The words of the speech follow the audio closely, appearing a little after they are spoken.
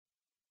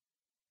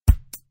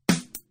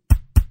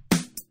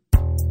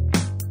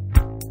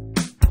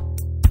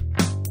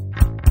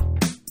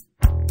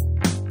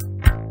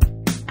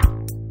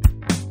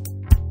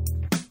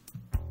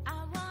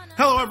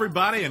Hello,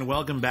 everybody, and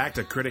welcome back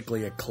to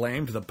Critically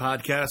Acclaimed, the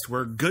podcast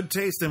where good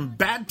taste and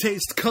bad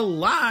taste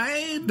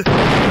collide.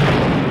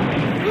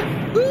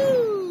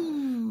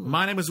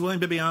 My name is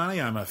William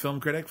Bibbiani. I'm a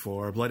film critic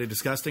for Bloody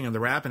Disgusting and The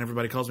Wrap, and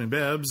everybody calls me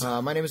Bibbs.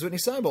 My name is Whitney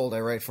Seibold.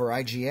 I write for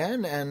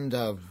IGN, and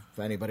if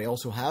anybody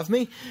else will have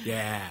me.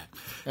 Yeah.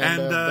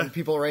 And when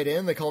people write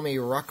in, they call me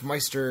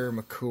Rockmeister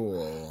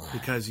McCool.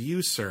 Because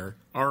you, sir,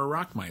 are a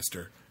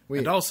Rockmeister.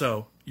 And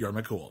also, you're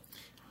McCool.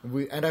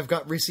 And I've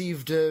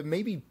received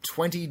maybe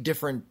 20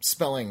 different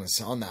spellings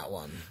on that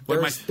one.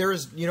 There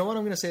is, you know what,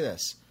 I'm going to say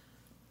this.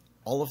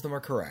 All of them are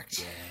correct.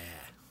 Yeah.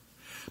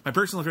 My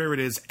personal favorite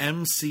is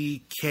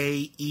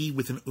MCKE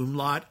with an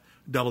umlaut,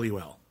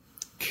 WL.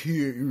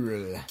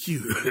 Cool.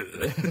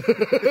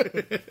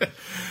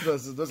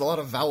 There's a lot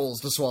of vowels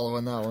to swallow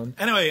in that one.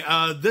 Anyway,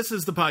 this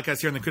is the podcast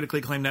here on the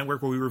Critically Acclaimed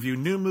Network where we review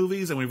new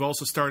movies, and we've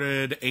also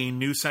started a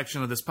new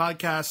section of this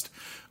podcast.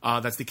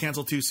 That's the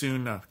Cancel Too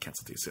Soon.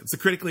 It's the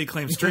Critically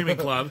Acclaimed Streaming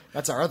Club.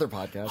 That's our other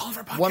podcast. All of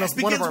our podcasts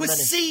begins with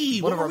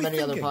C. One of our many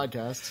other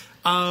podcasts.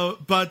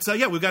 But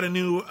we've got a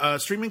new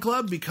streaming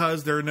club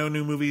because there are no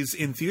new movies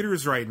in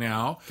theaters right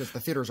now. Because the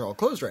theaters are all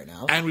closed right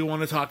now. And we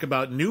want to talk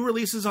about new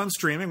releases on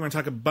streaming. We're going to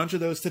talk a bunch of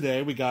those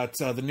today. We got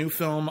the new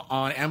film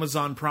on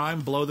Amazon Prime,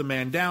 Blow the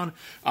Man Down.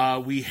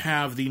 We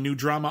have the new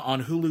drama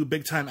on Hulu,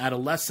 Big Time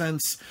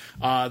Adolescence.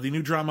 The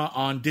new drama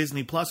on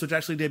Disney Plus, which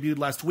actually debuted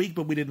last week,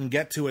 but we didn't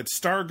get to it,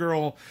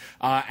 Stargirl.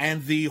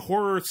 And the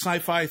horror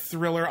sci-fi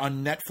thriller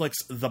on Netflix,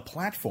 The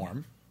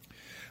Platform.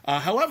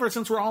 However,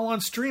 since we're all on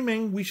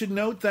streaming, we should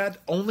note that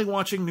only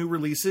watching new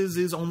releases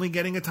is only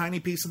getting a tiny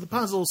piece of the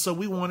puzzle, so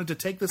we wanted to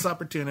take this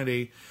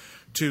opportunity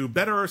to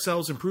better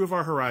ourselves, improve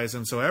our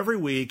horizon. So every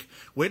week,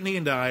 Whitney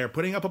and I are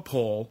putting up a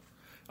poll,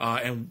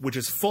 which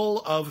is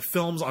full of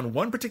films on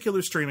one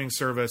particular streaming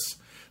service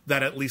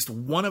that at least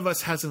one of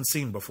us hasn't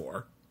seen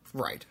before.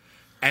 Right.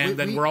 And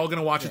then we're all going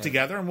to watch it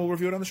together, and we'll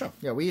review it on the show.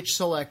 Yeah, we each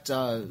select,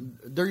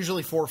 they're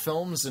usually 4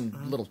 films,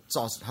 and little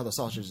sauce, how the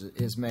sausage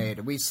is made.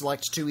 We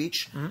select 2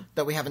 each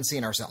that we haven't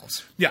seen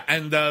ourselves. Yeah,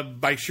 and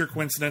by sheer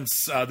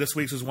coincidence, this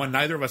week's was one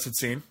neither of us had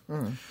seen.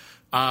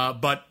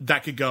 But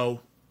that could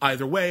go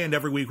either way, and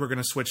every week we're going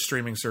to switch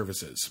streaming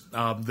services.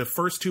 The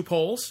first 2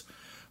 polls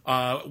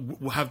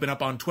have been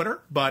up on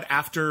Twitter, but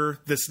after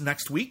this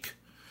next week,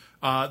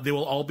 they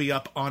will all be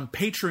up on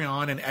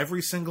Patreon, and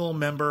every single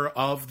member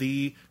of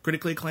the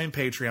Critically Acclaimed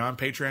Patreon,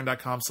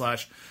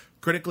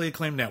 patreon.com/Critically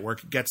Acclaimed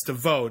Network, gets to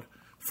vote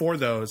for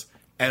those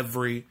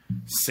every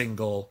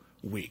single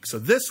week. So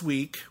this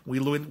week, we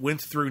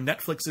went through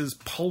Netflix's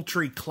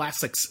Paltry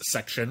Classics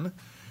section.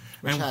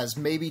 Which has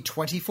maybe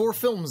 24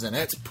 films in it.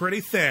 It's pretty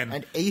thin.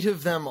 And 8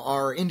 of them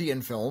are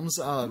Indian films.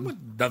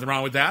 Nothing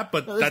wrong with that,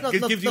 but that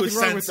gives you a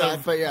sense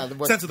of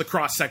the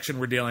cross-section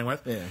we're dealing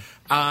with. Yeah.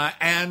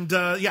 And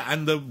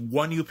the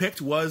one you picked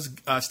was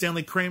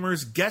Stanley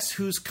Kramer's Guess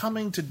Who's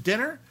Coming to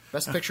Dinner?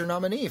 Best Picture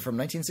nominee from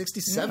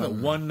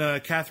 1967. Won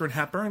Katharine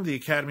Hepburn the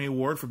Academy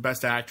Award for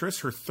Best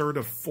Actress, her third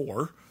of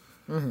 4.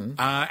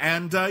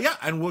 And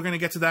we're going to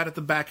get to that at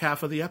the back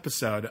half of the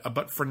episode.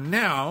 But for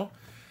now,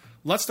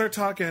 let's start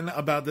talking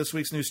about this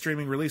week's new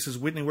streaming releases.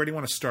 Whitney, where do you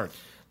want to start?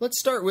 Let's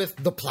start with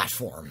The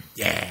Platform.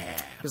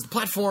 Yeah. Because The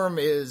Platform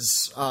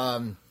is...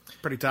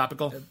 pretty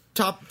topical.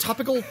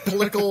 Topical,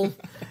 political.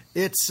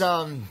 It's...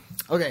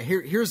 okay,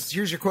 here's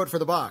your quote for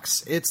the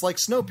box. It's like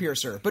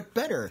Snowpiercer, but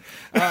better.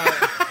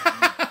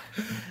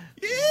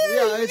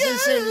 It's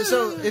insane.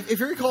 So, if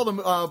you recall, the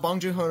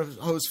Bong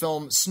Joon-ho's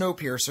film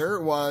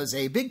Snowpiercer was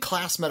a big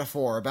class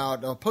metaphor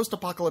about a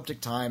post-apocalyptic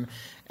time,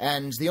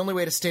 and the only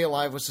way to stay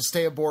alive was to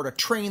stay aboard a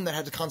train that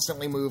had to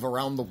constantly move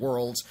around the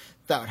world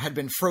that had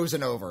been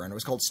frozen over, and it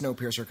was called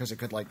Snowpiercer because it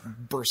could,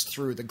 burst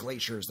through the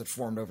glaciers that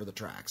formed over the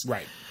tracks.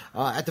 Right.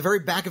 At the very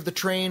back of the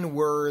train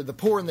were the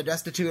poor and the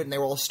destitute, and they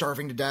were all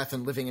starving to death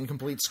and living in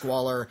complete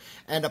squalor,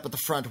 and up at the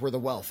front were the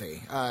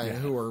wealthy,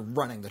 who were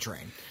running the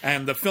train.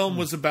 And the film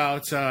was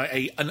about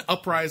an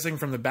uprising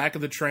from the back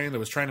of the train that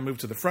was trying to move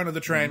to the front of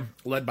the train,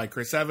 led by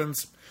Chris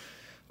Evans.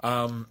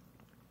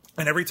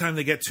 And every time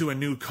they get to a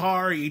new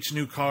car, each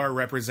new car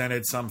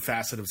represented some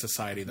facet of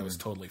society that was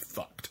totally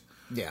fucked.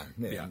 Yeah.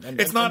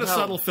 It's not a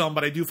subtle film,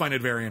 but I do find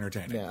it very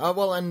entertaining.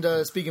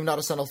 Yeah. Speaking of not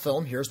a subtle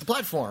film, here's The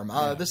Platform.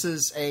 This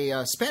is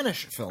a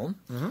Spanish film,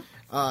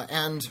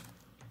 and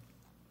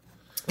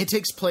it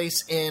takes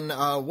place in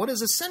what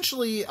is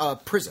essentially a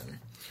prison,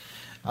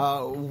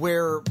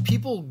 where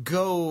people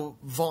go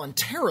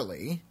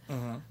voluntarily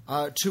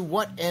to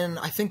what end.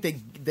 I think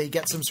they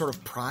get some sort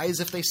of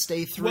prize if they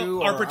stay through.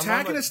 Well, our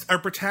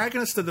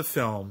protagonist of the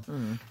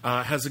film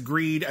has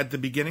agreed at the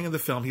beginning of the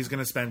film he's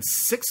going to spend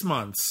 6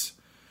 months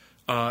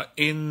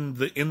in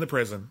the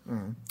prison.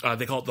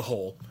 They call it the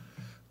Hole.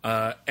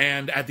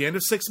 And at the end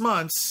of 6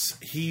 months,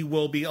 he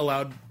will be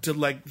allowed to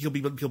he'll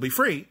be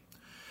free,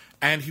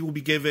 and he will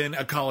be given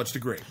a college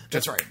degree.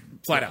 That's right.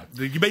 Flat out.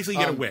 You basically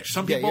get a wish.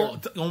 Some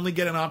people only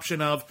get an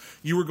option of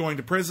you were going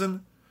to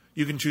prison.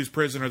 You can choose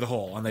prison or the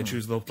Hole, and they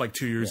choose the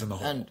 2 years in the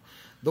Hole. And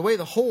the way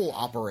the Hole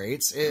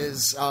operates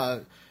is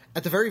at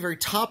the very, very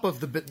top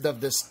of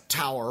this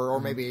tower, or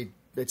maybe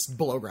it's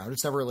below ground.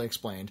 It's never really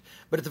explained.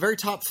 But at the very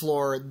top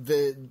floor,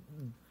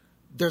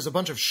 there's a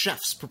bunch of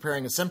chefs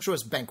preparing a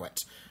sumptuous banquet.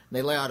 And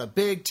they lay out a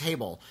big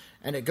table,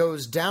 and it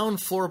goes down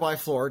floor by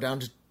floor, down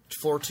to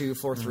floor 2,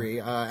 floor 3,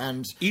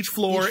 and each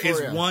floor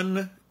is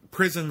one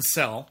prison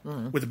cell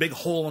with a big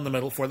hole in the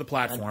middle for the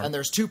platform. And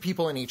there's 2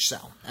 people in each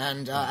cell.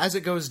 And as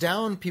it goes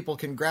down, people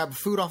can grab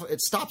food off.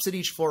 It stops at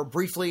each floor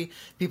briefly.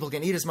 People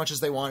can eat as much as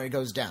they want, and it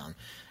goes down.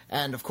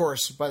 And, of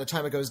course, by the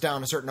time it goes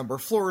down a certain number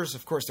of floors,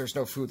 of course, there's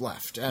no food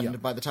left.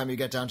 And by the time you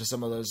get down to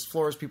some of those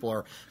floors, people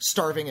are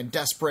starving and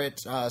desperate.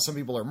 Some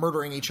people are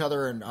murdering each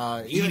other and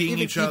eating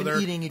each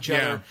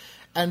other.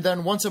 And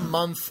then once a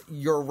month,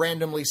 you're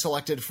randomly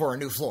selected for a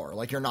new floor.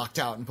 Like, you're knocked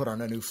out and put on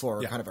a new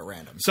floor kind of at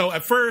random. So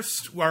at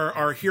first,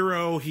 our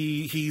hero,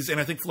 he's in,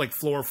 I think, like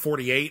floor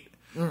 48.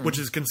 Which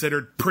is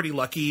considered pretty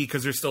lucky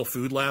because there's still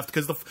food left.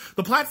 Because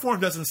the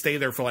platform doesn't stay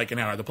there for like an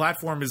hour. The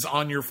platform is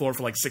on your floor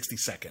for like 60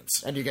 seconds.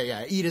 And you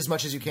get, eat as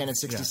much as you can in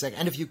 60 seconds.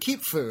 And if you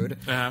keep food,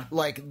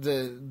 like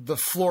the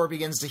floor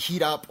begins to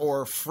heat up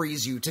or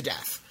freeze you to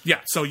death. Yeah,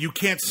 so you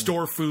can't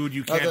store food.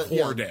 You can't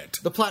hoard it.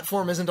 The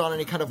platform isn't on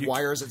any kind of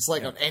wires. It's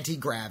like an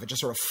anti-grav. It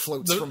just sort of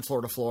floats from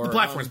floor to floor. The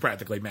platform is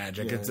practically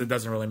magic. It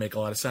doesn't really make a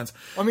lot of sense.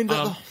 I mean,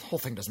 the whole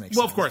thing doesn't make sense.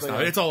 Well, of course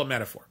not. It's all a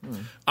metaphor.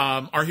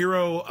 Our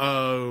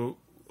hero...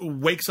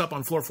 wakes up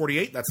on floor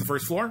 48. That's the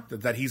first floor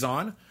that he's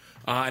on.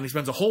 And he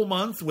spends a whole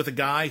month with a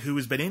guy who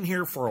has been in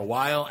here for a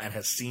while and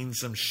has seen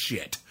some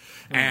shit.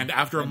 And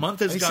after a month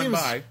has gone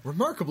by...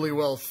 remarkably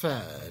well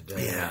fed.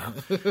 Yeah.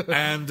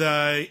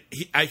 And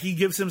he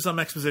gives him some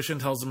exposition,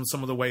 tells him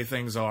some of the way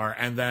things are.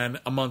 And then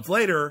a month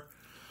later...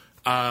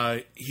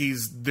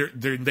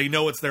 they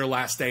know it's their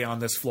last day on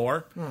this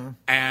floor,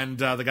 and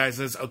the guy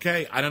says,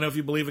 "Okay, I don't know if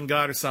you believe in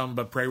God or something,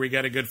 but pray we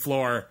get a good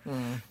floor."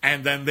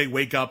 And then they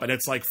wake up, and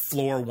it's like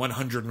floor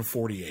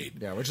 148.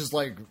 Yeah, which is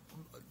like,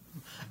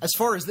 as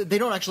far as they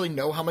don't actually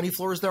know how many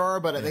floors there are,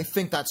 but they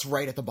think that's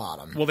right at the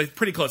bottom. Well, they're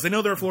pretty close. They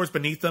know there are floors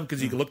beneath them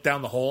because you can look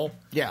down the hole,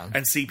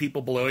 and see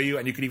people below you,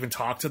 and you can even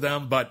talk to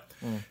them. But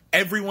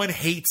everyone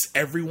hates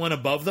everyone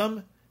above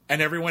them,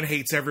 and everyone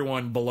hates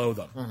everyone below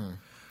them.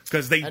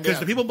 Because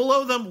the people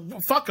below them,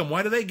 fuck them.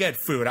 Why do they get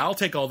food? I'll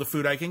take all the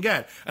food I can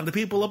get. And the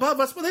people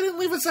above us, well, they didn't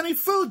leave us any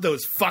food,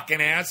 those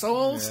fucking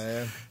assholes.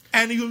 Yeah.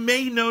 And you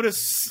may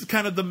notice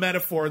kind of the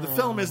metaphor of the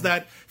film is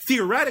that,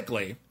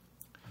 theoretically,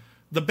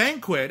 the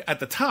banquet at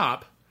the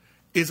top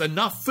is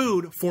enough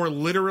food for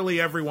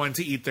literally everyone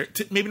to eat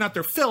maybe not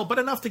their fill, but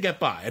enough to get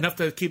by, enough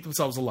to keep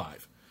themselves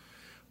alive.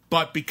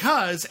 But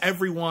because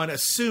everyone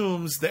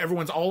assumes that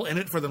everyone's all in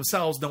it for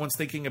themselves, no one's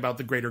thinking about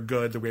the greater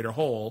good, the greater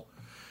whole,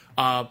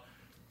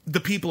 the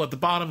people at the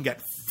bottom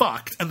get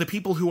fucked, and the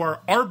people who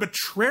are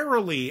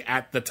arbitrarily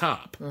at the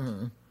top,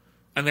 and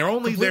they're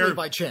only completely there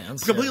by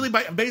chance,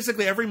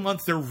 basically every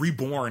month they're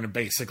reborn.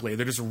 Basically,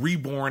 they're just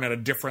reborn at a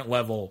different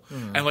level,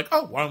 and like,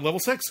 oh, we're on level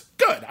 6,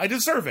 good, I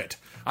deserve it.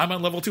 I'm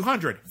on level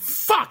 200,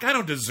 fuck, I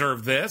don't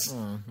deserve this.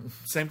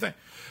 Same thing.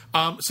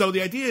 So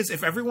the idea is,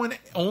 if everyone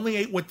only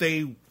ate what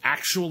they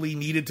actually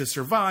needed to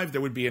survive, there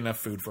would be enough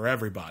food for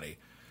everybody.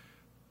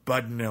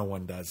 But no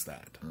one does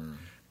that,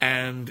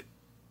 and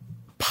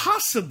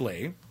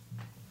possibly,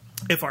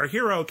 if our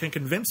hero can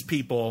convince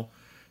people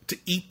to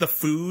eat the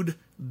food,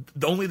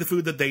 only the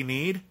food that they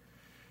need,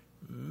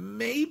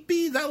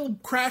 maybe that'll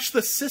crash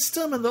the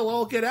system and they'll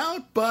all get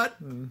out, but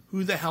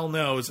who the hell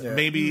knows? Yeah.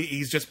 Maybe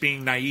he's just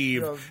being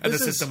naive and the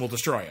system will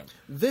destroy him.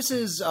 This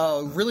is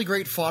really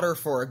great fodder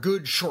for a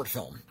good short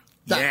film.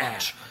 That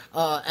much.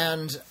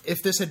 And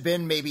if this had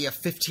been maybe a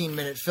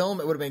 15-minute film,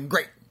 it would have been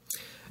great.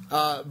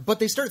 But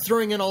they start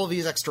throwing in all of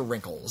these extra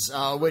wrinkles,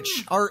 which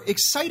are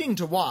exciting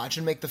to watch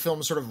and make the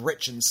film sort of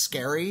rich and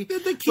scary.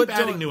 They keep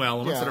adding new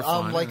elements that are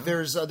fun. Like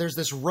there's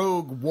this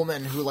rogue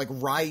woman who like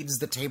rides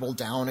the table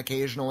down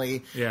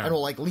occasionally and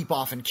will like leap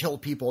off and kill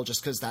people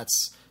just because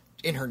that's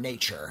in her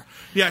nature.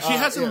 Yeah, she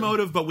has a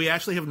motive, but we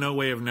actually have no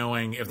way of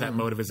knowing if that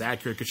motive is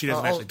accurate because she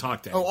doesn't actually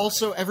talk to anybody.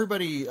 Also,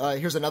 everybody,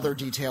 here's another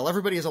detail.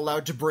 Everybody is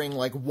allowed to bring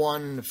like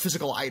one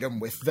physical item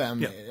with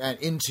them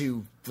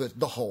into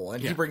the hole,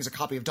 and he brings a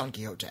copy of Don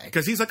Quixote.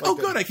 Because he's like, oh,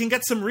 good, I can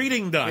get some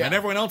reading done. And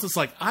everyone else is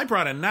like, I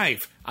brought a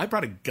knife. I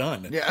brought a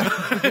gun.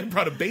 I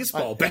brought a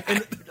baseball bat.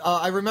 And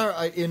I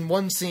remember in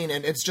one scene,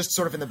 and it's just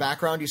sort of in the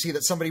background, you see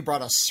that somebody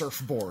brought a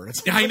surfboard.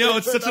 I know,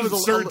 it's such an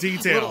absurd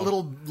detail.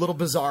 Little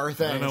bizarre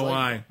thing. I don't know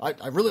why.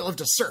 I really love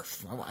to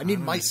surf. I need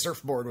my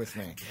surfboard with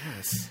me.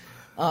 Yes.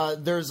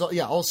 There's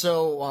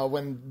also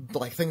when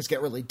like things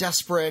get really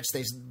desperate,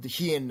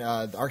 he and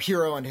our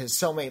hero and his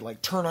cellmate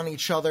like turn on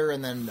each other,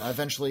 and then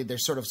eventually they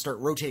sort of start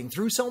rotating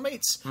through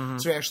cellmates.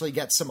 So he actually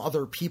gets some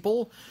other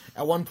people.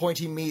 At one point,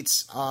 he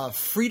meets a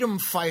freedom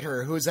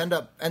fighter who's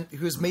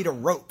made a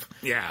rope,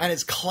 and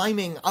is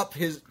climbing up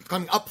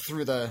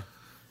through the.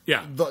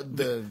 Yeah,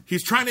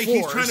 he's trying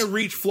to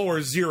reach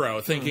floor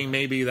 0, thinking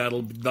maybe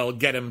they'll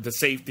get him to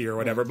safety or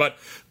whatever. But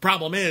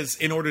problem is,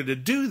 in order to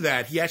do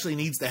that, he actually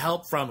needs the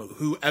help from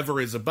whoever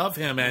is above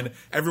him, and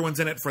everyone's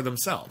in it for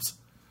themselves.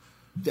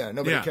 Yeah,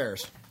 nobody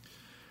cares.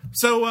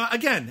 So,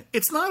 again,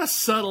 it's not a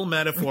subtle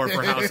metaphor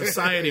for how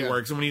society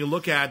works. And when you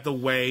look at the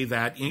way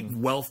that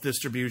wealth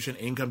distribution,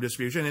 income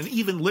distribution, and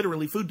even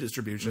literally food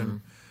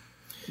distribution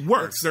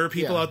works, there are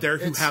people out there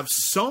who have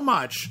so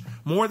much,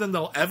 more than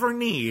they'll ever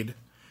need,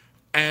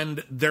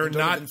 and they're don't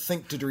not even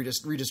think to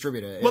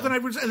redistribute it. Well, then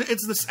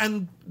it's this,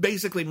 and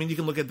basically, I mean, you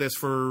can look at this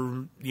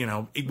for,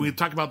 we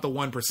talk about the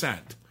 1%.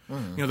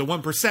 The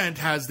 1%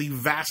 has the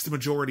vast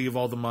majority of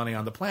all the money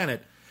on the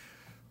planet.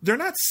 They're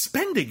not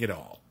spending it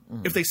all.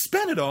 If they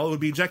spend it all, it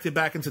would be injected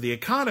back into the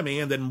economy,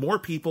 and then more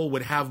people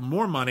would have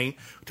more money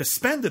to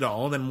spend it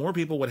all, and then more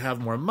people would have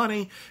more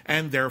money,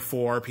 and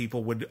therefore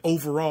people would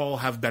overall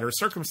have better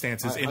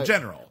circumstances in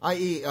general.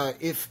 I.e.,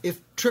 if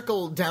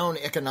trickle-down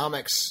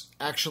economics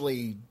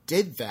actually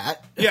did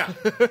that... Yeah.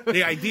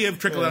 The idea of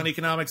trickle-down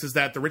economics is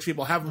that the rich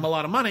people have a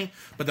lot of money,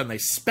 but then they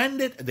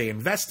spend it, they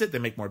invest it, they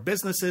make more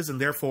businesses,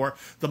 and therefore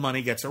the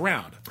money gets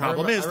around.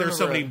 Problem is, there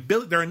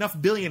are enough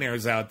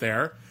billionaires out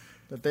there,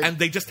 and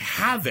they just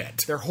have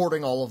it. They're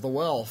hoarding all of the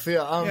wealth.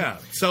 Yeah.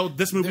 So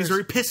this movie is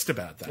very pissed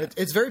about that.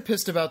 It's very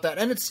pissed about that,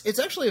 and it's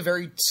actually a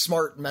very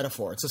smart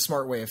metaphor. It's a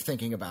smart way of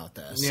thinking about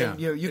this. Yeah.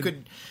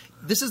 And,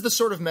 this is the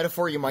sort of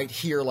metaphor you might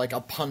hear like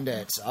a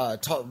pundit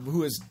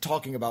who is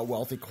talking about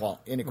wealth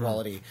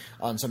inequality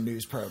on some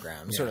news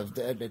program. Yeah. Sort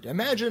of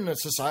imagine a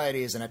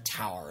society is in a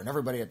tower and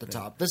everybody at the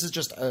top. This is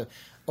just a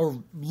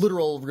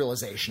literal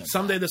realization.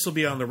 Someday this will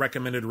be on the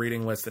recommended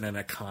reading list in an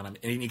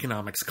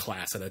economics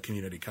class at a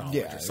community college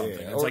or something.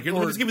 Yeah. It's let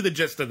me just give you the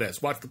gist of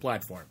this. Watch the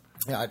platform.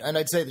 Yeah, and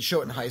I'd say they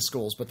show it in high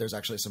schools, but there's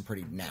actually some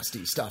pretty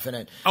nasty stuff in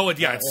it. Oh,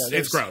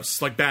 it's gross.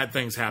 Like bad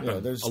things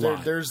happen. There's a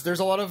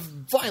lot of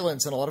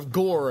violence and a lot of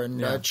gore,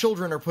 and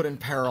children are put in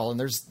peril, and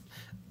there's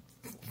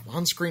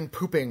on-screen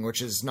pooping,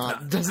 which is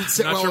doesn't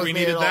sit well with me. Not sure we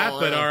needed that,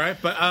 but all right.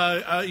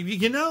 But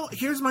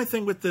here's my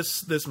thing with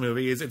this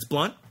movie: is it's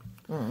blunt.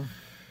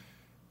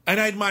 And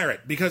I admire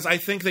it because I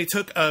think they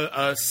took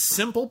a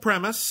simple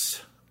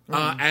premise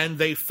and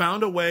they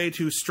found a way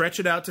to stretch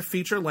it out to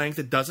feature length.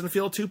 It doesn't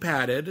feel too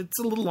padded. It's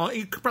a little long.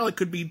 It probably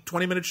could be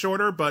 20 minutes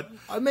shorter, but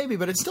maybe.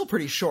 But it's still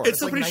pretty short. It's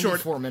still like pretty 94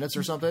 short. minutes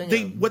or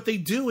something. What they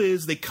do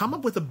is they come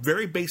up with a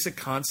very basic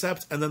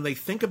concept, and then they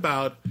think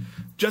about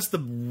just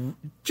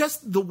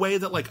the way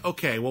that, like,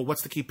 okay, well,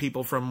 what's to keep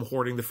people from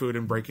hoarding the food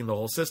and breaking the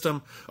whole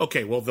system?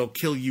 Okay, well, they'll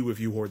kill you if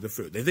you hoard the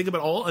food. They think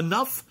about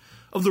enough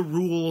of the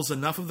rules,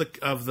 enough of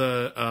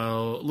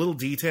the little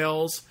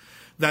details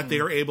that they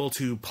are able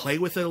to play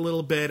with it a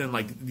little bit, and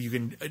like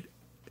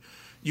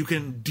you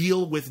can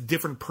deal with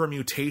different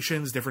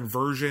permutations, different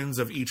versions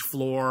of each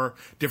floor.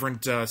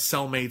 Different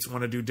cellmates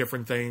want to do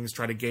different things,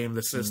 try to game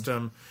the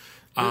system.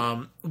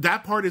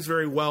 That part is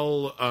very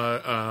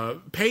well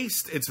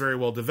paced. It's very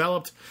well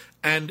developed,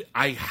 and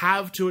I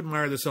have to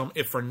admire this film,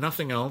 if for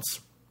nothing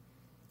else,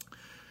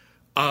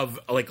 of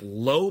like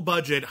low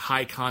budget,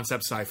 high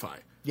concept sci-fi.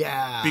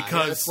 Yeah,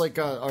 because it's like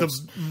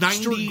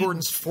Stuart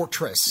Gordon's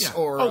Fortress. Yeah.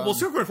 Stuart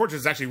Gordon's Fortress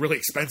is actually really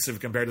expensive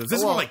compared to this. This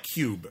is more like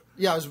Cube.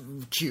 Yeah,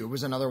 Cube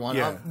was another one.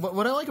 Yeah.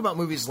 What I like about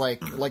movies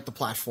like The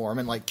Platform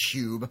and like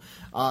Cube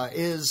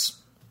is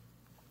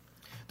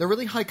they're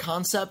really high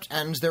concept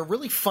and they're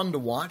really fun to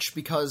watch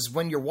because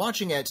when you're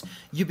watching it,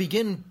 you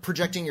begin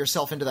projecting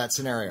yourself into that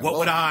scenario. What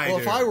would I do?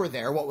 Well, if I were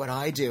there, what would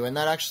I do? And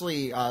that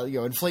actually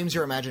inflames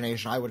your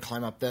imagination. I would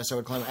climb up this. I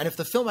would climb. And if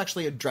the film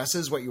actually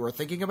addresses what you were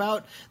thinking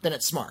about, then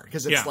it's smart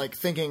because it's like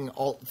thinking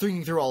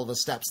through all of the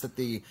steps that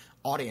the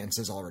audience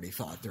has already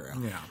thought through.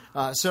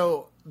 Yeah.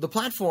 So The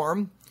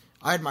Platform,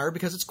 I admire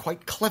because it's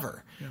quite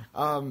clever. Yeah.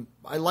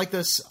 I like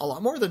this a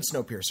lot more than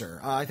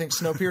Snowpiercer. I think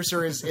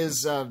Snowpiercer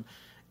is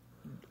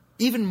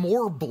even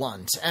more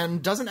blunt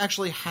and doesn't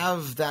actually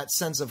have that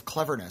sense of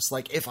cleverness.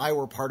 Like, if I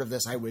were part of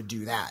this, I would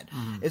do that.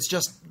 It's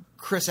just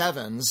Chris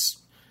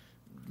Evans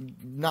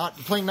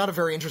playing not a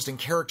very interesting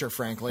character,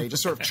 frankly,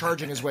 just sort of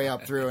charging his way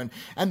up through.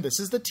 And this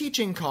is the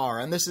teaching car,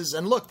 and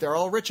look, they're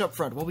all rich up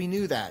front. Well, we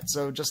knew that.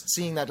 So just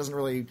seeing that doesn't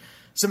really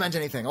cement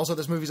anything. Also,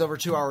 this movie's over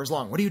 2 hours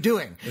long. What are you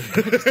doing?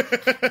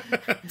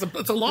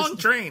 It's a long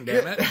train,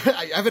 damn it.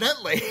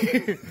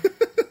 Evidently.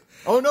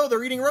 Oh no,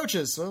 they're eating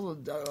roaches. Well,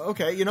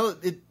 okay,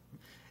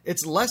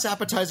 it's less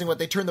appetizing what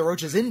they turn the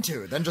roaches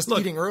into than just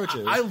eating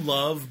roaches. I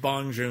love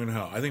Bong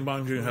Joon-ho. I think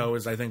Bong Joon-ho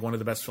is, one of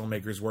the best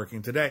filmmakers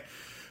working today.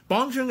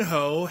 Bong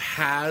Joon-ho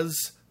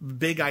has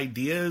big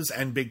ideas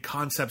and big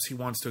concepts he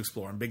wants to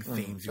explore and big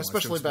themes he wants to explore.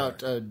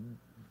 Especially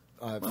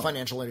about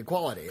financial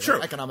inequality,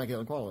 sure. Economic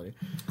inequality.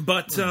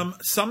 But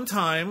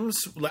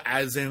sometimes,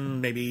 as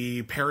in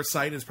maybe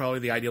Parasite is probably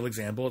the ideal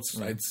example.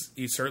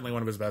 He's certainly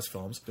one of his best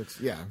films.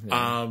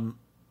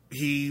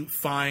 He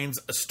finds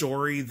a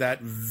story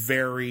that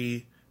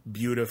very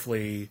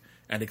beautifully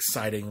and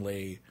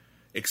excitingly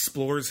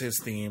explores his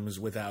themes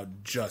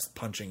without just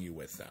punching you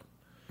with them.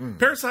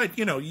 Parasite,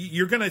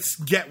 you're going to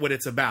get what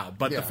it's about,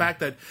 but the fact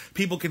that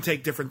people can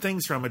take different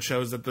things from it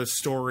shows that the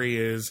story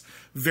is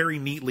very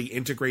neatly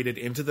integrated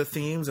into the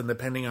themes, and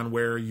depending on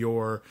where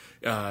your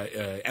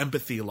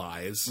empathy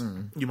lies,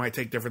 you might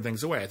take different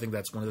things away. I think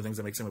that's one of the things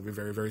that makes the movie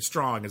very, very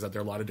strong, is that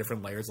there are a lot of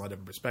different layers, a lot of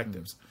different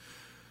perspectives.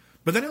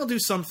 But then he'll do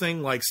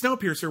something like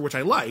Snowpiercer, which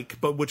I like,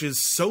 but which is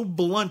so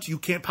blunt you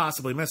can't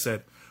possibly miss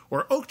it.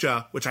 Or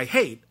Okja, which I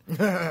hate.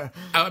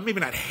 Maybe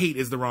not hate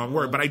is the wrong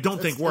word, but I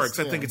don't think works.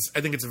 I think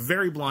it's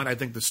very blunt. I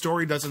think the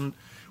story doesn't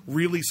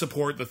really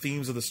support the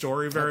themes of the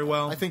story very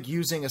well. I think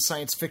using a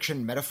science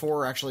fiction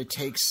metaphor actually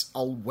takes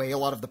away a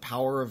lot of the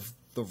power of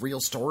the real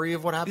story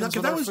of what happens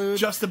with that our was food.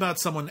 just about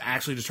someone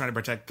actually just trying to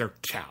protect their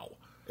cow.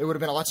 It would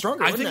have been a lot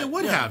stronger. I think it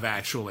would have,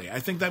 actually. I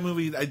think the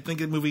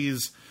movie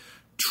is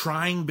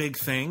trying big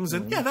things,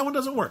 and that one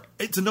doesn't work.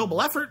 It's a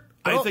noble effort.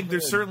 I think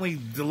there's certainly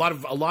a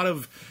lot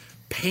of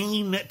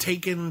pain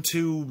taken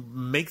to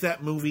make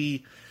that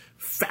movie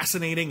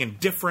fascinating and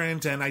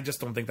different, and I just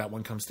don't think that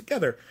one comes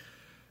together.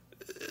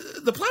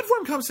 The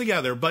platform comes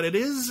together, but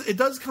it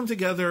does come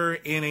together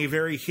in a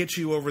very hit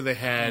you over the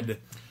head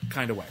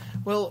kind of way.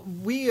 Well,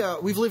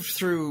 we've lived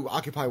through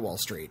Occupy Wall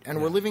Street,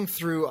 and we're living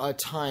through a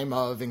time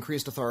of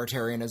increased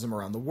authoritarianism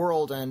around the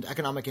world, and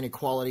economic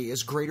inequality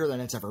is greater than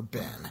it's ever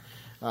been.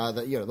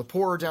 The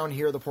poor are down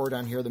here,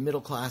 the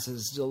middle class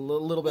is a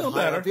little bit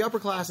higher up, the upper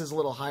class is a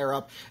little higher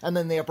up, and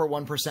then the upper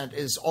 1%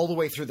 is all the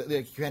way through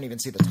you can't even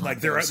see the top. Like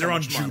they're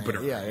on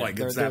Jupiter.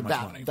 It's that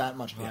much money. That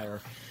much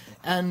higher.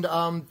 And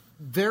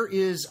there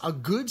is a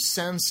good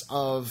sense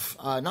of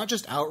not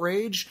just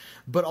outrage,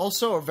 but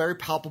also a very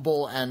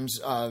palpable and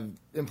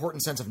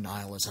important sense of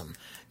nihilism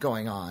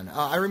going on.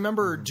 I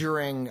remember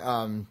during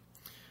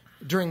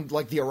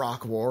like the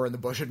Iraq War and the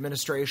Bush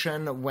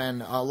administration,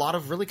 when a lot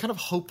of really kind of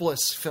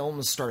hopeless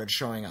films started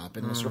showing up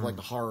in sort of like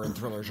the horror and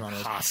thriller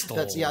genres.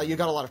 Hostel. You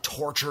got a lot of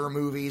torture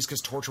movies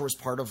because torture was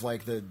part of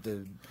like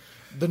the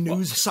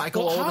news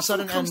cycle all of a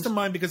sudden. Comes to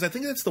mind because I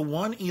think that's the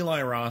one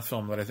Eli Roth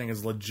film that I think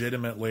is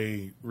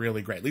legitimately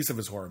really great, at least of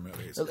his horror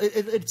movies.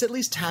 It's at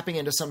least tapping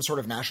into some sort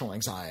of national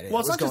anxiety. Well,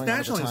 it's not just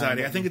national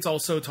anxiety. I think it's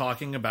also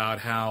talking about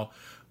how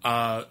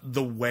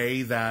the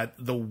way that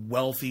the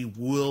wealthy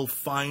will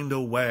find a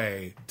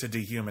way to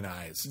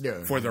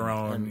dehumanize for their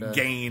own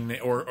gain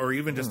or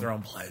even just their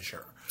own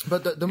pleasure.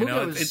 But the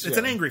movie it's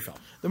an angry film.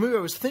 The movie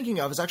I was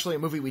thinking of is actually a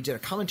movie we did a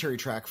commentary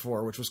track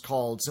for, which was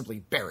called simply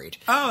Buried.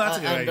 Oh, that's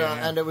a good idea.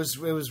 And it was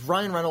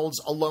Ryan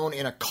Reynolds alone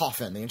in a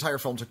coffin. The entire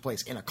film took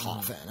place in a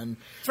coffin, and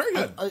it's very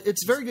good.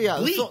 It's very good. Yeah,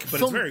 bleak, but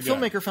it's very good.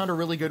 Filmmaker found a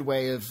really good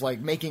way of like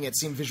making it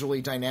seem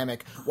visually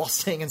dynamic while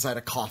staying inside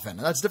a coffin,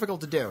 and that's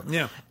difficult to do.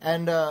 Yeah.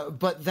 And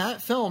but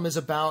that film is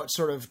about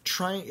sort of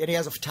trying. And he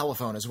has a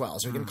telephone as well,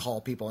 so he can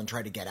call people and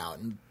try to get out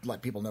and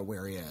let people know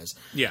where he is.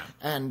 Yeah.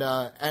 And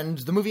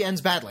the movie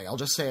ends badly. I'll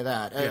just say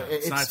that.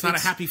 It's not a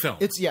happy film.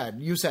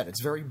 You said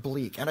it's very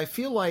bleak, and I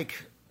feel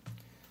like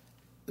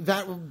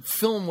that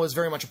film was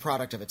very much a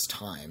product of its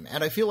time,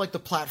 and I feel like the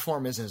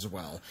platform is as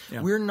well.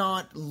 Yeah. We're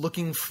not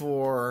looking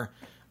for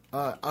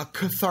a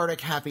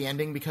cathartic happy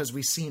ending because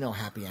we see no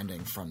happy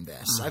ending from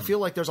this. I feel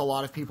like there's a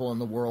lot of people in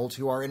the world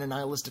who are in a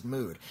nihilistic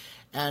mood,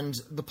 and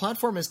the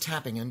platform is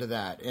tapping into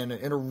that in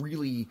a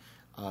really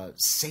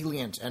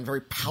salient and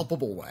very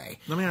palpable way.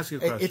 Let me ask you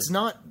a question. It's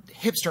not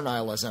hipster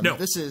nihilism. No.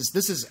 This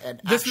is an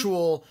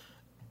actual...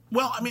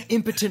 Well, I mean,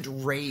 impotent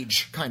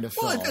rage kind of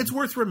film. Well, it's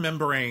worth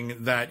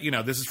remembering that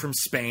this is from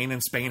Spain,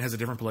 and Spain has a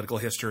different political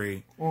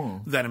history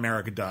than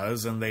America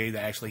does, and they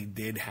actually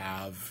did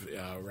have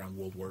around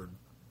World War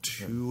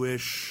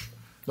II-ish.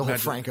 The whole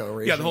Franco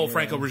regime. Yeah, the whole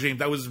Franco regime.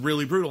 That was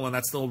really brutal, and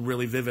that's still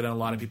really vivid in a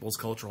lot of people's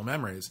cultural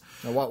memories.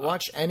 Now,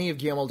 watch any of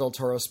Guillermo del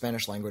Toro's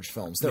Spanish-language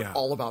films. They're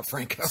all about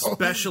Franco.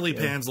 Especially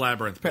Pan's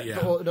Labyrinth. But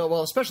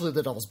especially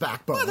The Devil's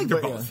Backbone. Well, I think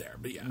they're both there,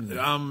 but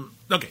yeah.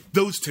 Okay,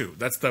 those two.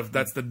 That's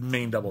the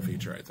main double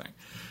feature, I think.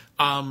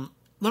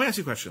 Let me ask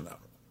you a question, though,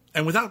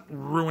 and without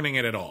ruining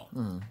it at all.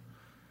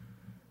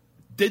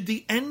 Did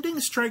the ending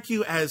strike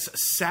you as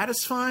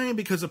satisfying?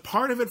 Because a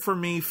part of it for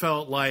me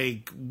felt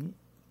like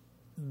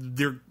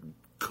there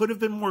could have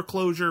been more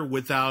closure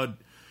without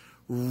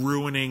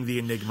ruining the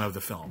enigma of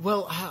the film.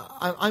 Well,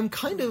 I'm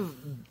kind of...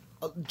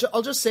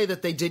 I'll just say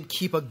that they did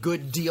keep a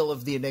good deal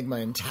of the enigma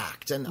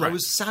intact, and I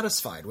was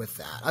satisfied with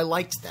that. I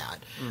liked that.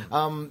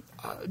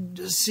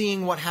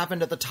 Seeing what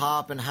happened at the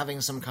top and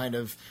having some kind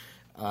of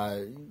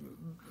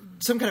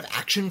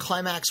action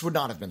climax would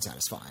not have been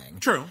satisfying.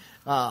 True.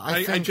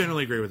 I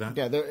generally agree with that.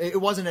 Yeah,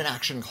 it wasn't an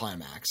action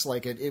climax.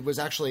 Like it was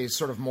actually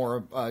sort of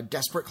more a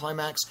desperate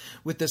climax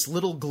with this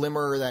little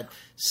glimmer that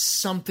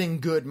something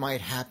good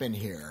might happen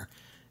here.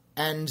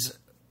 And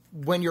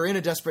when you're in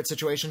a desperate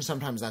situation,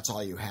 sometimes that's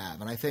all you have.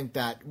 And I think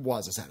that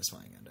was a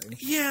satisfying ending.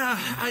 Yeah,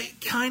 I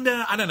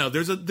don't know.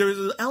 There's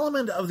an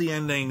element of the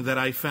ending that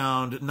I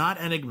found not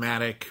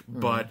enigmatic,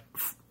 but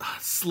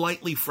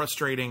slightly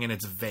frustrating in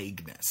its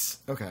vagueness.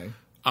 Okay.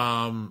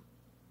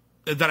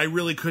 That I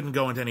really couldn't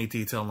go into any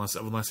detail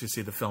unless you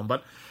see the film.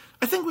 But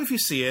I think if you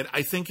see it,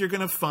 I think you're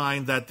going to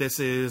find that this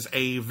is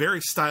a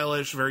very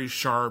stylish, very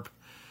sharp,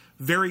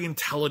 very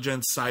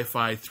intelligent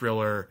sci-fi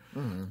thriller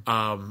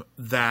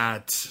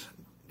that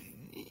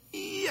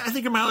I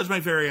think your mileage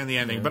might vary on the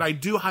ending. But I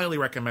do highly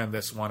recommend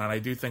this one, and I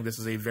do think this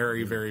is a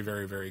very, very,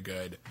 very, very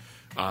good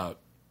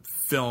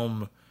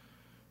film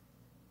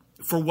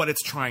for what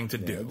it's trying to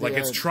do. Like,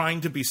 it's the-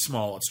 trying to be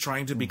small. It's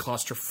trying to be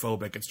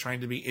claustrophobic. It's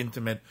trying to be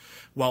intimate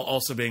while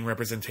also being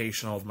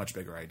representational of much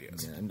bigger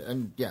ideas.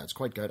 And yeah, it's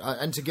quite good.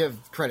 And to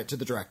give credit to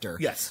the director,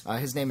 Yes.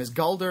 his name is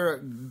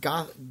Galder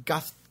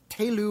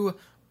Gaftelu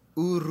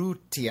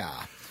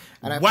Urrutia.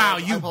 And Wow, I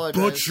you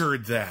apologize.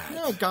 butchered that.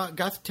 No,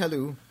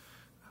 Gaftelu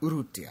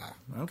Urrutia.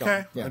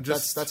 Okay. Yeah,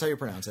 that's how you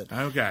pronounce it.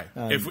 Okay.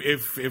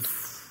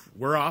 If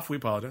we're off, we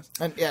apologize.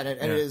 And yeah, and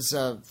it is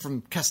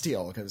from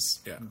Castile because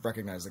Yeah.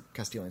 recognize the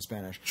Castilian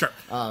Spanish. Sure.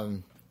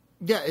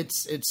 Yeah,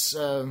 it's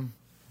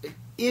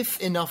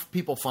if enough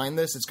people find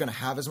this, it's going to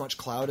have as much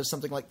clout as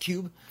something like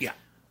Cube. Yeah.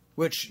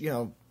 Which,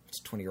 it's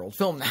a 20-year-old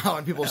film now,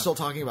 and people are still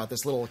talking about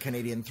this little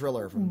Canadian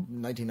thriller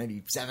from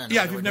 1997.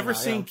 Yeah, if you've never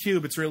seen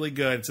Cube, it's really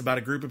good. It's about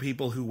a group of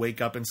people who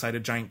wake up inside a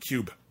giant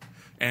cube.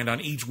 And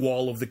on each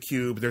wall of the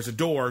cube, there's a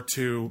door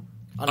to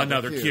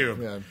another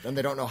cube. Yeah. And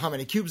they don't know how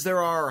many cubes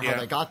there are or how Yeah.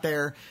 they got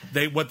there.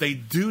 What they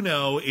do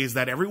know is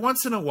that every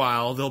once in a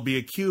while there'll be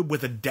a cube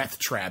with a death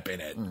trap in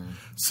it.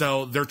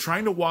 So they're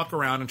trying to walk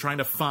around and trying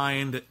to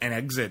find an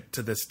exit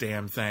to this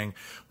damn thing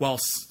while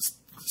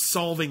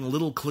solving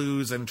little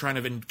clues and trying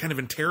to kind of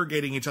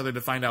interrogating each other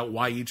to find out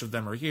why each of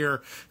them are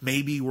here.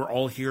 Maybe we're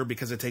all here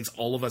because it takes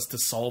all of us to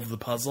solve the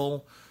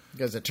puzzle.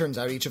 Because it turns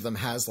out each of them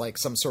has like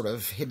some sort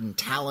of hidden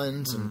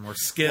talent or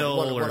skill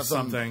one or of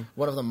something.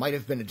 One of them might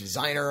have been a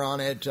designer on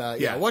it.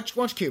 Yeah,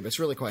 watch Cube. It's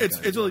really quite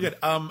good. It's really good.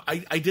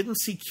 I didn't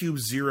see Cube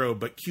 0,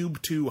 but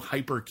Cube 2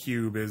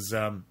 Hypercube is...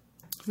 Isn't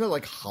there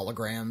like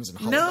holograms and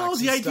holograms? No,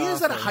 the idea is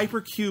that a or...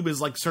 hypercube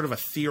is like sort of a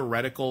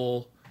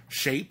theoretical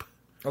shape.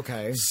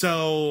 Okay.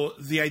 So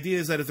the idea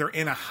is that if they're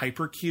in a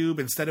hypercube,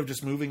 instead of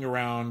just moving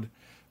around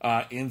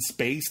in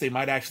space, they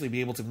might actually be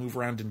able to move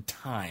around in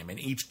time. And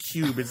each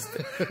cube is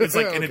it's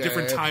like in a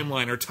different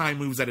timeline, or time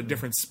moves at a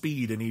different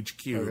speed in each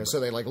cube. Okay, so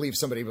they like leave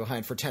somebody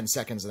behind for 10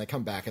 seconds and they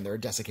come back and they're a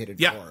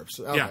desiccated corpse.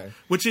 Okay. Yeah,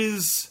 which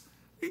is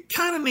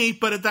kind of neat,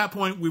 but at that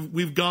point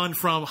we've gone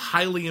from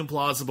highly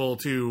implausible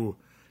to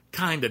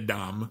kind of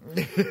dumb.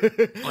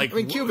 Like, I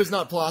mean, Cube is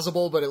not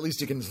plausible, but at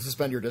least you can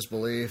suspend your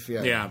disbelief.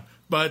 Yeah.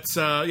 But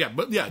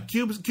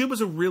Cube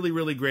is a really,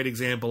 really great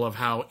example of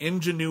how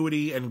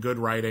ingenuity and good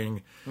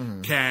writing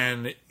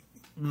can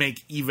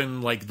make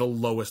even like the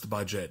lowest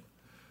budget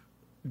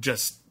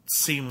just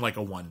seem like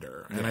a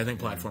wonder. And I think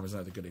Platform is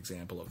another good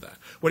example of that.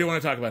 What do you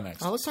want to talk about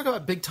next? Let's talk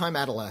about Big Time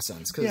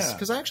Adolescence,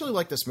 because I actually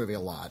like this movie a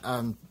lot.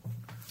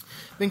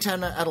 Big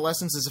Time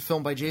Adolescence is a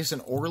film by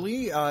Jason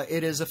Orley.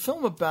 It is a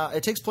film about...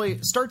 It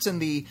starts in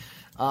the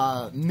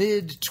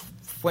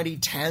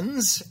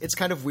mid-2010s. It's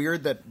kind of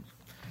weird that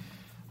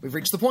we've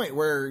reached the point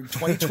where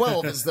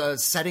 2012 is the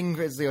setting.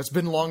 It's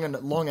been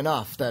long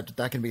enough that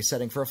can be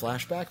setting for a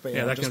flashback. But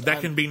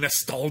that can be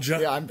nostalgia.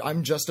 Yeah,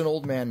 I'm just an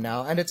old man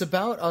now, and it's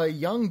about a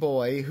young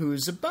boy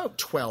who's about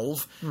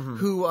 12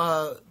 who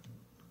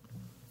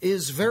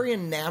is very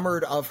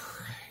enamored of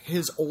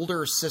his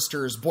older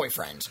sister's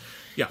boyfriend.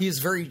 Yeah. He's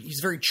very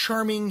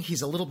charming.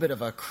 He's a little bit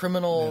of a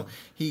criminal.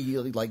 Yeah. He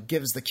like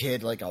gives the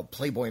kid like a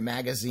Playboy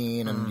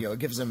magazine and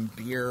gives him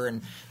beer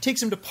and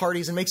takes him to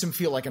parties and makes him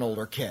feel like an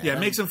older kid. Yeah, it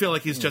makes him feel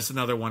like he's just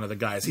another one of the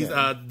guys. He's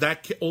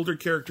older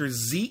character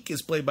Zeke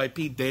is played by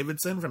Pete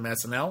Davidson from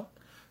SNL,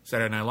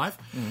 Saturday Night Live,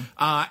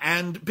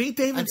 and Pete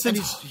Davidson,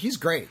 and he's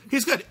great.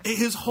 He's good.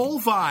 His whole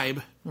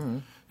vibe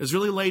is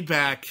really laid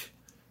back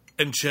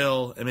and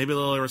chill and maybe a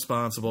little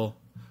irresponsible,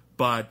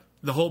 but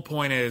the whole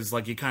point is,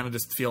 like, you kind of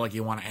just feel like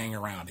you want to hang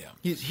around him.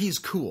 He's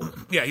cool.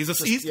 Yeah,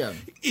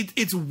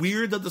 it's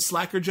weird that the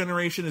slacker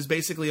generation is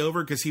basically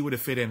over because he would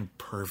have fit in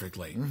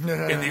perfectly in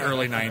the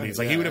early 90s.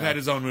 Like, he would have had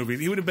his own movies.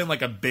 He would have been,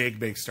 like, a big,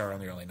 big star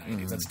in the early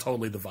 90s. That's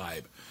totally the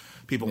vibe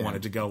people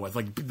wanted to go with.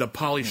 Like, the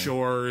Pauly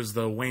Shores,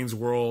 the Wayne's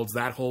Worlds,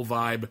 that whole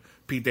vibe,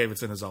 Pete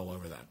Davidson is all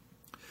over that.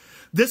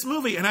 This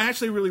movie, and I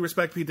actually really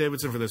respect Pete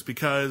Davidson for this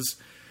because...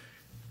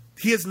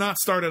 he has not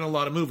starred in a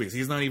lot of movies.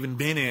 He's not even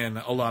been in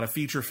a lot of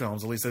feature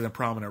films, at least in a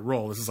prominent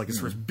role. This is like his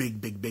first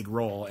big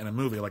role in a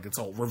movie. Like, it's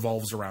all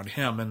revolves around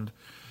him. And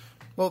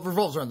well, it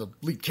revolves around the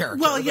lead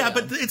character. Well, yeah,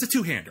 but it's a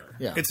two-hander.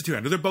 Yeah. It's a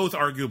two-hander. They're both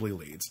arguably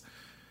leads.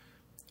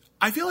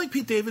 I feel like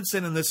Pete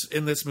Davidson in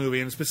this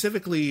movie, and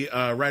specifically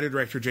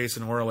writer-director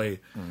Jason Orley,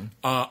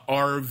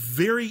 are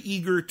very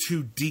eager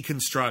to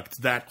deconstruct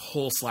that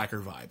whole slacker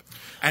vibe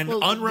and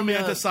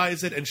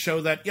unromanticize it and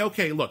show that,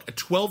 okay, look, a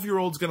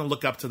 12-year-old's going to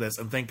look up to this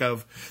and think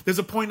of... There's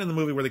a point in the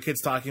movie where the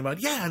kid's talking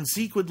about, and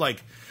Zeke would,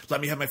 like,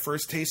 let me have my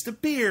first taste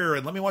of beer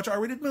and let me watch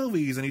R-rated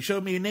movies, and he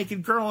showed me a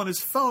naked girl on his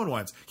phone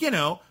once.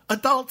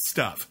 Adult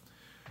stuff.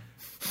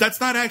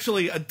 That's not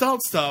actually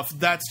adult stuff.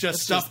 That's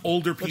just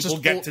older people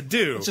get to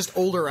do. It's just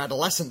older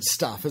adolescent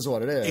stuff is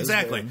what it is.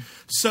 Exactly.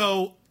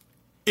 So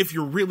if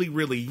you're really,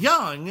 really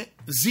young,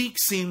 Zeke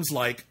seems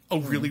like a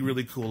really,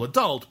 really cool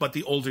adult. But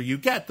the older you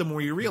get, the more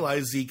you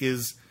realize Zeke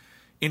is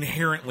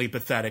inherently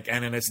pathetic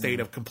and in a state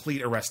of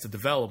complete arrested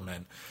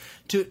development.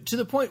 To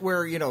the point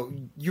where,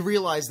 you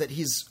realize that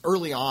he's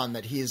early on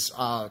that he's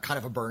kind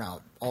of a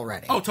burnout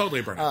already. Oh,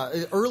 totally a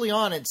burnout. Early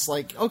on, it's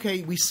like,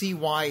 okay, we see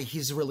why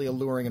he's really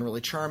alluring and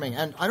really charming.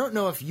 And I don't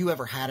know if you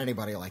ever had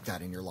anybody like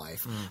that in your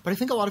life, but I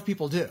think a lot of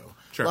people do.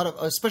 Sure. A lot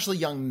of, especially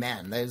young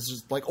men. There's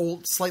just like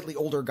slightly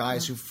older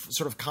guys who've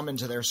sort of come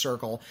into their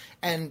circle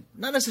and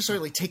not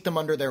necessarily take them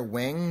under their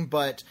wing,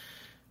 but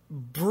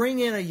bring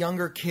in a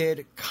younger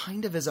kid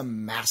kind of as a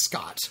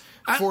mascot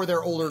for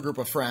their older group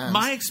of friends.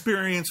 My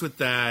experience with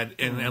that,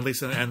 and at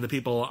least and the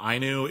people I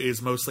knew, is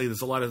mostly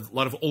there's a lot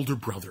of older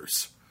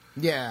brothers.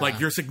 Yeah, like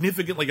you're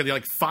significantly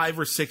like 5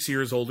 or 6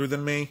 years older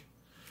than me.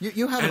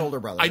 You have an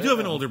older brother. I do have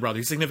an older brother.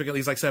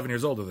 He's like 7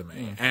 years older than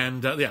me.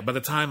 And by the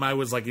time I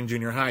was like in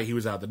junior high, he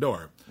was out the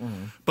door.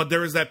 But there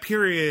was that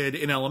period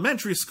in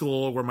elementary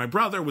school where my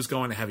brother was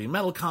going to heavy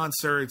metal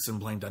concerts and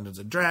playing Dungeons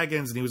and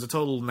Dragons, and he was a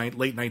total late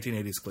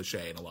 1980s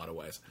cliche in a lot of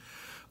ways.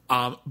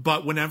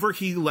 But whenever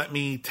he let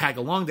me tag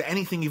along to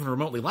anything even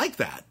remotely like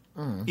that,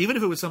 even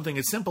if it was something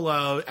as simple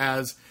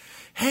as,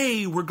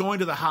 hey, we're going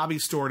to the hobby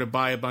store to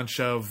buy a bunch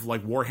of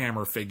like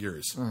Warhammer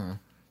figures.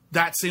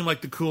 That seemed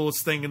like the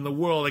coolest thing in the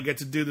world. I get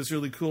to do this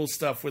really cool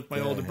stuff with my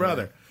older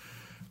brother.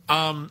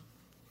 But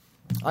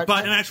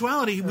in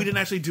actuality, we didn't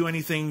actually do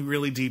anything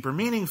really deep or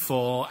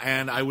meaningful,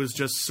 and I was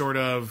just sort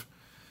of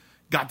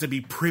got to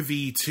be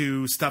privy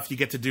to stuff you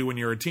get to do when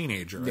you're a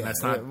teenager, and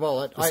that's not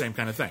the same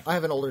kind of thing. I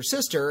have an older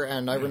sister,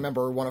 and I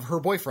remember one of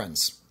her boyfriends,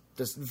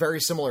 this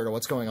very similar to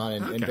what's going on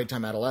in Big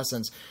Time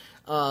Adolescence.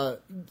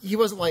 He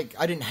wasn't like,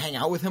 I didn't hang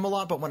out with him a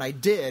lot, but when I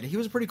did, he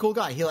was a pretty cool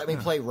guy. He let me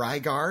play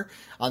Rygar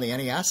on the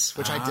NES,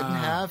 which I didn't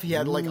have. He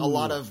had like a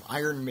lot of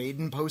Iron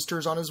Maiden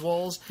posters on his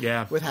walls.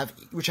 Yeah. Which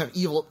have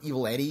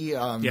Evil Eddie.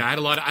 I had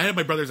a lot. I had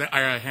my brother's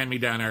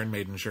hand-me-down Iron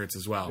Maiden shirts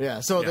as well.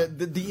 Yeah, so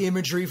the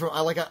imagery from,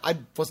 I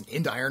wasn't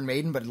into Iron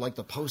Maiden, but like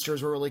the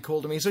posters were really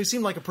cool to me. So he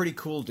seemed like a pretty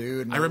cool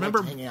dude. And I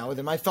remember hanging out with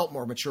him. I felt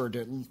more mature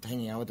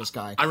hanging out with this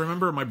guy. I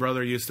remember my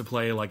brother used to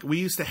play, like, we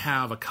used to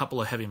have a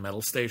couple of heavy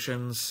metal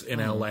stations in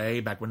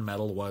LA back when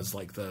metal was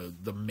like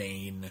the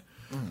main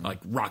like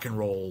rock and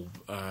roll.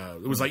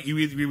 It was like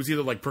it was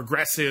either like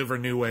progressive or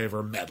new wave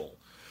or metal.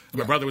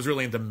 My brother was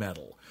really into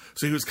metal,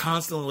 so he was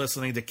constantly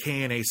listening to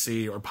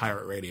KNAC or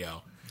Pirate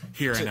Radio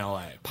here in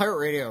LA. Pirate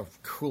Radio,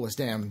 coolest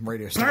damn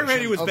radio station. Pirate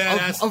Radio was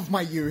badass. Of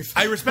my youth.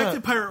 I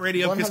respected Pirate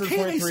Radio because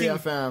 100.3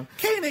 FM.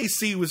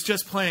 KNAC was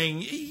just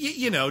playing,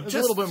 just a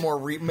little bit more.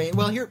 Here,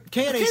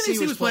 KNAC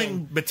was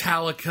playing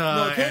Metallica.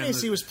 No,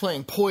 KNAC was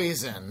playing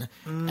Poison,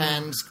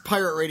 and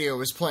Pirate Radio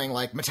was playing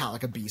like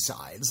Metallica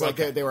B-sides. Like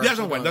they were. That's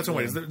one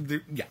way.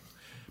 Yeah,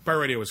 Pirate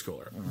Radio was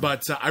cooler.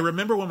 But I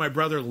remember when my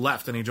brother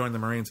left and he joined the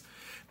Marines,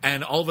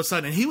 and all of a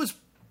sudden, and he was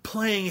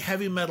playing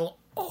heavy metal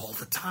all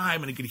the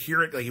time, and he could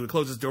hear it. Like, he would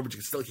close his door, but you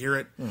could still hear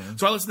it.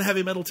 So I listened to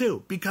heavy metal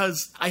too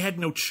because I had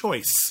no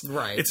choice.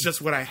 Right, it's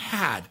just what I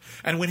had.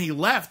 And when he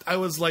left, I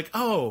was like,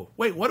 "Oh,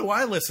 wait, what do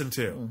I listen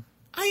to?"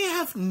 I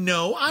have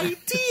no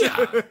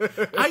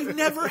idea. I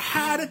never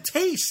had a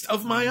taste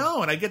of my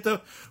own. I get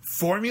to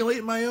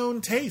formulate my own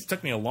taste.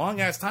 Took me a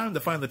long ass time to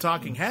find the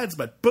Talking Heads,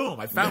 but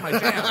boom, I found my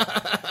jam.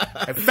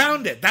 I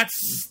found it.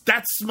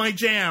 That's my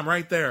jam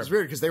right there. It's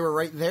weird because they were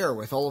right there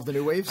with all of the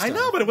new wave stuff. I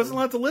know, but I wasn't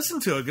allowed to listen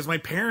to it because my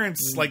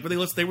parents, like, they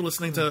were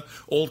listening to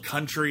old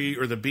country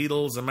or the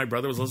Beatles, and my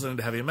brother was listening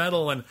to heavy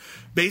metal. And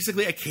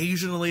basically,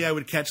 occasionally, I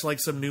would catch like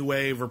some new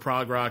wave or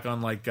prog rock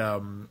on like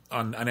on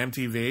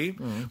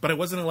MTV, but I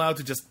wasn't allowed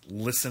to just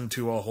listen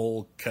to a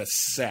whole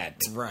cassette,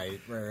 right.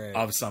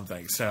 of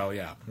something. So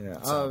yeah.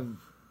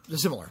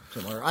 Similar.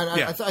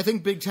 I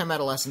think Big Time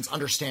Adolescence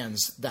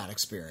understands that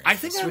experience. I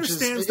think it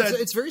understands that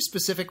it's very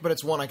specific, but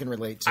it's one I can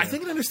relate to. I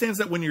think it understands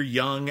that when you're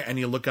young and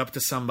you look up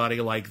to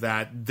somebody like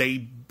that,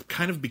 they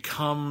kind of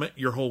become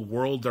your whole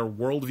world. Their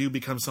worldview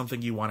becomes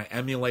something you want to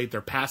emulate.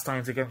 Their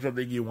pastimes become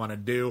something you want to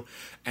do,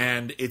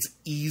 and it's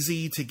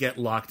easy to get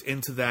locked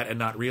into that and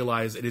not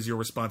realize it is your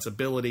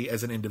responsibility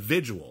as an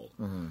individual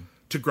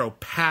to grow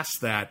past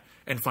that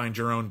and find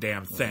your own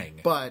damn thing.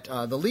 But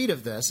the lead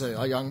of this,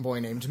 a young boy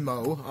named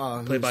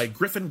Mo, played by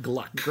Griffin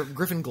Gluck,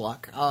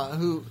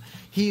 who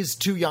he's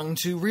too young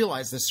to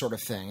realize this sort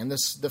of thing, and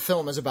the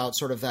film is about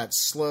sort of that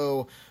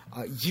slow,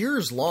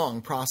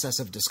 years-long process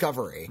of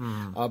discovery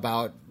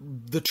about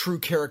the true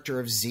character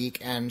of Zeke,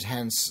 and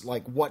hence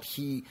like what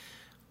he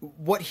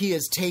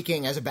is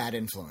taking as a bad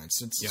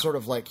influence. It's sort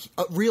of like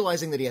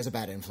realizing that he has a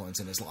bad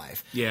influence in his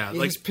life. Yeah,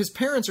 his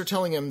parents are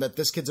telling him that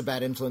this kid's a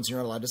bad influence and you're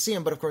not allowed to see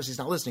him, but of course he's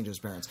not listening to his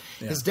parents.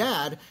 Yeah. His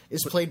dad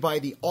is played by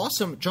the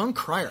awesome John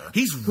Cryer.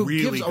 He's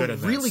really good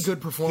at this. Really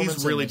good performance.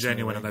 He's really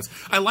genuine in this.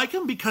 I like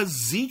him because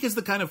Zeke is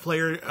the kind of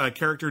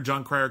character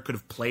John Cryer could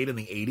have played in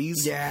the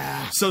 80s.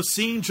 Yeah. So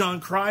seeing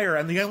John Cryer,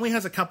 and he only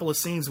has a couple of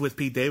scenes with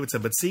Pete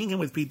Davidson, but seeing him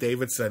with Pete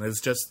Davidson is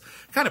just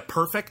kind of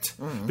perfect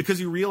because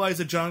you realize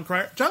that John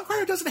Cryer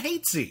doesn't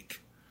hate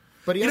Zeke.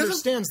 But he doesn't-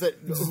 understands that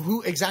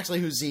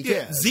who Zeke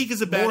is. Zeke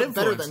is a bad influence.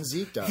 Better than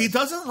Zeke does. He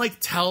doesn't like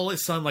tell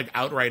his son like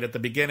outright at the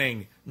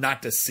beginning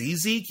not to see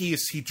Zeke.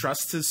 He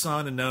trusts his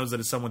son and knows that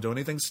his son won't do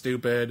anything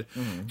stupid,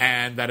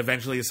 and that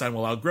eventually his son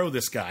will outgrow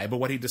this guy. But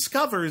what he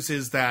discovers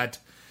is that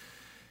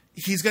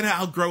he's going to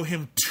outgrow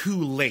him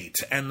too late,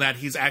 and that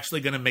he's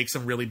actually going to make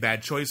some really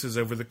bad choices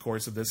over the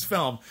course of this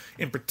film.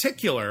 In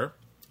particular,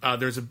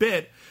 there's a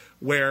bit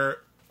where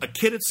a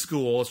kid at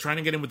school is trying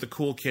to get in with the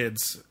cool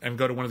kids and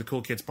go to one of the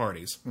cool kids'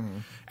 parties.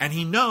 And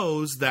he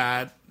knows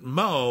that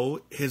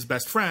Mo, his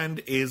best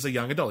friend, is a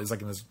young adult. He's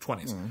like in his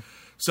 20s.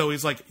 So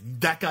he's like,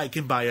 that guy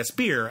can buy us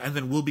beer, and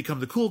then we'll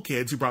become the cool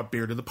kids who brought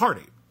beer to the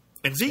party.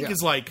 And Zeke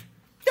is like,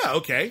 yeah,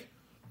 okay.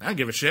 I don't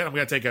give a shit. I'm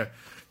going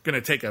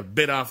to take a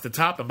bit off the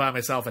top and buy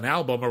myself an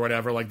album or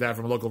whatever like that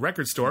from a local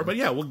record store. But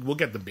yeah, we'll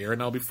get the beer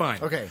and I'll be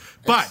fine. Okay.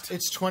 But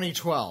it's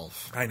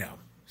 2012. I know.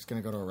 He's going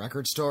to go to a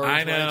record store.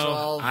 I in know.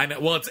 2012. I know.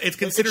 Well, it's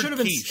considered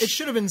quiche. It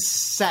should have been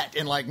set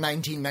in like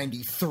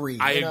 1993.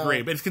 I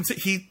agree, but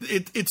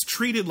it's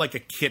treated like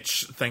a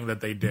kitsch thing that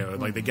they do.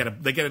 Like they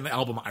get an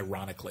album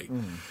ironically.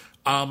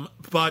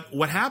 But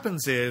what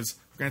happens is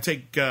we're going to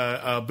take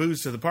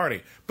booze to the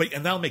party,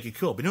 and that'll make it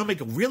cool. But you know what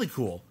make it really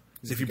cool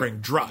is if you bring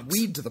drugs,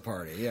 weed to the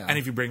party. Yeah, and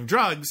if you bring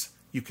drugs,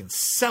 you can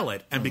sell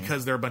it. And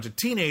because they're a bunch of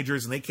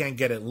teenagers and they can't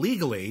get it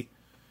legally,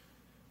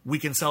 we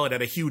can sell it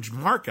at a huge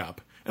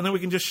markup. And then we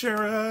can just share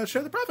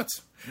the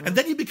profits. And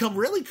then you become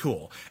really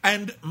cool.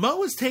 And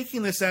Mo is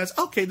taking this as,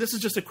 okay, this is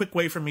just a quick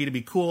way for me to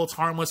be cool. It's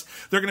harmless.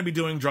 They're going to be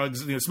doing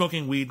drugs,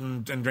 smoking weed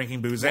and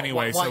drinking booze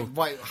anyway.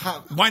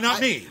 Why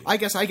not me? I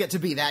guess I get to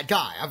be that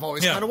guy. I've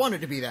always kind of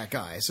wanted to be that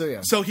guy. So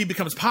yeah. So he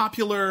becomes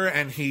popular,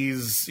 and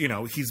he's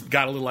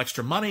got a little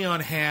extra money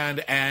on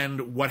hand.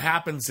 And what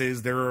happens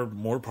is there are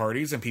more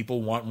parties, and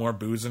people want more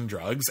booze and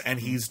drugs, and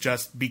he's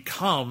just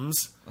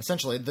becomes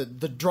essentially the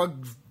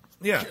drug.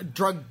 Yeah,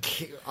 drug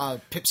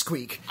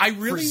pipsqueak.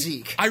 For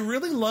Zeke. I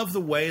really love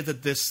the way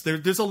that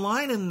there's a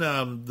line in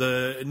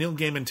the Neil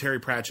Gaiman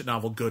Terry Pratchett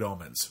novel Good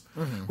Omens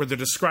where they're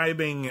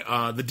describing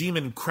the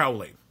demon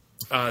Crowley,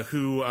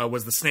 who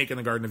was the snake in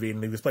the Garden of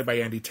Eden. He was played by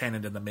Andy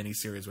Tennant in the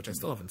miniseries, which I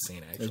still haven't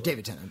seen actually.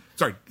 David Tennant.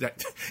 Sorry,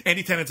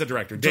 Andy Tennant's a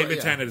director.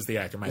 David Tennant is the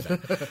actor. My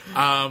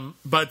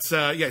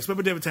bad. He's played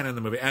by David Tennant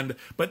in the movie.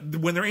 But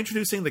when they're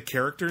introducing the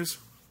characters,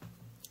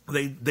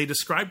 They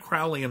describe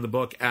Crowley in the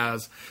book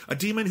as a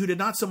demon who did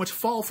not so much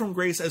fall from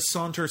grace as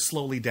saunter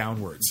slowly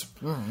downwards.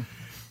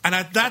 And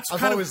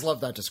I've always loved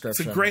that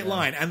description. It's a great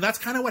line. And that's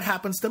kind of what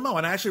happens to Mo.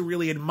 And I actually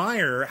really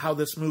admire how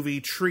this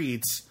movie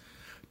treats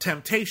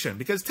temptation,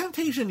 because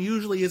temptation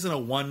usually isn't a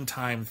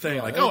one-time thing.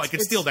 Yeah, like, I could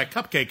steal that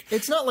cupcake.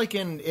 It's not like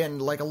in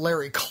like a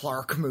Larry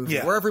Clark movie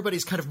where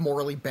everybody's kind of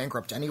morally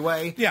bankrupt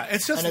anyway. Yeah,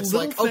 it's just and it's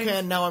like, okay,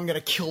 and now I'm going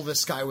to kill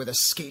this guy with a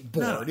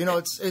skateboard.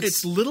 No,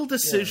 it's little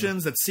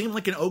decisions that seem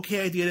like an okay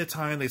idea at a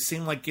time. They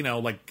seem like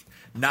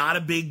not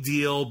a big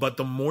deal, but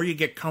the more you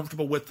get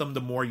comfortable with them,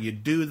 the more you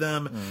do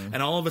them.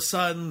 And all of a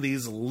sudden,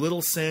 these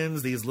little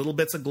sins, these little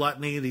bits of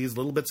gluttony, these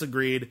little bits of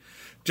greed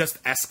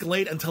just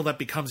escalate until that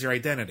becomes your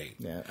identity.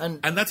 Yeah,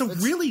 and that's a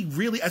really,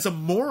 really, as a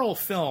moral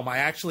film, I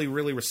actually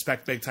really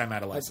respect Big Time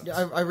Adolescence.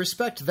 I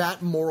respect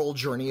that moral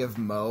journey of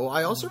Mo.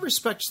 I also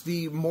respect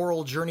the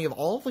moral journey of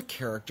all the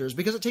characters,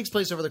 because it takes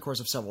place over the course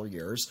of several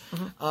years.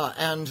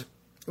 And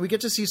we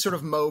get to see sort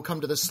of Mo come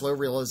to this slow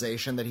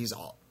realization that he's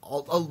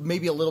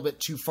maybe a little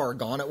bit too far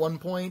gone at one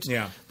point.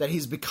 Yeah. That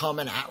he's become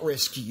an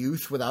at-risk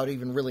youth without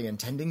even really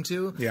intending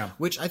to. Yeah.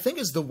 Which I think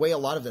is the way a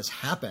lot of this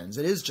happens.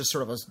 It is just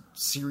sort of a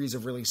series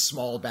of really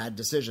small bad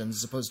decisions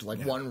as opposed to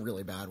one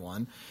really bad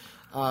one.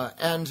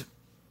 And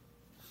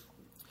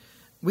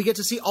we get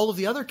to see all of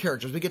the other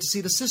characters. We get to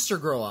see the sister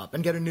grow up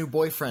and get a new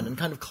boyfriend and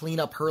kind of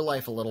clean up her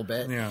life a little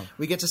bit. Yeah.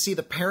 We get to see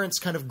the parents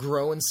kind of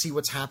grow and see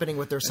what's happening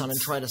with their son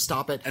and try to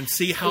stop it. And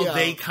see how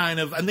they kind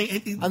of... And you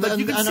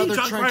can see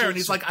John Cryer, and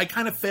he's like, I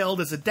kind of failed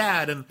as a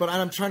dad. But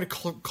I'm trying to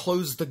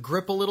close the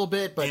grip a little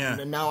bit,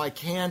 but now I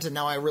can't, and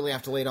now I really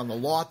have to lay it on the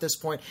law at this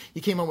point.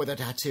 You came home with a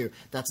tattoo.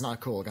 That's not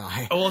cool,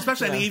 guy. Well,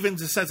 especially, and he even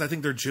just says, I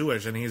think they're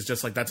Jewish, and he's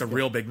just like, that's a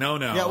real big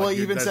no-no. Yeah, well,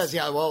 he even says,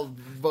 you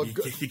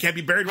can't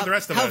be buried with the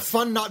rest of us. Have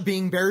fun not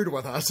being buried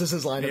with us, is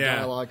his line of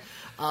dialogue.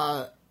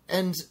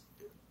 And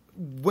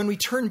when we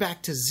turn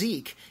back to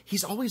Zeke,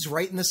 he's always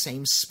right in the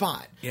same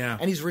spot. Yeah.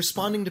 And he's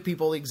responding to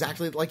people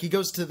exactly like he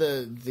goes to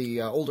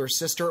the older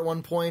sister at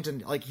one point,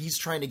 and like he's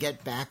trying to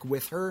get back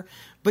with her,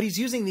 but he's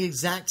using the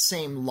exact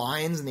same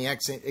lines and the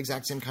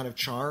exact same kind of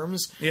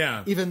charms.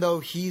 Yeah. Even though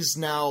he's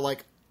now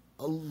like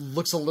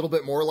looks a little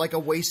bit more like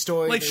a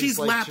wastoid. Like she's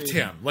lapped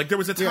him. Like there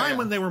was a time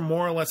when they were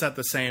more or less at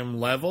the same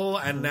level,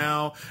 and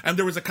now, and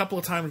there was a couple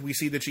of times we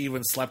see that she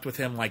even slept with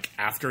him like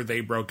after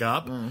they broke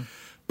up.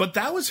 But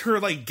that was her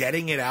like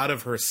getting it out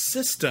of her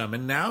system,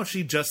 and now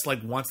she just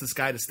like wants this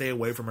guy to stay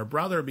away from her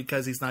brother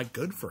because he's not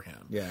good for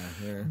him. Yeah.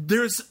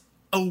 There's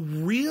a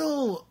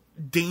real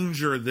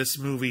danger this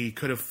movie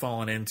could have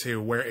fallen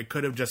into, where it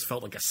could have just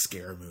felt like a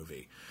scare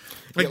movie.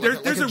 Like, Yeah,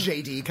 like a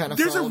JD kind of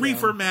there's a film,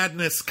 Reefer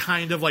Madness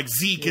kind of like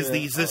Zeke is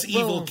this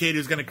evil kid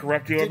who's going to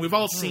correct you, and we've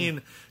all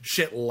seen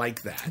shit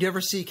like that. Do you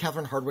ever see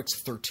Catherine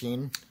Hardwicke's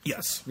 13?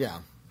 Yes. Yeah,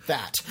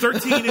 that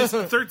 13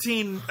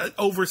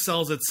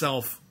 oversells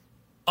itself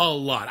a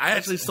lot. I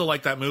actually still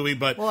like that movie,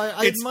 but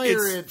I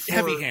admire it for,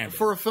 heavy-handed.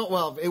 for a film.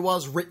 Well, it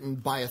was written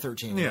by a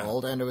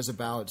 13-year-old, and it was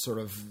about sort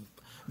of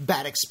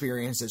bad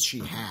experiences she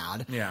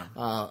had.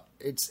 Yeah.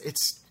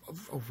 It's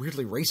a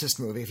weirdly racist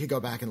movie if you go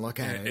back and look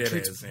at it. It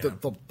treats is, yeah.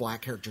 the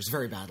black characters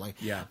very badly.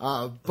 Yeah.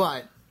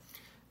 But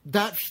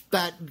that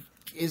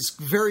is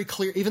very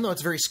clear, even though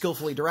it's very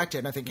skillfully directed,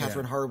 and I think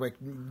Catherine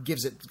Hardwicke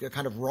gives it a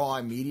kind of raw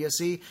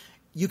immediacy.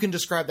 You can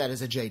describe that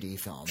as a JD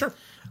film. Sure.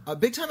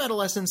 Big Time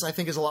Adolescence, I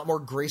think, is a lot more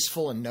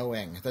graceful and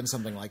knowing than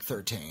something like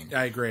 13.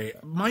 I agree.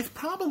 My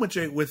problem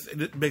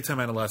with Big Time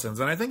Adolescence,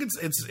 and I think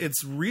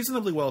it's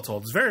reasonably well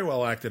told, it's very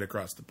well acted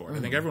across the board. I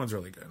think everyone's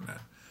really good in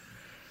that.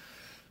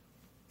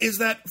 Is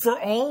that for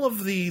all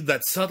of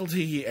that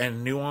subtlety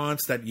and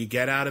nuance that you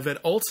get out of it,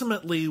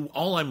 ultimately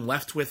all I'm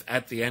left with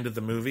at the end of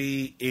the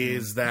movie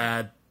is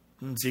that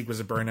Zeke was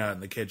a burnout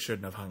and the kid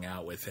shouldn't have hung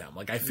out with him.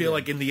 Like, I feel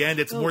like in the end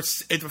it's more.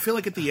 I feel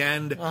like at the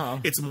end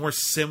it's more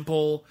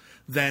simple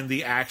than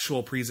the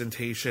actual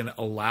presentation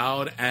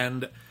allowed,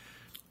 and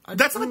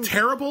that's not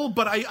terrible.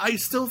 But I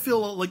still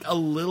feel like a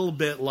little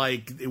bit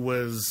like it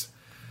was.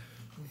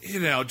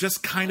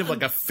 Just kind of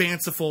like a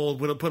fanciful,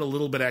 would have put a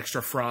little bit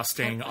extra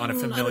frosting on a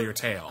familiar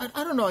tale.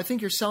 I don't know. I think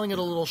you're selling it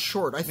a little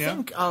short. I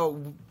think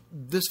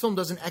this film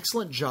does an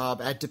excellent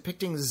job at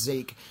depicting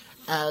Zeke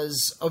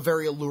as a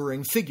very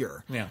alluring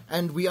figure. Yeah.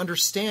 And we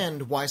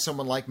understand why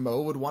someone like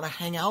Mo would want to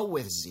hang out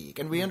with Zeke.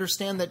 And we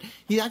understand that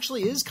he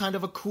actually is kind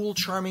of a cool,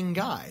 charming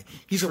guy.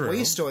 He's True. a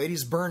wastoid.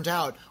 He's burned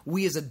out.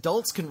 We as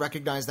adults can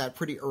recognize that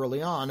pretty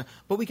early on.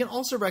 But we can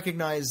also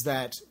recognize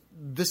that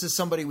this is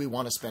somebody we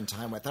want to spend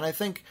time with. And I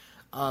think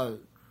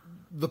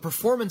the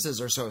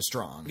performances are so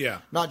strong,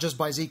 not just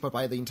by Zeke, but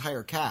by the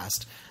entire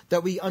cast,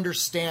 that we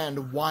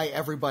understand why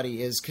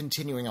everybody is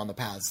continuing on the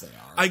paths they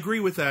are. I agree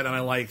with that, and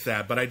I like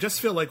that, but I just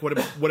feel like what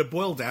it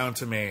boiled down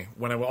to me,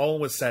 when all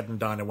was said and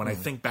done, and when I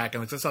think back,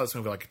 and I saw this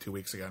movie like 2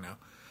 weeks ago now,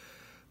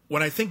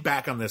 when I think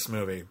back on this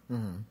movie,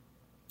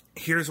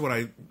 here's what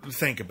I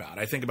think about.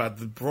 I think about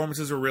the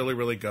performances are really,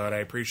 really good. I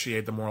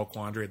appreciate the moral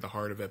quandary at the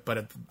heart of it,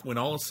 but when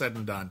all is said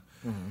and done,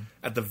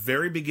 at the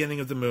very beginning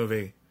of the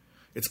movie,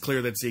 it's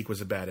clear that Zeke was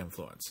a bad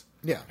influence.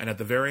 Yeah. And at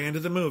the very end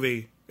of the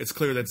movie, it's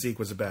clear that Zeke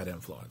was a bad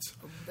influence.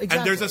 Exactly.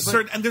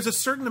 And there's a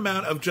certain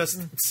amount of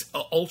just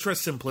ultra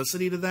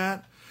simplicity to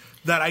that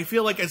I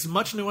feel like as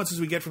much nuance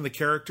as we get from the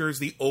characters,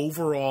 the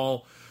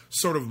overall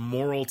sort of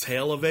moral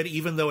tale of it,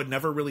 even though it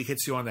never really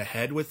hits you on the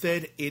head with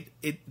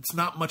it's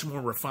not much more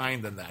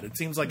refined than that. It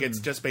seems like it's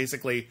just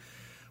basically,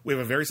 we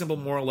have a very simple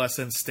moral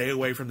lesson: stay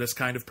away from this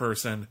kind of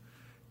person.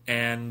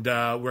 And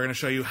we're going to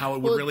show you how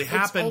it would really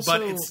happen,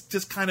 but it's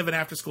just kind of an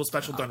after-school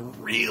special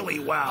done really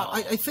well.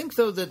 I think,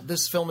 though, that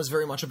this film is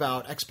very much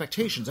about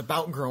expectations,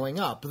 about growing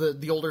up.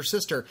 The older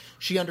sister,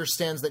 she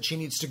understands that she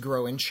needs to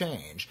grow and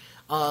change.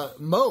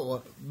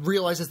 Mo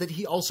realizes that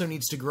he also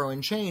needs to grow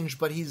and change,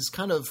 but he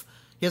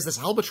has this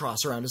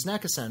albatross around his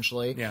neck,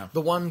 essentially. Yeah.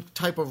 The one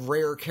type of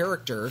rare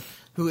character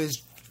who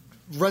is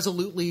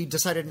resolutely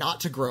decided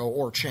not to grow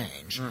or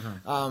change.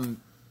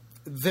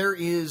 There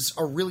is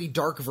a really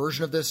dark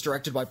version of this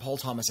directed by Paul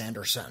Thomas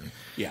Anderson.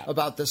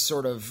 About this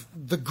sort of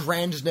the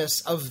grandness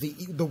of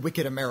the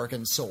wicked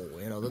American soul,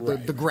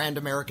 the grand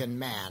American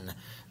man,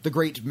 the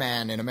great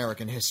man in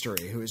American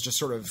history who is just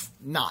sort of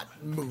not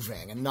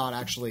moving and not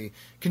actually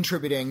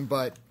contributing,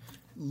 but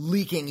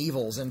leaking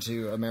evils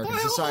into American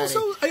society.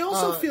 I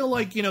also feel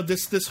like,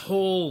 this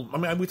whole,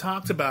 we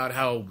talked about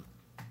how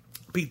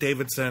Pete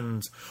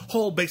Davidson's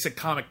whole basic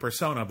comic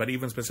persona, but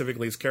even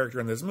specifically his character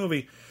in this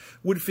movie,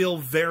 would feel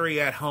very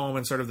at home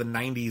in sort of the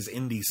 90s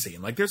indie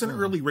scene. Like, there's an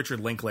early Richard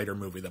Linklater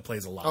movie that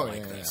plays a lot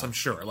this, I'm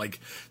sure. Like,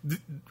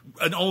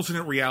 an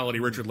alternate reality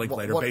Richard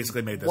Linklater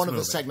basically made this one movie. One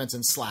of the segments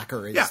in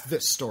Slacker is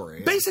this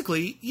story.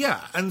 Basically,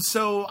 yeah. And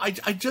so I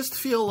just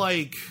feel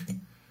like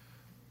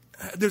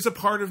there's a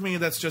part of me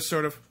that's just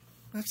sort of,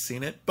 I've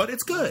seen it, but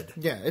it's good.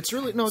 Yeah, it's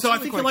really no. It's so really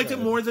I think you liked it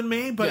more than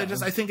me, but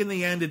I think in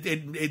the end it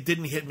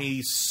didn't hit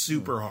me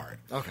super hard.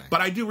 Okay,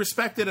 but I do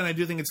respect it, and I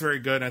do think it's very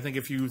good. And I think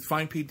if you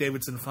find Pete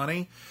Davidson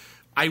funny,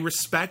 I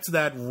respect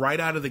that right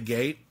out of the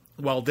gate.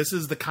 Well, this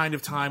is the kind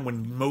of time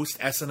when most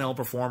SNL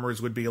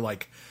performers would be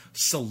like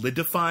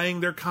solidifying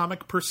their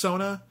comic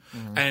persona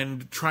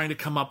and trying to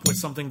come up with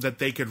something that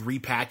they could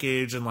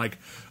repackage and like,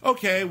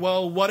 okay,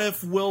 well, what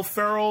if Will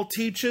Ferrell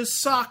teaches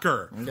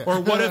soccer? Or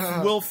what if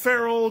Will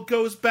Ferrell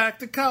goes back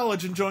to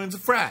college and joins a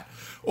frat?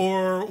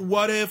 Or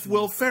what if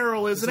Will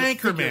Ferrell is an a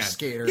figure anchorman?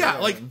 skater, Yeah, yeah.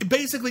 like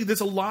basically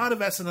there's a lot of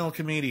SNL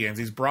comedians,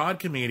 these broad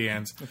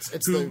comedians.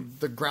 It's who,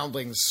 the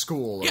Groundlings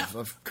school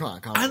of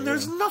comedy. and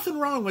there's nothing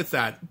wrong with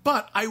that.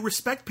 But I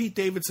respect Pete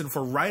Davidson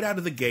for right out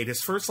of the gate,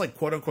 his first like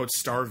quote unquote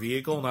star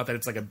vehicle, not that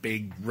it's like a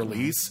big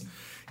release,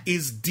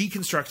 is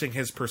deconstructing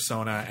his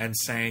persona and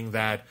saying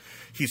that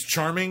he's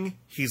charming,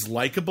 he's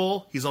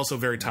likable, he's also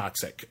very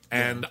toxic.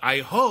 And I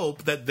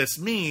hope that this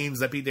means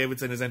that Pete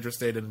Davidson is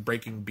interested in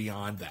breaking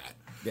beyond that.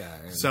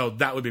 Yeah. So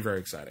that would be very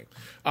exciting.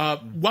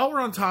 While we're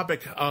on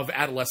topic of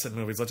adolescent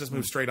movies, let's just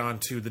move straight on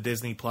to the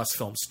Disney Plus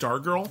film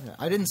Stargirl.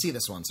 I didn't see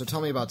this one, so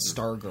tell me about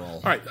Stargirl.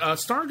 All right,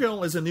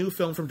 Stargirl is a new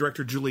film from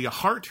director Julia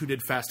Hart, who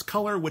did Fast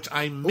Color, which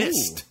I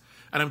missed.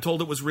 And I'm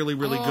told it was really,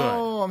 really good.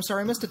 Oh, I'm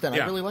sorry I missed it then.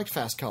 Yeah. I really liked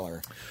Fast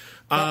Color.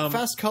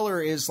 Fast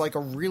Color is like a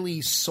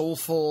really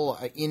soulful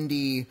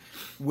indie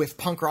with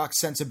punk rock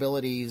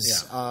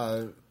sensibilities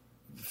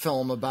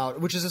film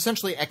about, which is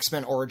essentially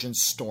X-Men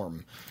Origins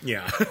Storm.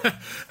 Yeah.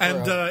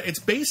 And it's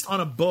based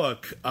on a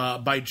book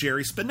by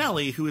Jerry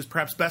Spinelli, who is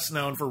perhaps best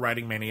known for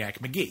writing Maniac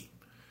McGee.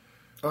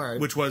 All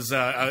right. Which was,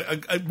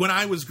 when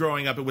I was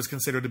growing up, it was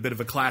considered a bit of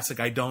a classic.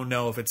 I don't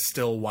know if it's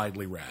still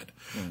widely read.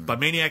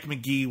 But Maniac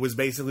McGee was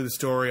basically the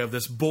story of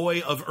this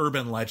boy of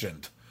urban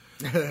legend,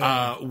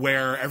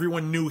 where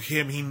everyone knew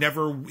him. He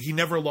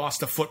never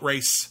lost a foot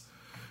race.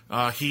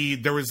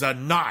 There was a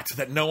knot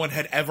that no one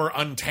had ever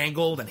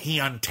untangled, and he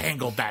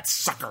untangled that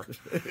sucker.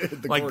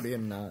 The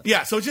Gordian knot.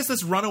 Yeah, so it's just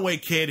this runaway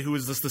kid who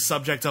is just the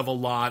subject of a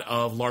lot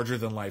of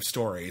larger-than-life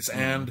stories.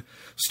 And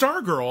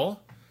Stargirl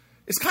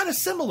is kind of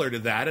similar to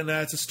that, and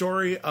it's a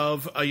story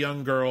of a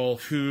young girl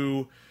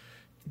who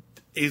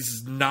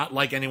is not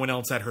like anyone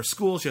else at her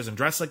school. She doesn't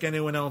dress like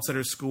anyone else at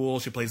her school.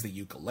 She plays the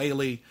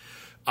ukulele.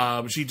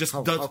 She just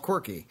does... How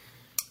quirky.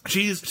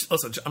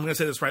 Listen, I'm going to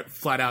say this right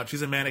flat out.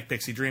 She's a Manic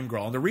Pixie Dream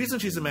Girl. And the reason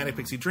she's a Manic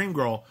Pixie Dream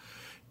Girl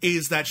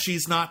is that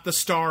she's not the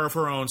star of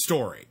her own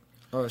story.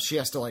 Oh, she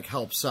has to like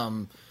help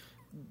some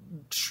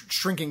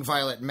shrinking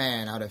violet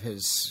man out of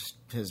his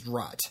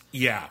rut.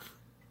 Yeah.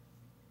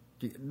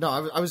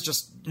 No, I was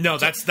just... No,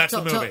 that's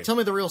the movie. Tell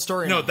me the real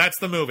story No, now. that's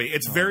the movie.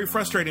 It's very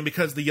frustrating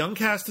because the young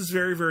cast is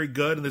very, very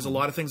good, and there's a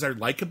lot of things I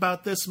like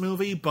about this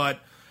movie, but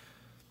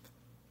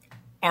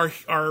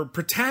our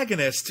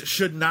protagonist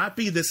should not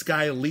be this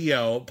guy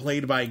Leo,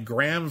 played by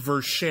Graham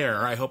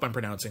Vercher. I hope I'm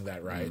pronouncing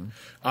that right.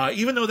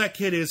 Even though that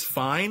kid is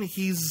fine,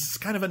 he's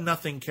kind of a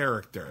nothing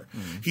character.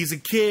 He's a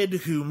kid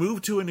who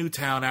moved to a new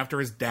town after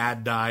his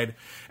dad died,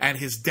 and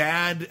his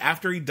dad,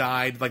 after he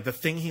died, like the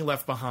thing he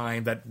left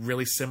behind that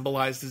really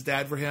symbolized his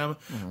dad for him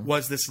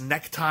was this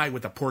necktie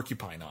with a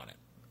porcupine on it.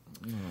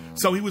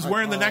 So he was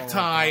wearing the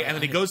necktie, and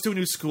then he goes to a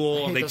new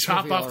school, and they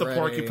chop off the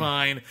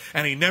porcupine,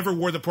 and he never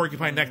wore the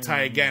porcupine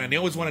necktie again, and he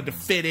always wanted to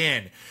fit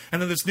in.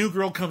 And then this new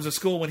girl comes to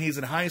school when he's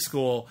in high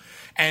school,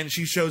 and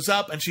she shows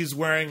up, and she's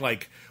wearing,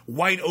 like,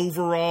 white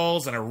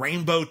overalls and a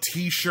rainbow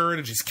t-shirt,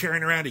 and she's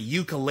carrying around a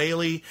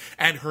ukulele,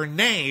 and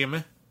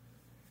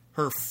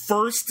her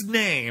first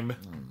name,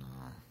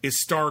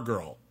 is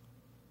Stargirl.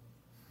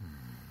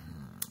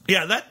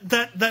 Yeah,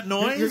 that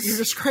noise. You're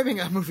describing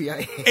a movie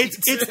I hate.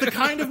 It's the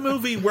kind of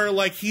movie where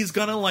like he's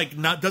gonna like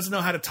doesn't know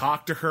how to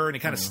talk to her, and he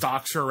kind of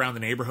stalks her around the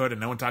neighborhood, and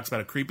no one talks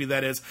about how creepy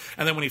that is.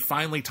 And then when he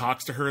finally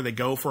talks to her, they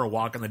go for a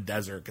walk in the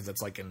desert because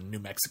it's like in New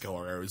Mexico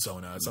or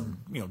Arizona, some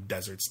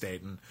desert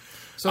state. And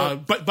so,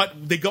 but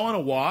they go on a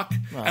walk,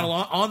 and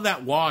on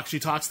that walk, she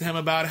talks to him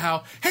about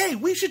how, hey,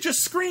 we should just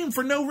scream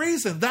for no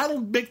reason.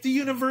 That'll make the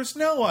universe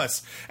know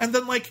us. And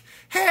then like,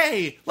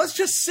 hey, let's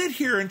just sit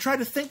here and try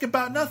to think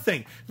about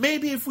nothing.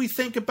 Maybe if we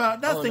think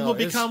about nothing, we'll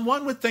become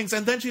one with things.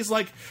 And then she's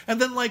like,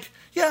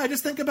 yeah, I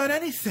just think about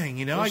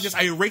anything, I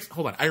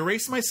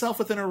erase myself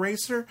with an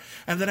eraser,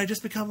 and then I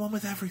just become one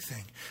with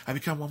everything. I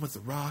become one with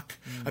the rock.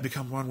 I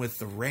become one with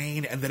the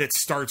rain, and then it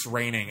starts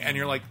raining, and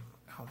you're like,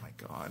 oh my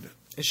God.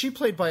 Is she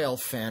played by Elle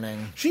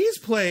Fanning? She's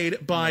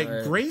played by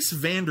Grace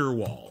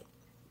VanderWaal.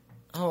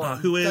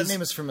 Who is that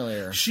name is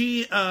familiar.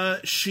 She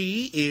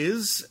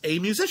is a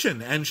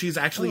musician, and she's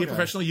actually a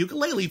professional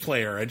ukulele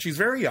player, and she's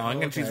very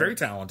young and she's very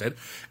talented.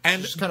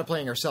 And she's kind of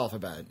playing herself a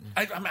bit.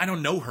 I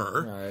don't know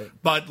her,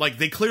 but like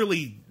they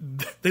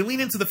lean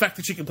into the fact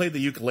that she can play the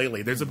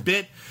ukulele. There's a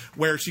bit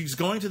where she's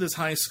going to this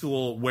high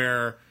school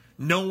where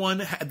no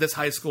one at this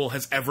high school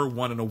has ever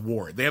won an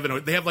award. They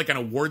have like an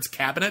awards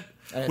cabinet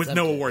with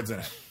no awards in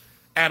it.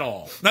 At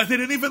all. Now, they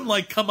didn't even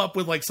like come up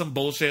with like some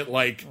bullshit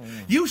like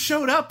you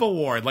showed up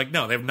award. Like,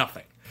 no, they have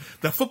nothing.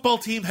 The football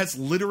team has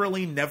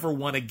literally never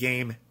won a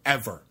game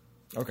ever.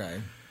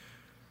 Okay.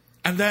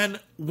 And then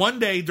one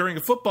day during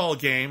a football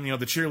game,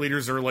 the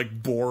cheerleaders are like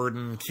bored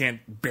and can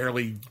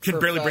barely bring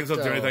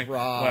themselves to anything.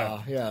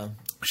 Yeah.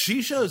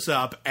 She shows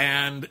up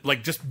and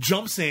like just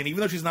jumps in,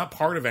 even though she's not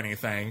part of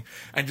anything,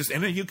 and just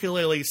in a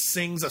ukulele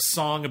sings a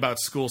song about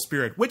school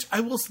spirit, which I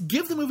will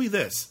give the movie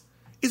this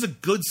is a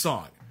good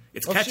song.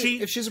 It's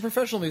catchy. If she's a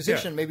professional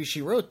musician, maybe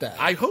she wrote that.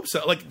 I hope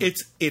so. Like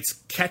it's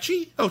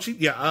catchy. Oh,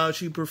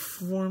 she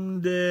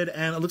performed it,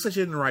 and it looks like she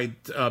didn't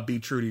write "Be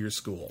True to Your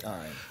School." All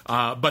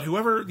right. But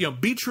whoever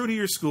 "Be True to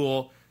Your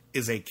School"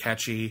 is a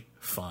catchy,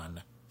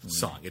 fun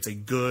song. It's a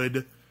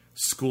good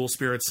school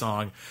spirit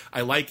song.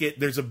 I like it.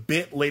 There's a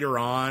bit later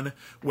on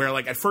where,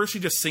 like, at first she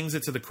just sings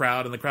it to the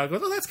crowd, and the crowd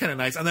goes, oh, that's kind of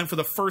nice. And then for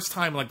the first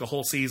time, like, the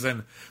whole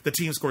season, the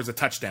team scores a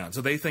touchdown.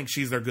 So they think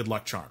she's their good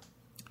luck charm.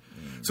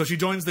 So she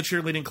joins the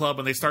cheerleading club,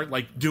 and they start,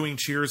 like, doing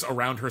cheers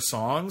around her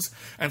songs.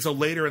 And so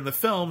later in the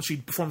film, she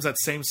performs that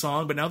same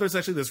song, but now there's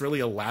actually this really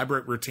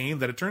elaborate routine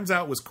that it turns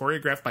out was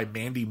choreographed by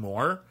Mandy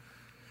Moore.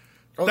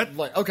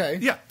 Okay.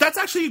 Yeah, that's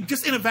actually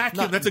just in a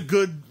vacuum. That's a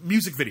good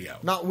music video.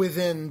 Not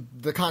within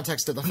the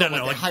context of the film.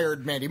 They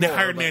hired Mandy Moore. They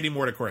hired Mandy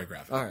Moore to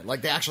choreograph it. All right,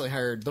 like they actually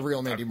hired the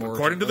real Mandy Moore.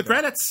 According to the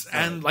credits.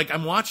 And like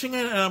I'm watching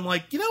it and I'm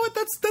like, you know what,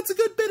 that's a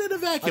good bit in a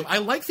vacuum. I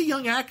like the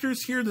young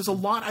actors here. There's a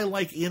lot I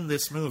like in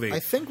this movie. I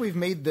think we've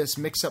made this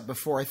mix up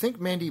before. I think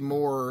Mandy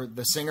Moore,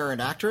 the singer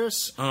and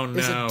actress,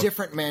 is a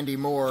different Mandy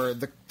Moore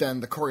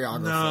than the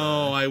choreographer.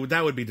 No,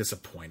 that would be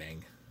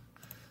disappointing.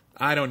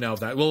 I don't know if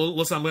that. Well,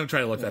 listen, I'm going to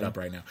try to look that up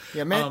right now.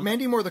 Yeah,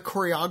 Mandy Moore, the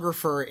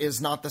choreographer, is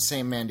not the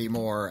same Mandy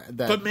Moore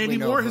that. But Mandy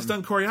Moore has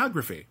done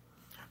choreography.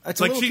 It's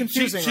like a little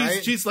confusing,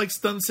 right? She's like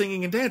done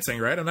singing and dancing,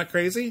 right? I'm not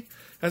crazy.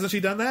 Hasn't she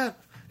done that?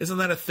 Isn't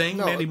that a thing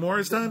Mandy Moore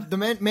has done?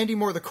 Mandy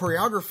Moore, the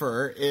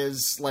choreographer,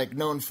 is like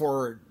known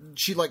for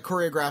she like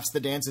choreographs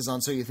the dances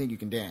on So You Think You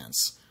Can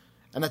Dance,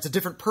 and that's a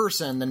different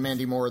person than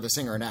Mandy Moore, the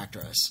singer and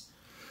actress.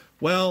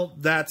 Well,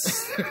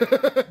 that's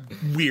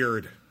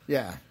weird.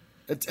 Yeah.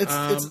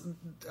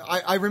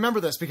 I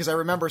remember this because I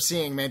remember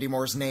seeing Mandy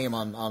Moore's name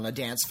on a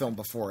dance film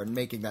before and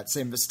making that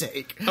same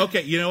mistake.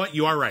 Okay, you know what?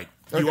 You are right.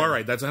 You are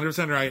right. That's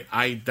 100%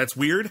 right. That's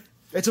weird.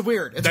 That's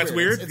weird.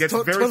 It's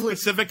very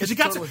specific.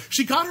 Because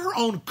she got her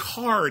own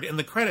card in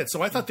the credits,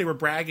 so I thought they were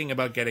bragging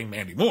about getting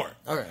Mandy Moore.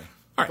 Okay.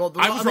 All right. Well,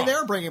 I mean, they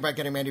are bragging about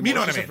getting Mandy Moore. You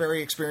know what I mean? A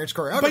very experienced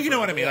choreographer. But you know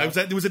what I mean.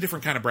 It was a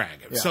different kind of brag.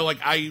 Yeah. So, like,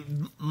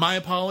 my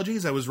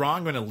apologies. I was wrong.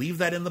 I'm going to leave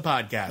that in the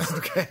podcast.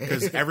 Okay.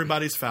 Because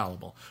everybody's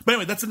fallible. But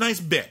anyway, that's a nice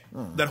bit.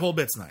 That whole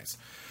bit's nice.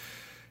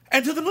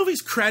 And to the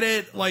movie's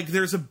credit, like,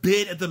 there's a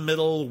bit at the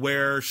middle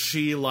where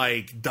she,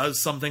 like, does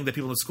something that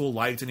people in the school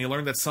liked, and you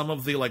learn that some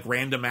of the, like,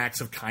 random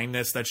acts of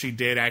kindness that she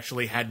did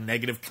actually had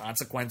negative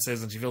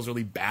consequences, and she feels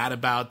really bad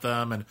about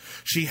them, and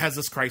she has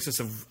this crisis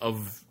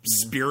of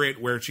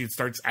spirit where she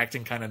starts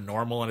acting kind of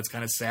normal, and it's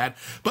kind of sad.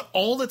 But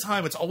all the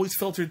time, it's always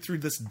filtered through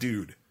this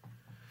dude.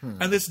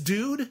 And this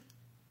dude,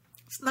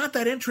 it's not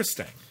that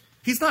interesting.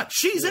 He's not.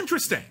 She's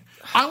interesting.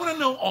 I want to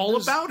know all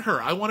about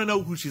her. I want to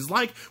know who she's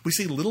like. We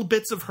see little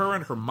bits of her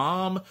and her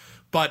mom,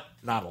 but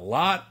not a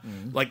lot.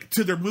 Like,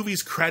 to their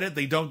movie's credit,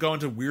 they don't go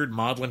into weird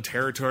maudlin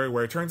territory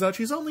where it turns out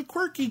she's only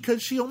quirky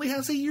because she only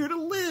has a year to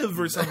live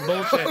or some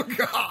bullshit. Oh,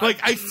 God. Like,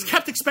 I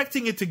kept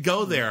expecting it to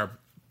go there.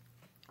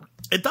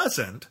 It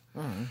doesn't.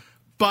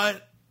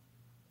 But,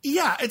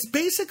 yeah, it's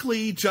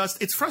basically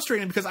just, it's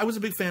frustrating because I was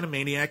a big fan of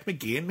Maniac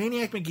Magee, and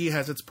Maniac Magee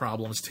has its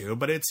problems too,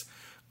 but it's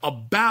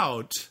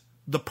about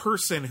the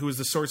person who is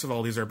the source of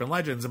all these urban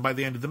legends. And by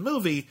the end of the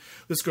movie,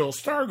 this girl,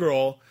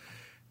 Stargirl,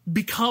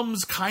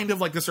 becomes kind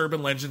of like this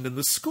urban legend in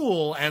the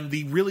school, and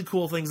the really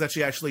cool things that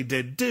she actually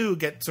did do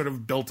get sort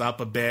of built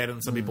up a bit,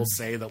 and some people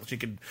say that she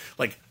could,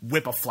 like,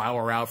 whip a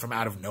flower out from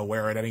out of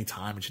nowhere at any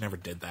time, and she never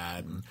did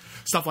that, and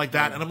stuff like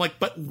that. And I'm like,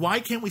 but why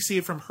can't we see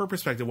it from her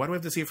perspective? Why do we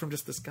have to see it from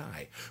just this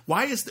guy?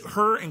 Why is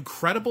her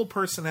incredible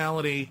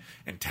personality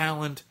and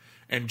talent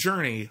and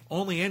journey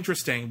only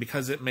interesting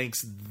because it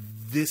makes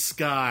this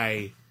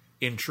guy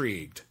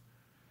intrigued?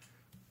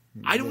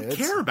 I don't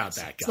care about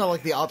that guy. It's not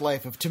like The Odd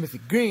Life of Timothy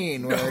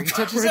Green, where he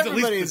touches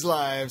everybody's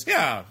lives.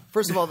 Yeah.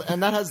 First of all,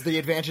 and that has the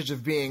advantage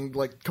of being,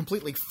 like,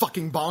 completely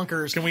fucking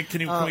bonkers. Can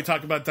we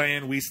talk about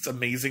Diane Wiest's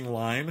amazing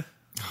line?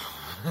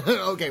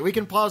 Okay, we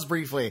can pause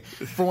briefly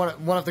for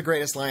one of the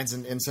greatest lines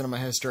in cinema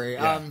history.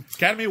 Yeah.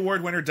 Academy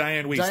Award winner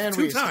Diane Wiest.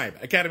 Two-time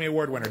Academy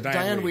Award winner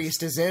Diane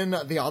Wiest is in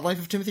The Odd Life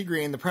of Timothy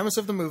Green. The premise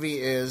of the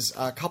movie is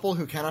a couple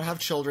who cannot have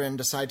children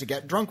decide to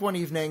get drunk one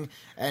evening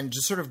and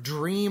just sort of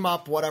dream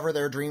up whatever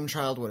their dream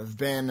child would have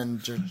been,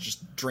 and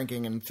just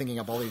drinking and thinking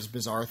up all these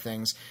bizarre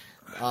things.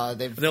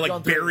 They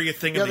like bury a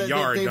thing in the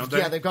yard, don't they?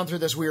 Yeah, they've gone through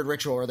this weird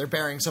ritual where they're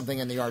burying something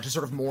in the yard to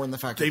sort of mourn the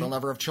fact that they'll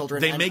never have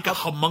children. They make a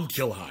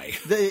homunculi.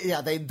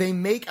 They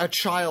make a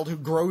child who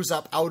grows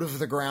up out of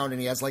the ground,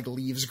 and he has like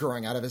leaves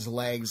growing out of his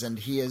legs, and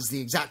he is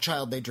the exact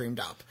child they dreamed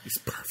up. He's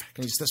perfect.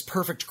 And he's this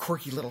perfect,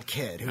 quirky little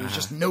kid who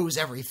just knows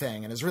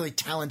everything and is really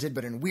talented,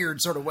 but in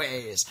weird sort of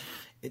ways.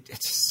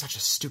 It's such a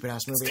stupid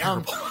ass movie. It's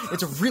terrible.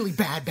 It's a really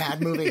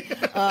bad movie.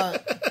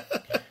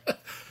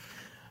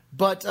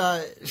 But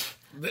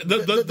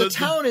the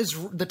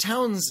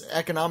town's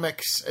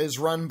economics is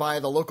run by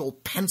the local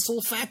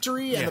pencil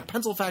factory, and the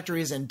pencil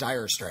factory is in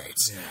dire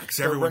straits. Yeah, because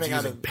everyone's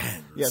using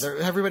pens. Yeah,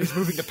 everybody's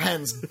moving to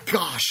pens.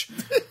 Gosh,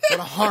 what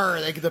a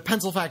horror! The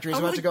pencil factory is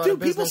about to go out of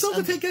business. People still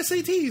have to take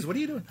SATs. What are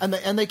you doing?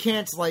 And they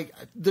can't, like,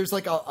 there's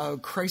like a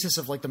crisis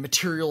of like the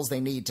materials they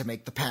need to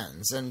make the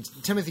pens. And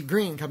Timothy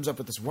Green comes up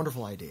with this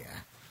wonderful idea.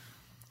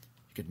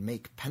 You could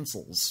make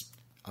pencils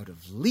out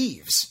of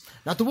leaves.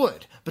 Not the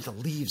wood, but the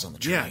leaves on the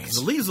trees. Yeah, because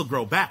the leaves will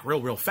grow back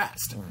real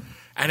fast.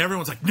 And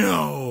everyone's like,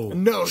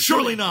 no,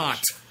 surely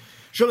not.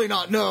 surely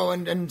not, no.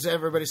 And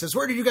everybody says,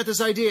 where did you get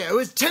this idea? It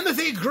was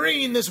Timothy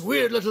Green, this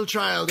weird little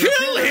child.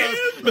 Kill him!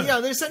 Yeah,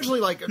 they essentially,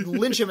 like,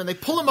 lynch him, and they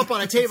pull him up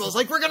on a table. It's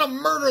like, we're going to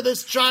murder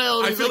this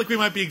child. I feel like we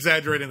might be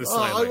exaggerating this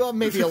slightly. Well,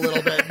 maybe a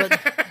little bit.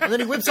 And then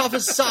he whips off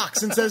his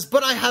socks and says,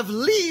 but I have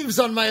leaves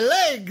on my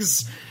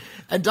legs.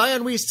 And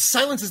Diane Wiest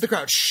silences the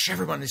crowd. Shh,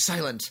 everyone is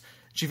silent.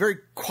 She very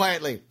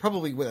quietly,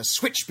 probably with a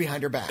switch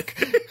behind her back.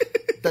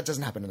 That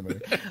doesn't happen in the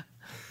movie.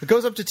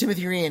 Goes up to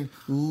Timothy Green,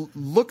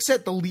 looks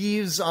at the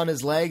leaves on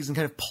his legs and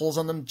kind of pulls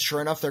on them.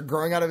 Sure enough, they're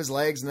growing out of his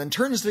legs, and then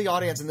turns to the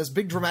audience in this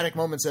big dramatic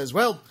moment says,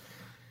 well,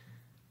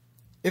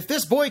 if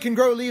this boy can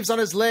grow leaves on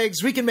his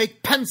legs, we can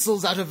make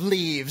pencils out of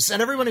leaves.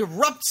 And everyone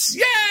erupts,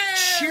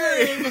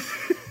 cheering.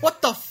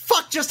 What the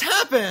fuck just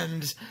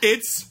happened?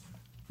 It's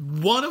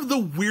one of the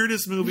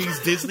weirdest movies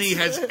Disney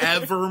has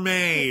ever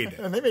made.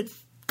 And they made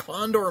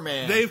Condor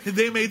Man.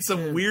 They made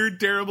some weird,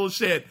 terrible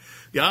shit.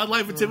 The Odd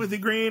Life of Timothy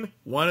Green,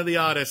 one of the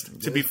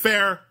oddest. To be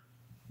fair,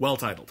 well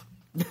titled.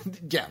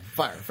 Yeah,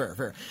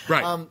 fair.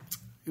 Right.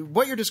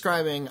 What you're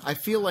describing, I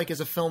feel like, is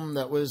a film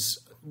that was...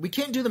 We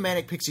can't do the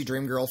Manic Pixie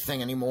Dream Girl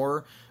thing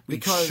anymore.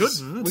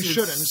 Because we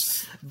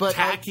shouldn't. But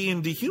tacky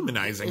and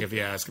dehumanizing, if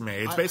you ask me.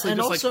 It's basically and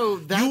just also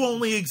like, that, you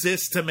only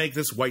exist to make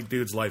this white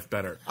dude's life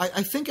better.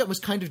 I think it was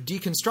kind of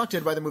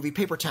deconstructed by the movie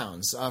Paper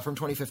Towns from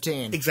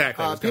 2015.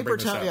 Exactly.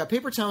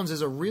 Paper Towns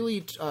is a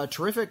really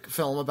terrific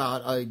film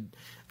about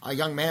a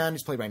young man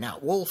who's played by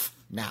Nat Wolff.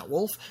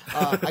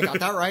 I got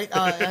that right.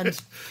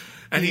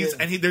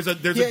 There's a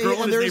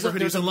girl in his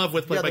neighborhood he's in love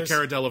with, played by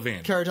Cara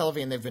Delevingne. Cara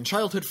Delevingne. They've been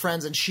childhood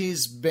friends, and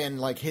she's been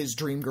like his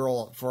dream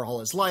girl for all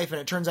his life.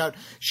 And it turns out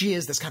she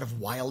is this kind of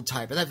wild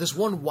type. And they have this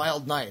one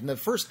wild night, and the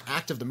first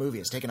act of the movie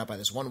is taken up by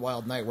this one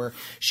wild night where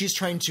she's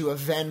trying to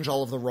avenge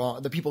all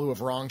of the people who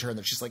have wronged her, and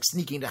that she's like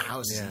sneaking into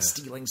houses and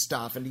stealing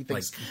stuff. And he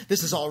thinks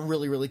this is all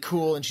really, really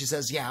cool. And she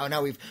says, "Yeah,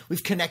 now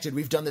we've connected,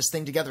 we've done this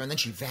thing together." And then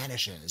she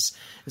vanishes.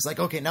 It's like,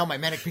 okay, now my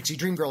manic pixie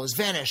dream girl has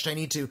vanished. I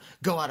need to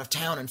go out of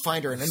town and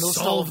find her and enlist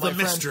all of my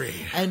mystery.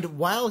 And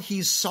while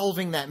he's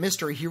solving that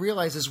mystery, he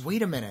realizes,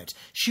 wait a minute,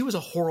 she was a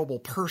horrible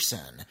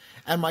person.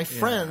 And my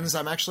friends,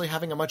 I'm actually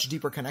having a much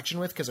deeper connection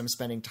with because I'm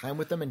spending time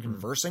with them and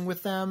conversing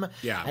with them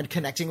and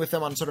connecting with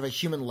them on sort of a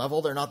human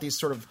level. They're not these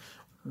sort of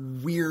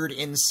weird,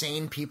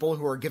 insane people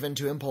who are given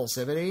to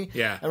impulsivity.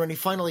 Yeah. And when he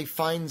finally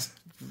finds...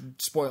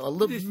 a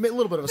little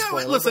bit of a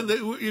spoiler. Listen,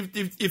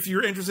 if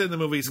you're interested in the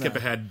movie, skip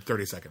ahead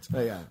 30 seconds.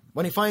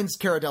 When he finds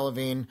Cara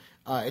Delevingne,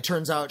 it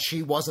turns out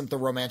she wasn't the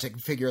romantic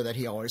figure that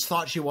he always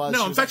thought she was.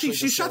 No, in fact,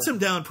 she shuts him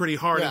down pretty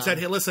hard and said,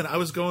 "Hey, listen, I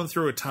was going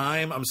through a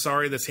time. I'm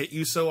sorry this hit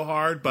you so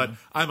hard, but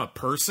I'm a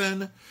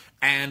person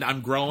and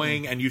I'm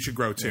growing, and you should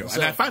grow too."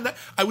 And I find that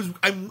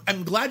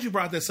I'm glad you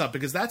brought this up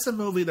because that's a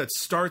movie that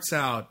starts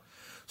out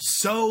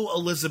so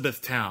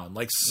Elizabethtown,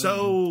 like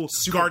so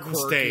Garden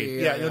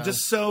State,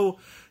 just so.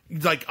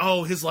 Like,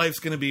 oh, his life's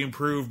going to be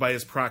improved by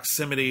his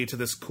proximity to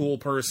this cool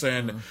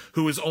person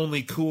who is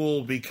only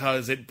cool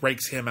because it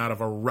breaks him out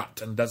of a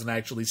rut and doesn't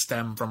actually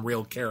stem from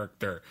real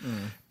character.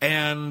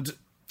 And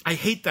I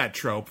hate that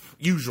trope,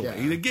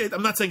 usually.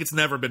 I'm not saying it's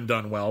never been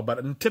done well,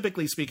 but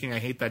typically speaking, I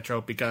hate that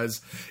trope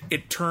because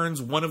it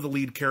turns one of the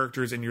lead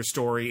characters in your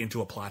story into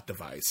a plot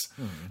device.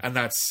 And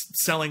that's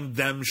selling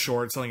them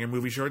short, selling your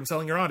movie short, and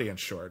selling your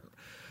audience short.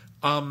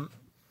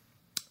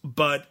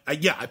 But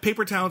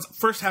Paper Towns,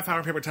 first half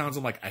hour of Paper Towns,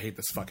 I'm like, I hate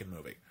this fucking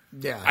movie.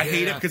 I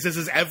hate it because this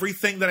is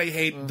everything that I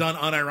hate done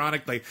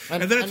unironically.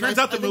 And then it turns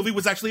out the movie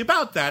was actually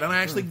about that, and I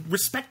actually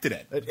respected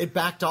it. It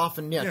backed off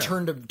and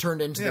turned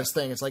into this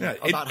thing. It's like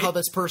about how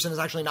this person is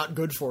actually not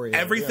good for you.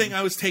 Everything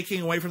I was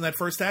taking away from that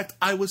first act,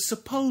 I was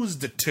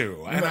supposed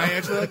to. And I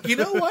actually you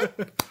know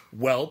what?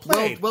 Well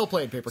played. Well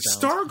played, Paper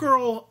Towns.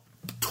 Stargirl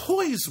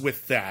toys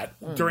with that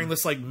during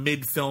this like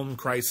mid-film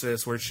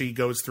crisis where she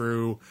goes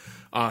through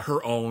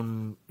her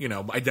own,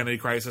 identity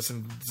crisis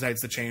and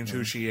decides to change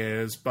who she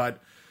is,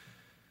 but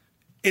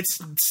it's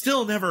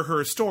still never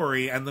her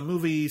story, and the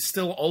movie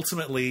still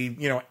ultimately,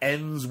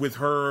 ends with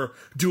her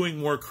doing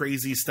more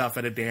crazy stuff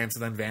at a dance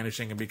and then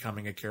vanishing and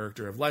becoming a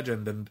character of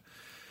legend. And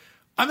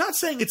I'm not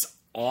saying it's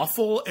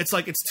awful. It's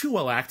like it's too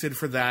well acted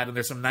for that, and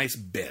there's some nice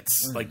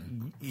bits like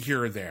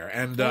here or there,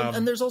 and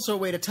there's also a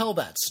way to tell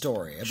that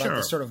story about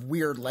this sort of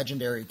weird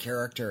legendary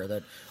character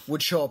that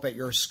would show up at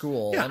your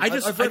school. Yeah,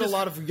 I've read a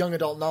lot of young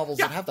adult novels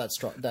that have that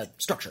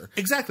structure.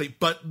 Exactly,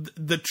 but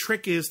the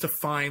trick is to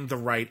find the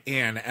right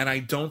in, and I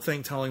don't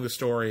think telling the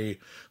story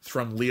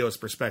from Leo's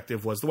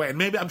perspective was the way. And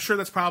maybe I'm sure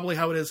that's probably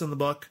how it is in the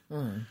book.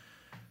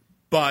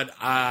 But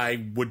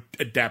I would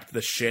adapt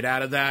the shit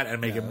out of that and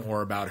make it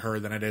more about her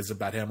than it is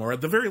about him, or at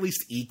the very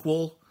least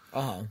equal.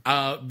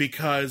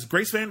 Because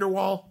Grace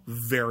VanderWaal,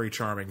 very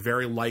charming,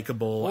 very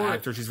likable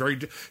actor.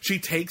 She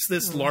takes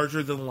this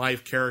larger than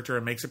life character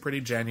and makes it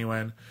pretty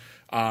genuine.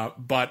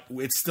 But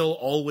it's still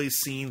always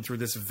seen through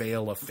this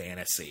veil of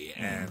fantasy.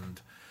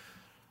 And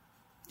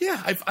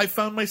I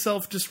found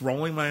myself just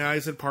rolling my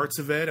eyes at parts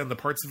of it, and the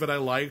parts of it I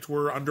liked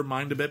were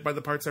undermined a bit by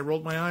the parts I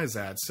rolled my eyes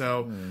at.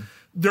 So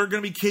there are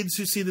going to be kids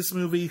who see this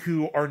movie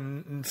who are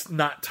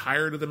not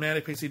tired of the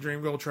Manic Pixie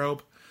Dream Girl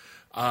trope.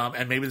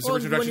 And maybe this is a Well,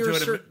 rich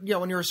introduction to it.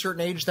 when you're a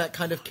certain age, that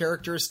kind of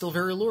character is still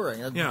very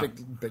alluring. Yeah.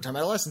 Big Time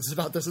Adolescence is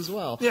about this as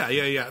well.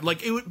 Yeah.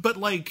 Like it would, but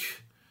like,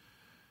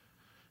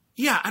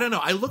 yeah, I don't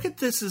know. I look at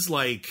this as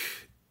like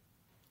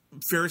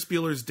Ferris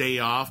Bueller's Day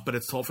Off, but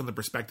it's told from the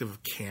perspective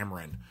of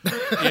Cameron.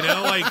 You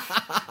know, like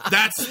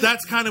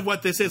that's kind of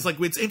what this is. Like,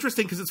 it's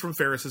interesting because it's from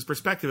Ferris's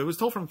perspective. It was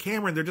told from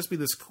Cameron. There'd just be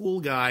this cool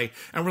guy,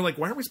 and we're like,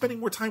 why aren't we spending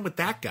more time with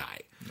that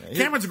guy?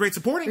 Cameron's a great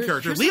supporting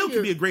character. Leo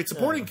could be a great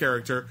supporting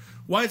character.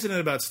 Why isn't it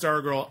about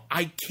Stargirl?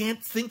 I can't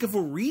think of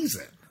a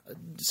reason.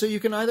 So you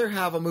can either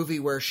have a movie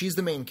where she's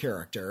the main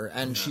character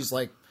and she's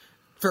like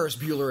Ferris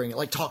Buellering,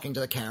 like talking to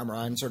the camera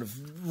and sort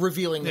of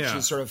revealing that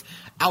she's sort of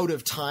out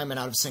of time and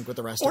out of sync with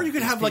the rest. Or of you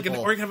could have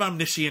people. or you can have an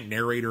omniscient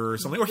narrator or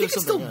something. Or he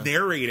could still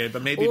narrate it,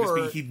 but maybe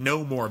he'd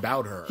know more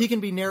about her. He can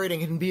be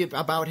narrating. It can be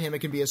about him. It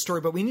can be a story.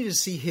 But we need to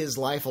see his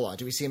life a lot.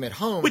 Do we see him at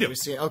home? We do. We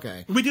see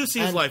okay. We do see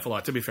his life a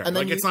lot. To be fair, and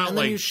then it's not and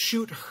like then you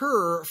shoot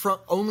her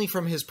only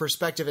from his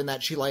perspective in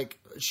that she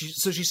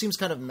seems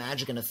kind of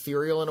magic and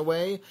ethereal in a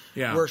way,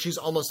 where she's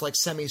almost like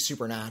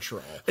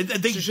semi-supernatural.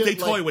 They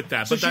toy with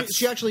that, but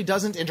she actually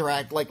doesn't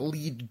interact, like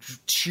lead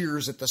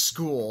cheers at the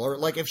school, or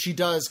like if she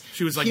does,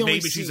 she was like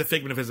maybe she's a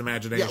figment of his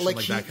imagination. Yeah, like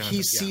that kind of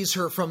he sees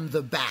her from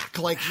the back,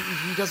 like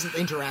he doesn't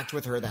interact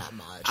with her that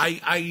much.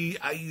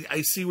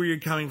 I see where you're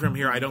coming from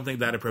here. I don't think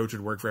that approach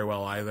would work very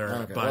well either.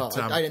 Okay, but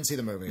well, I didn't see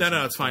the movie.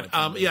 No, it's fine.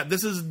 Yeah,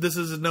 this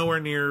is nowhere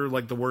near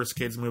like the worst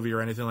kids movie or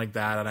anything like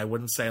that, and I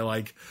wouldn't say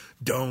like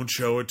don't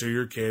show it to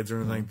your kids or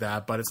anything like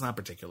that, but it's not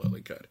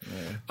particularly good.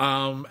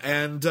 Yeah.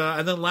 And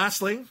then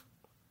lastly,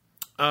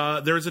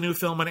 there's a new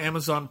film on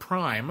Amazon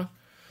Prime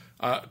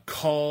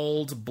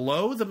called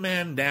Blow the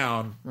Man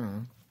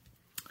Down.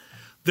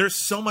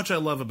 There's so much I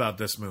love about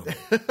this movie.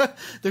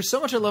 There's so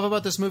much I love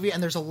about this movie,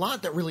 and there's a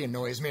lot that really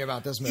annoys me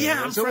about this movie.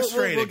 Yeah, I'm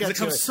frustrated because it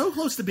comes so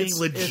close to being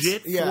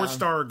legit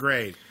 4-star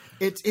grade.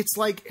 It's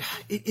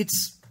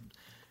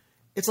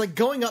like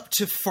going up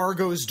to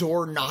Fargo's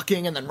door,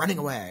 knocking, and then running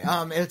away.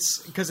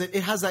 It's because it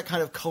has that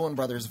kind of Coen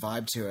Brothers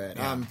vibe to it.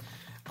 Yeah.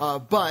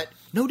 But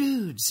no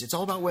dudes. It's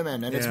all about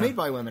women, and it's made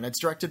by women. It's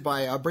directed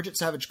by Bridget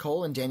Savage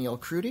Cole and Danielle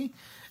Crudy.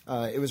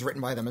 It was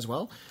written by them as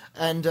well.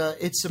 And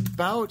it's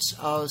about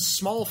a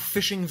small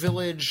fishing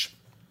village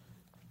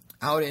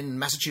out in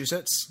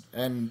Massachusetts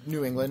and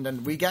New England.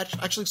 And we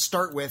actually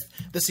start with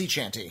the sea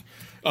chanty.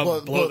 Blow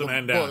the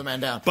Man Down. Blow the Man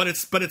Down. But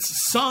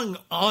it's sung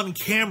on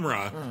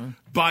camera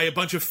by a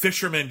bunch of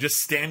fishermen just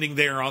standing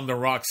there on the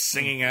rocks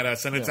singing at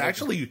us. And it's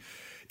actually...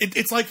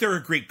 It's like they're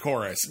a Greek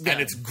chorus, and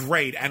it's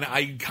great. And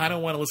I kind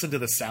of want to listen to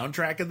the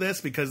soundtrack of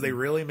this because they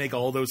really make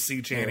all those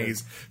sea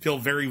chanties feel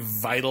very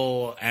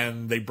vital,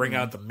 and they bring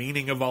out the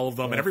meaning of all of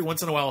them. And every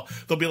once in a while,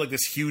 there'll be like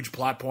this huge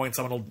plot point,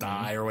 someone will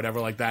die or whatever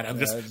like that, and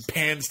just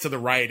pans to the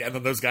right, and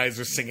then those guys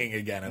are singing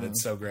again, and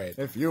it's so great.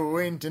 If you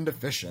ain't into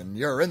fishing,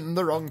 you're in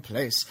the wrong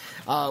place.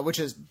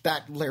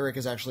 That lyric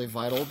is actually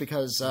vital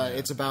because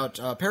it's about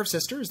a pair of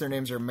sisters. Their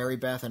names are Mary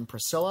Beth and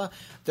Priscilla.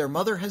 Their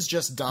mother has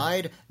just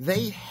died.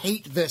 They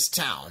hate this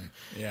town.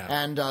 Yeah.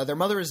 And their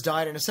mother has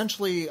died and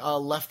essentially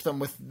left them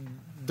with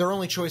their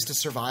only choice to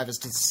survive is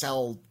to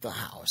sell the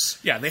house.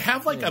 Yeah, they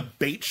have like a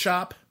bait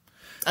shop.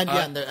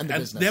 And the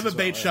business. They have a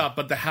bait shop,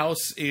 but the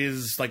house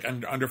is like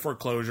under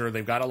foreclosure.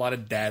 They've got a lot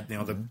of debt. You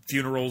know, the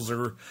funerals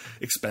are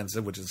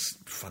expensive, which is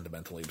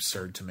fundamentally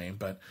absurd to me.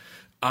 But,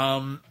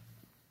 so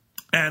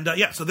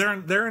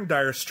they're in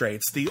dire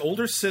straits. The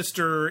older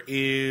sister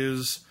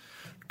is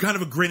kind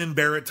of a grin and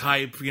bear it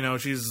type. You know,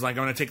 she's like,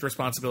 I'm going to take the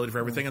responsibility for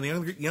everything. And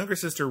the younger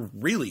sister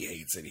really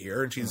hates it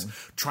here. And she's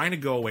trying to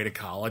go away to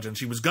college. And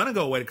she was going to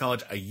go away to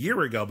college a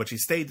year ago, but she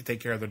stayed to take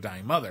care of their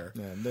dying mother.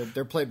 Yeah,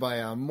 they're played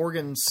by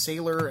Morgan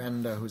Saylor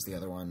and who's the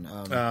other one?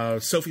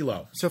 Sophie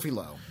Lowe. Sophie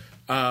Lowe.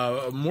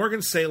 Morgan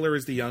Saylor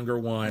is the younger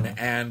one,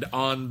 and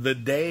on the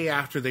day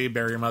after they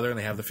bury her mother and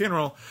they have the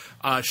funeral,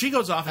 she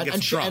goes off and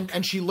gets drunk.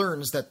 And she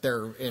learns that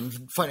they're in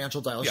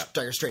financial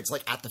dire straits,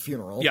 like at the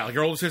funeral. Yeah, like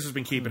her older sister's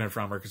been keeping it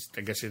from her because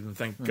I guess she didn't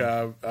think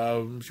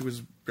she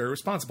was very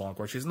responsible. Of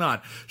course, she's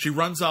not. She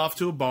runs off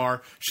to a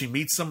bar. She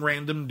meets some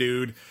random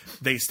dude.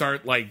 They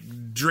start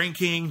like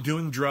drinking,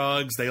 doing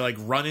drugs. They like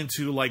run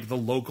into like the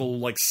local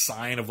like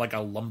sign of like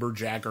a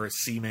lumberjack or a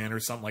seaman or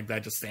something like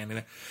that, just standing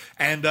there.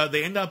 And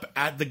they end up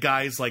at the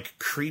guy's like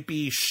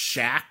creepy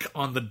shack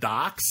on the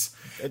docks.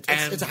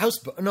 It's a house.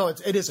 No,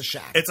 it is a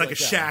shack. It's like a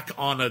shack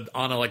on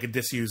a like a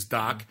disused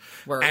dock,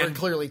 where it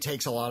clearly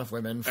takes a lot of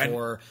women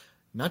for.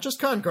 Not just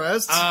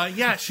conquest.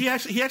 He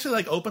actually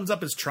like opens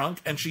up his trunk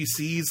and she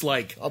sees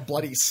like a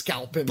bloody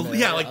scalp in there.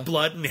 Yeah, like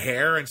blood and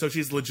hair, and so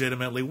she's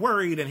legitimately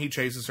worried, and he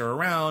chases her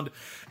around,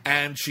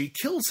 and she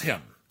kills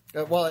him.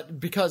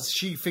 Because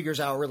she figures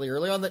out really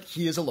early on that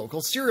he is a local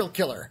serial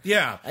killer.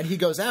 Yeah. And he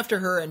goes after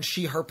her, and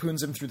she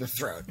harpoons him through the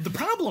throat. The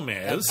problem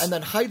is... And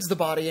then hides the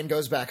body and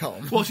goes back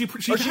home. Well, she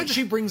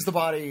brings the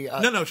body...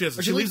 No, she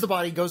doesn't. She leaves the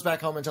body, goes back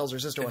home, and tells her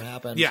sister what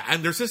happened. Yeah,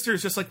 and their sister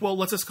is just like, well,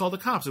 let's just call the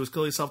cops. It was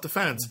clearly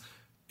self-defense.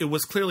 It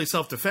was clearly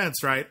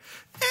self-defense, right?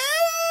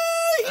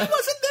 He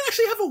wasn't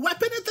actually have a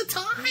weapon at the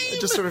time.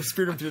 just sort of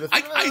speared him through the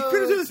throat. I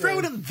speared him through the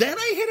throat, and then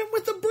I hit him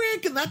with the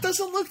brick, and that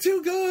doesn't look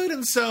too good.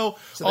 And so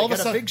all of a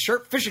sudden, a big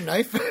sharp fishing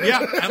knife.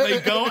 yeah, and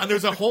they go, and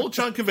there's a whole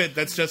chunk of it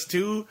that's just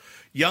two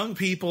young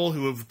people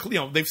who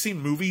have, they've seen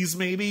movies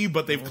maybe,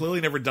 but they've clearly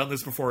never done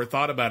this before or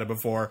thought about it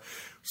before,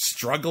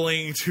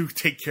 struggling to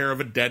take care of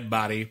a dead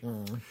body.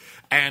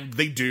 And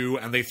they do,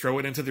 and they throw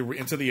it into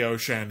the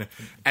ocean,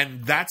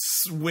 and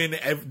that's when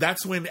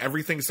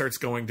everything starts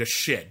going to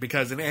shit.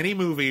 Because in any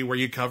movie where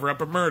you cover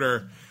up a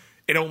murder,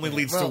 it only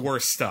leads to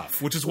worse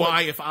stuff. Which is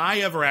why if I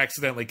ever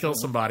accidentally kill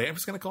somebody, I'm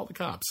just going to call the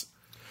cops.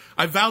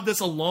 I vowed this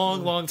a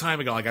long time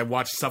ago. Like I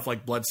watched stuff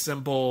like Blood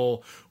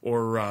Simple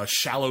or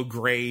Shallow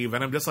Grave,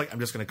 and I'm just going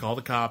to call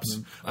the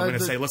cops. I'm going to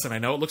say, listen, I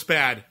know it looks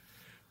bad,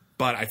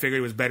 but I figured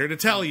it was better to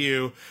tell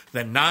you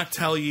than not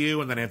tell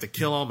you, and then I have to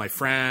kill all my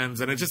friends,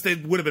 and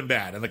it would have been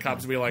bad. And the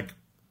cops would be like,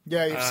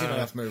 yeah, you've seen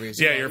enough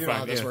movies. Yeah, you're know fine.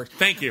 how this works.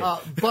 Thank you.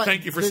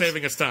 Thank you for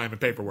saving us time and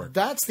paperwork.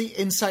 That's the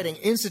inciting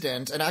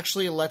incident, and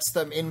actually lets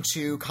them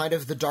into kind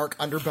of the dark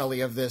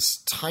underbelly of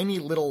this tiny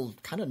little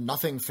kind of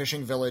nothing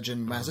fishing village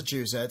in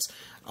Massachusetts,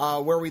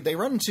 where they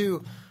run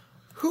into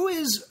who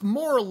is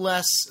more or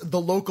less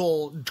the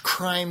local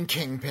crime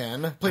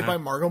kingpin, played by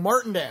Margot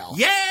Martindale.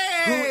 Yay!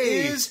 Who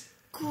is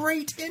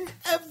great in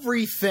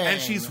everything. And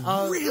she's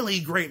really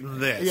great in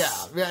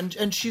this. Yeah,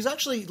 and she's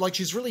actually,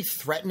 she's really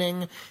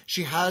threatening.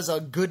 She has a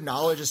good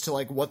knowledge as to,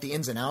 what the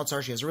ins and outs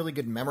are. She has a really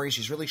good memory.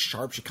 She's really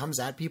sharp. She comes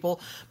at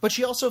people. But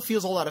she also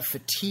feels a lot of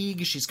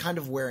fatigue. She's kind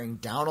of wearing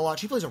down a lot.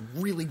 She plays a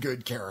really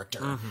good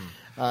character.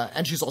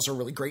 And she's also a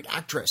really great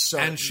actress.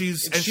 So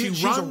she's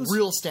a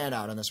real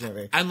standout in this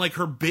movie. And,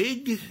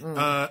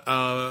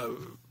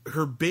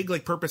 her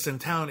big, purpose in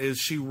town is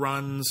she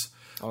runs...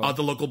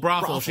 the local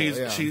brothel.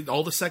 She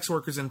all the sex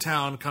workers in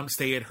town come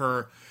stay at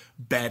her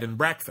bed and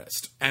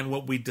breakfast. And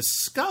what we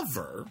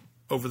discover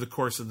over the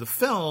course of the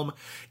film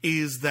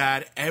is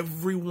that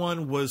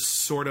everyone was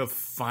sort of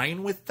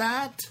fine with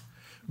that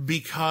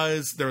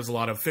because there was a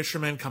lot of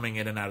fishermen coming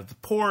in and out of the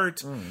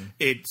port.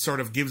 It sort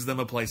of gives them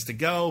a place to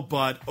go.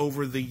 But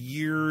over the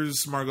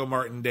years, Margot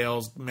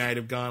Martindale might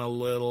have gone a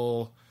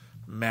little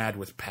mad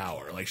with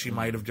power. She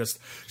might have just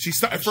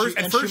at first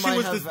she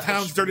was the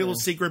town's dirty little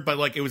secret, but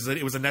it was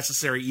a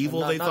necessary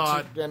evil. They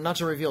thought, not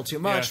to reveal too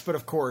much, but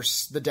of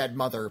course the dead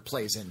mother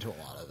plays into a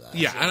lot of that.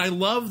 Yeah, and I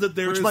love that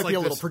there which is might be a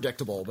little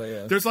predictable, but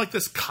yeah. There's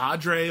this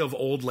cadre of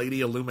old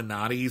lady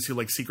Illuminatis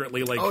who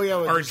secretly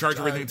are in charge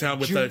of everything in town.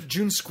 With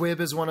June Squibb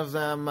is one of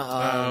them.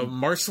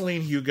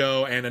 Marceline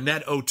Hugo and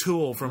Annette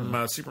O'Toole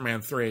from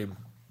Superman 3.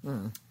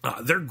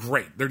 They're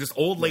great. They're just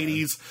old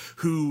ladies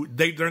who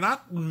they're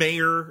not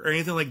mayor or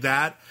anything like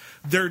that.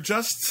 They're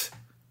just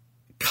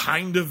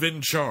kind of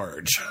in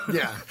charge.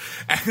 Yeah.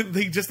 And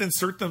they just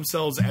insert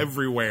themselves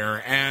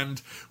everywhere.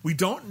 And we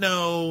don't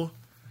know.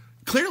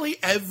 Clearly,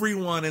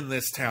 everyone in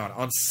this town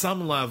on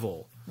some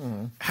level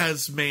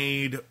has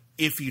made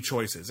iffy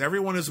choices.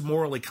 Everyone is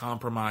morally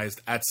compromised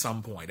at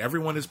some point.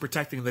 Everyone is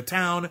protecting the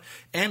town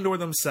and or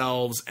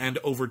themselves, and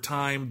over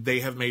time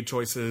they have made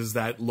choices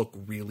that look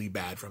really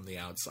bad from the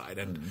outside.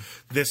 And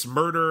this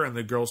murder and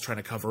the girls trying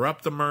to cover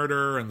up the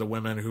murder and the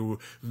women who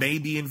may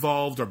be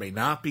involved or may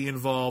not be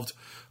involved,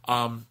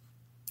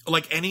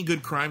 like any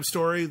good crime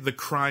story, the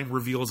crime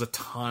reveals a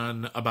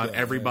ton about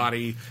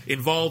everybody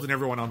involved and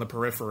everyone on the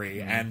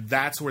periphery. And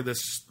that's where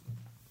this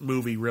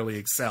movie really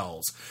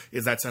excels,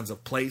 is that sense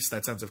of place,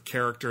 that sense of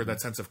character, that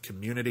sense of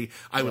community.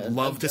 I would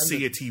love to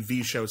see a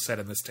TV show set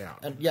in this town.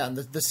 And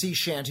the sea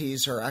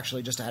shanties are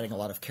actually just adding a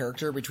lot of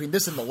character. Between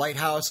this and the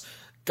lighthouse,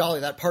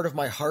 golly, that part of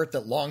my heart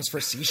that longs for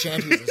sea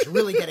shanties is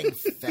really getting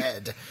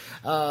fed.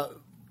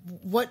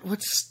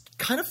 What's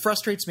kind of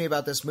frustrates me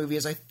about this movie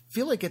is I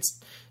feel like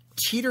it's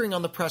teetering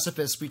on the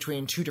precipice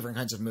between two different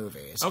kinds of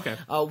movies. Okay.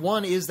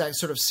 One is that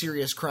sort of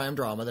serious crime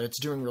drama that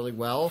it's doing really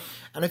well,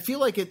 and I feel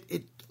like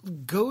it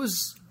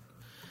goes...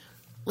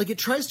 it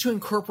tries to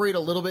incorporate a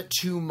little bit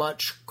too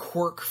much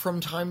quirk from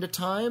time to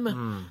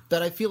time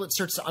that I feel it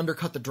starts to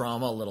undercut the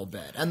drama a little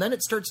bit. And then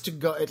it starts to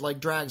go, it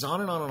drags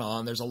on and on and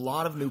on. There's a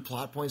lot of new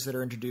plot points that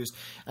are introduced.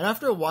 And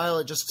after a while,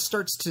 it just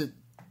starts to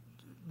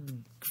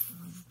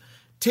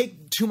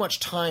take too much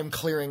time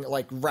clearing,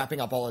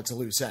 wrapping up all its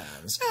loose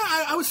ends.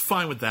 Yeah, I was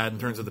fine with that in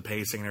terms of the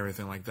pacing and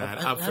everything like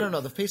that. I don't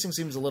know. The pacing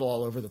seems a little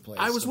all over the place.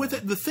 I was with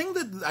it. The thing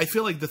that I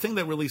feel the thing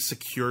that really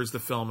secures the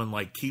film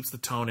and keeps the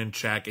tone in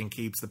check and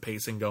keeps the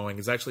pacing going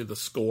is actually the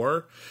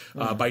score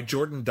by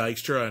Jordan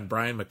Dykstra and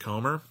Brian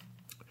McComber.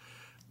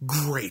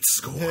 Great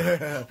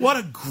score. What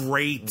a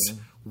great,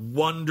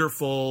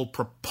 wonderful,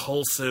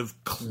 propulsive,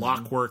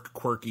 clockwork,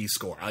 quirky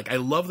score. I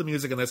love the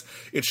music in this.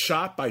 It's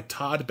shot by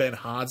Todd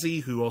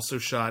Ben-Hazi, who also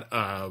shot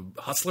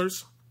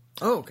Hustlers.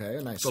 Oh,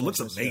 okay. Nice. So it looks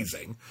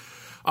amazing.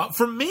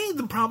 For me,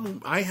 the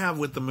problem I have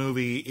with the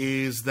movie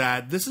is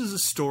that this is a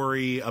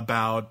story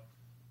about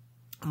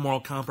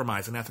moral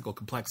compromise and ethical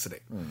complexity.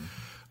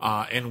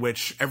 In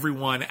which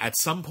everyone at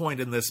some point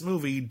in this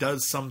movie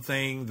does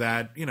something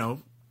that,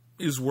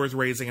 is worth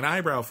raising an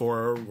eyebrow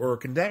for or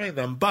condemning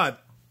them,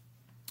 but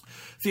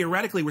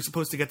theoretically we're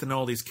supposed to get to know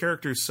all these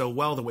characters so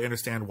well that we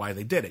understand why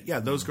they did it. Yeah,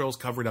 those girls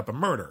covered up a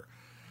murder.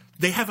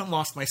 they haven't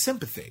lost my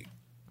sympathy.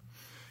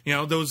 You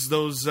know, those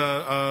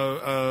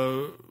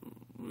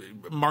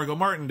Margot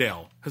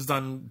Martindale has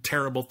done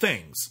terrible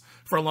things.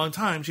 For a long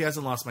time, she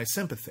hasn't lost my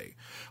sympathy.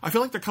 I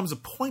feel like there comes a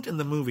point in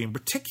the movie, and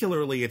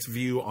particularly its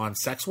view on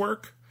sex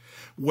work,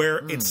 where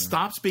it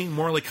stops being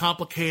morally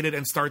complicated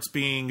and starts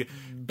being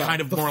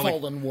kind of the more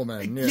fallen like...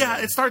 woman. Yeah,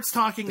 it starts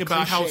talking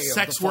about how cliche of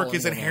sex the work fallen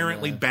is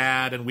inherently woman,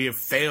 bad, and we have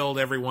failed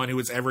everyone who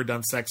has ever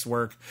done sex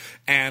work.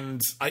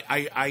 And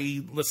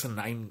I listen,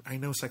 I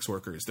know sex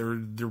workers.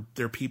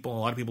 They're people, a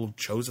lot of people have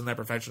chosen that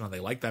profession, and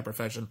they like that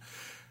profession.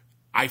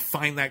 I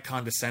find that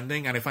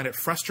condescending, and I find it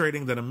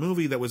frustrating that a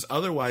movie that was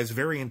otherwise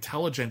very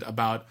intelligent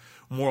about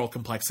moral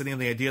complexity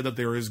and the idea that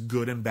there is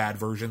good and bad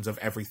versions of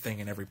everything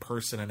and every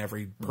person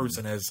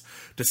has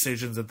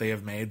decisions that they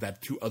have made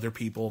that to other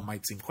people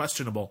might seem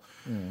questionable,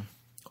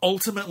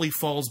 ultimately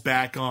falls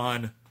back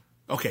on,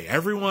 okay,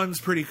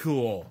 everyone's pretty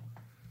cool,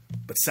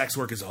 but sex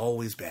work is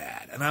always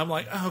bad. And I'm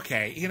like,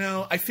 okay, you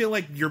know, I feel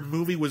like your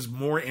movie was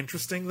more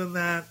interesting than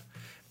that,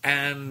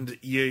 and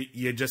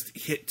you just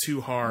hit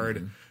too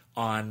hard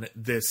on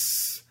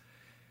this.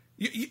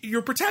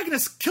 Your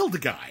protagonist killed a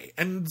guy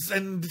and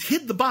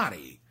hid the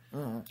body.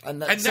 And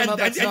somehow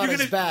that's not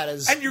as bad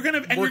as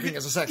working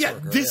as a sex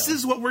worker. This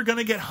is what we're going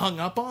to get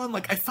hung up on.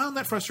 Like, I found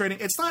that frustrating.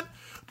 It's not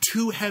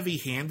too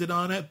heavy-handed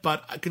on it,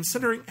 but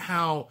considering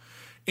how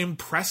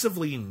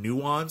impressively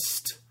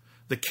nuanced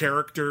the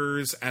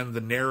characters and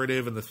the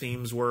narrative and the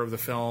themes were of the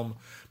film,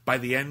 by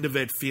the end of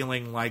it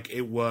feeling like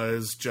it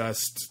was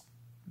just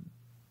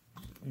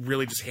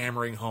really just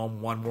hammering home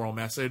one moral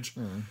message,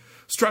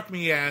 struck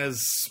me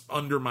as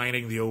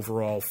undermining the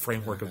overall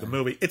framework of the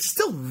movie. It's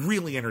still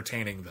really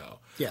entertaining, though.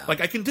 Yeah.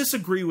 Like, I can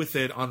disagree with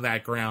it on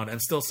that ground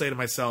and still say to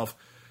myself,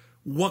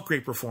 what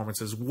great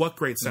performances, what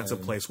great sense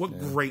of place, what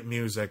great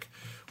music,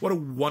 what a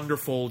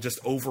wonderful, just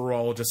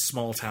overall, just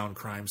small-town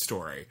crime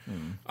story.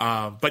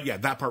 But yeah,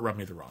 that part rubbed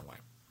me the wrong way.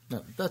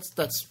 No,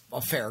 that's a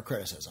fair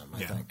criticism,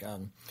 I think.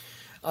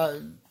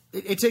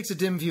 It takes a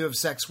dim view of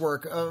sex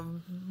work.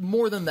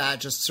 More than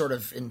that, just sort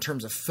of in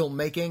terms of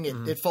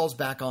filmmaking, it falls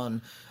back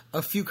on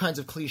a few kinds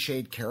of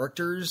cliched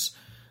characters,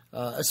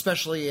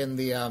 especially in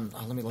the...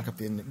 let me look up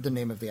the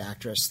name of the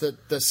actress.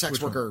 The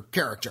sex worker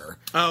character.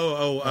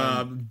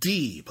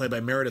 Dee, played by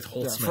Meredith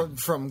Holtzman.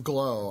 From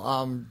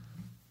Glow.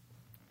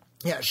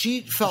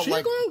 She felt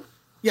like... Glow?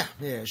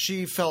 Yeah,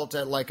 she felt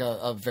like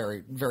a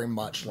very, very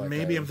much like...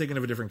 Maybe I'm thinking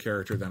of a different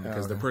character then,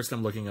 because the person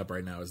I'm looking up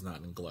right now is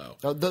not in Glow.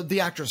 The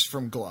actress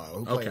from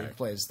Glow who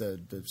plays the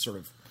sort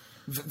of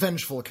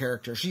vengeful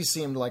character. She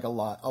seemed like a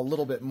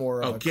little bit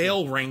more...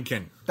 Gail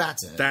Rankin.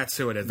 That's it. That's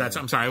who it is.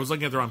 I'm sorry, I was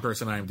looking at the wrong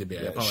person on IMDb.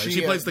 I apologize.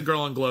 She plays the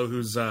girl in Glow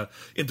who's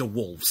into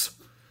wolves.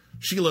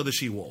 Sheila the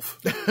She-Wolf.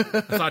 I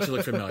thought she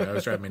looked familiar. That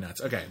was driving me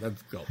nuts. Okay,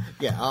 that's cool.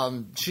 Yeah,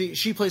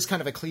 she plays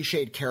kind of a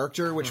cliched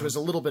character, which was a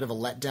little bit of a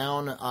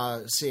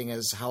letdown, seeing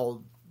as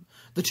how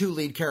the two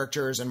lead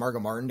characters and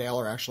Margot Martindale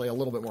are actually a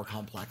little bit more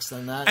complex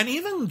than that. And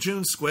even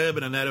June Squibb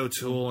and Annette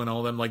O'Toole and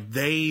all them, like,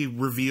 they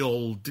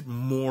reveal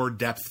more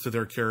depth to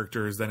their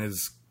characters than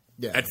is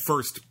at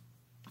first,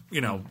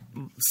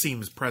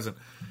 seems present.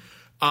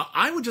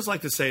 I would just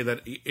like to say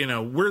that,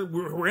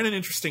 we're in an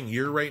interesting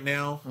year right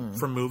now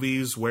for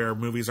movies where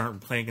movies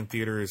aren't playing in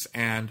theaters.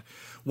 And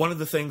one of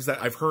the things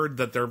that I've heard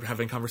that they're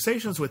having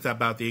conversations with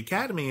about the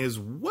Academy is,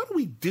 what do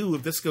we do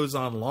if this goes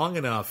on long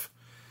enough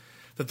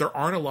that there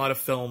aren't a lot of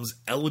films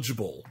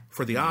eligible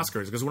for the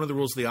Oscars? Because one of the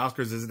rules of the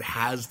Oscars is it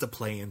has to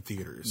play in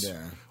theaters.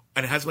 Yeah.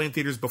 And it has to play in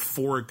theaters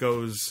before it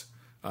goes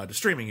to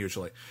streaming,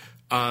 usually.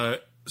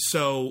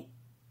 So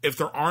if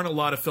there aren't a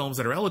lot of films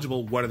that are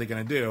eligible, what are they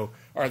going to do?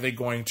 Are they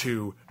going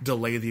to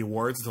delay the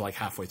awards until like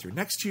halfway through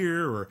next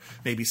year, or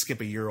maybe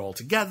skip a year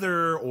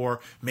altogether,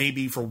 or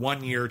maybe for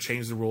 1 year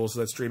change the rules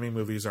so that streaming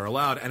movies are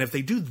allowed? And if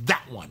they do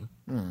that one,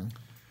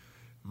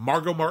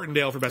 Margot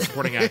Martindale for Best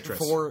Supporting Actress.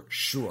 For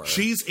sure.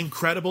 She's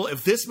incredible.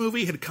 If this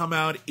movie had come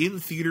out in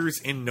theaters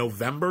in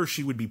November,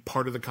 she would be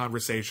part of the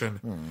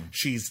conversation.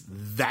 She's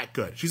that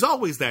good. She's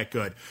always that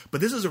good. But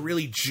this is a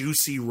really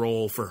juicy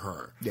role for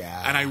her.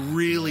 Yeah. And I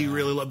really,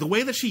 really love the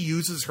way that she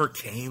uses her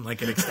cane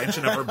like an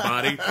extension of her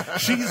body.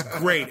 She's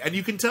great. And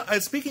you can tell,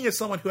 speaking as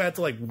someone who had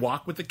to like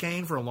walk with the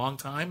cane for a long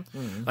time,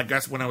 like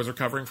that's when I was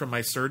recovering from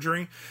my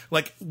surgery,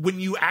 like when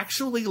you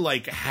actually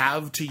like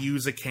have to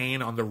use a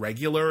cane on the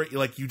regular,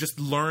 like you just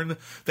learn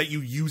that you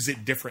use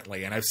it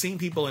differently. And I've seen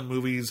people in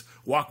movies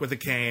walk with a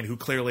cane who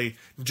clearly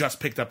just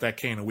picked up that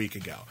cane a week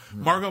ago.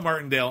 Margot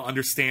Martindale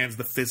understands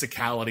the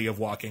physicality of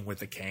walking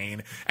with a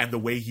cane and the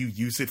way you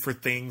use it for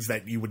things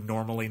that you would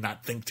normally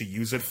not think to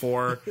use it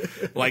for.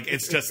 Like,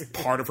 it's just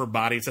part of her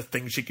body. It's a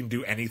thing she can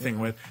do anything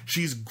with.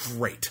 She's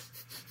great.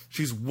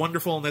 She's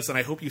wonderful in this, and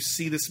I hope you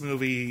see this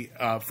movie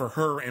for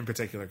her in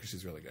particular, because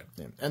she's really good.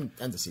 Yeah.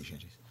 And the sea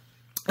changes.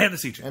 And the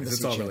sea changes.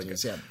 It's all really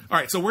good. Yeah. All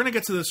right, so we're going to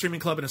get to the streaming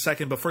club in a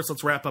second, but first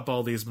let's wrap up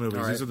all these movies.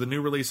 All right. These are the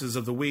new releases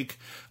of the week.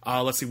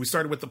 Let's see, we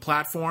started with The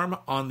Platform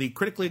on the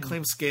critically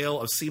acclaimed scale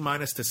of C-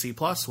 to C+,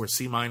 where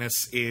C-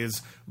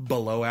 is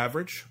below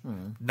average,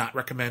 not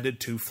recommended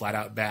to flat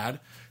out bad.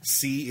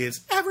 C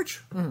is average.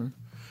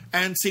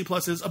 And C+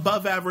 is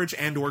above average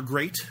and or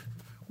great.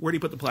 Where do you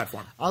put the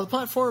platform? The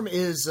platform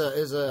is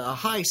a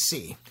high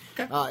C.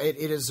 Okay.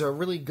 It is a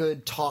really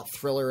good taut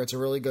thriller. It's a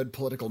really good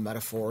political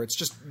metaphor. It's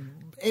just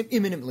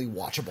eminently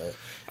watchable.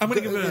 I'm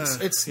going to give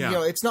it it's yeah. You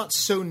know, it's not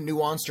so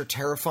nuanced or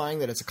terrifying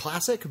that it's a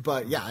classic,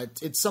 but yeah,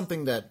 it's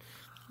something that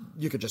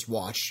you could just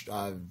watch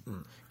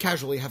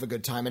casually, have a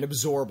good time, and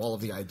absorb all of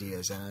the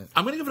ideas in it.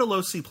 I'm going to give it a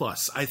low C+.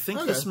 I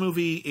think this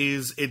movie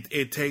is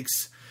it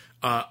takes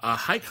a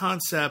high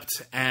concept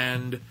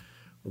and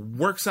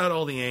works out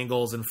all the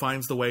angles and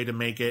finds the way to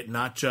make it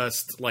not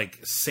just like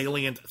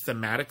salient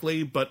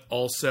thematically, but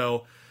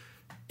also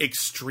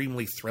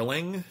extremely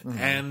thrilling.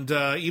 And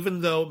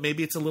even though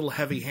maybe it's a little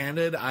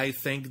heavy-handed, I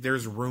think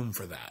there's room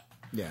for that.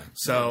 Yeah.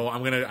 So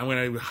I'm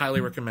gonna highly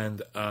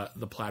recommend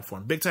the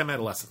platform. Big Time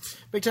Adolescence.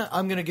 Big Time.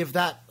 I'm going to give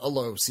that a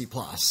low C+.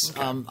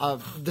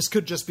 Okay. This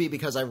could just be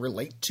because I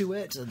relate to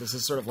it. This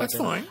is sort of like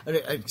an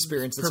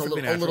experience that's a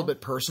little bit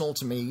personal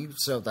to me.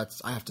 So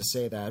I have to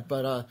say that.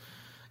 But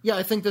yeah,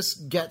 I think this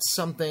gets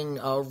something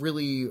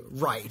really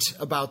right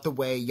about the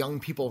way young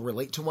people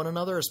relate to one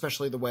another,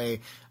 especially the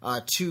way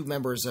two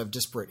members of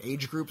disparate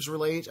age groups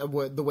relate,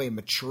 the way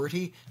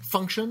maturity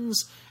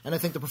functions. And I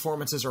think the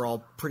performances are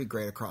all pretty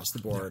great across the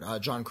board.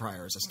 John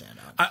Cryer is a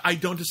standout. I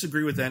don't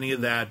disagree with any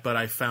of that, but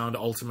I found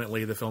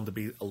ultimately the film to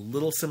be a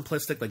little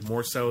simplistic, like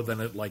more so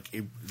than it I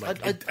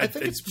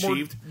think it's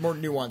achieved. More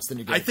nuanced than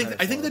you get. I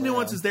think the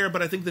nuance is there,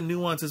 but I think the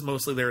nuance is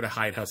mostly there to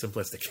hide how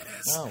simplistic it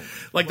is. Oh.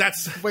 Like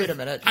that's wait a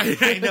minute.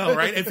 I know,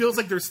 right? It feels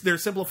like they're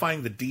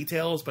simplifying the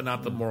details, but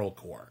not the moral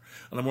core.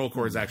 And the moral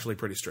core is actually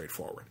pretty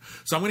straightforward.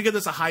 So I'm going to give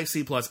this a high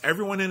C+.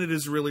 Everyone in it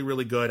is really,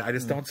 really good. I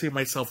just don't see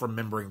myself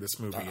remembering this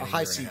movie. A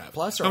high C+.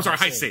 I'm sorry,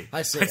 high C.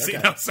 High C. High C.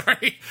 Okay. No,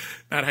 sorry,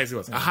 not high C+.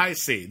 A high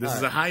C. This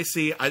is a high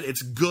C.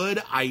 It's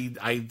good.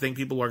 I think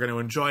people are going to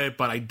enjoy it,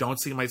 but I don't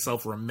see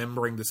myself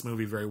remembering this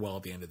movie very well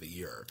at the end of the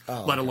year,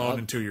 let alone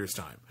in 2 years'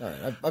 time. All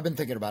right, I've been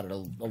thinking about it a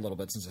little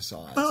bit since I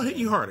saw it. I'll hit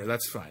you harder.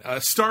 That's fine.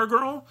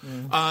 Stargirl.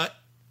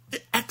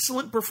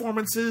 Excellent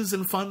performances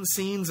and fun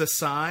scenes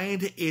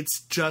aside,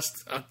 it's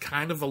just a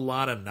kind of a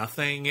lot of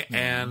nothing,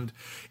 and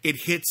it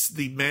hits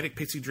the Manic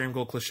Pixie Dream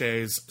Girl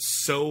cliches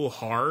so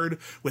hard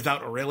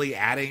without really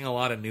adding a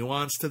lot of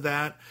nuance to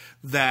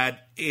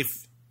that if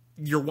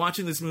you're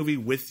watching this movie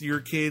with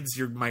your kids,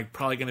 you're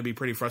probably going to be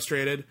pretty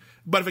frustrated.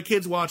 But if a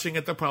kid's watching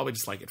it, they'll probably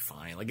just like it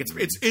fine. Like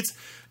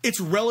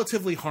it's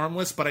relatively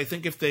harmless, but I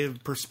think if the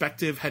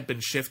perspective had been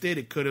shifted,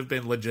 it could have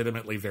been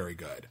legitimately very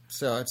good.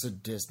 So it's a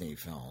Disney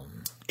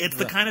film. It's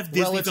the kind of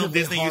Disney film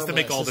Disney used to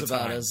make all the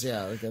time.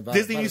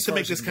 Disney used to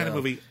make this kind of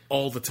movie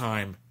all the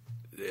time.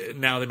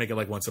 Now they make it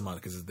like once a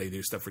month because they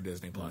do stuff for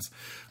Disney Plus.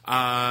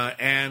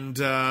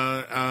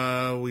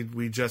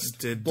 We just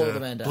did Blow the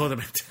Man Down.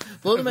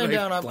 Blow the Man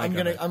Down.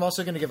 I'm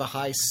also gonna give a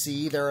high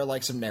C. There are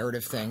like some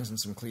narrative things and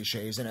some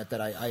cliches in it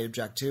that I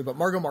object to, but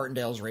Margot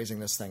Martindale's raising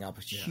this thing up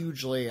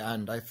hugely,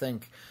 and I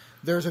think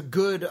there's a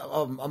good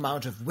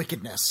amount of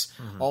wickedness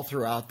all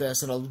throughout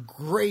this, and a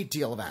great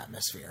deal of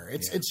atmosphere.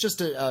 It's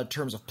just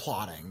terms of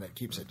plotting that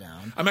keeps it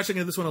down. I'm actually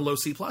giving this one a low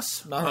C+.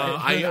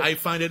 I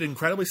find it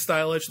incredibly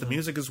stylish. The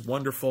music is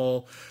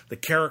wonderful. The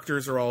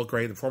characters are all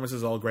great. The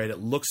performances are all great. It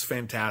looks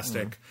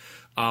fantastic.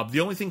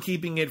 The only thing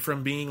keeping it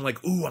from being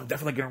like, ooh, I'm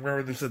definitely going to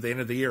remember this at the end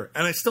of the year,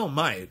 and I still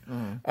might,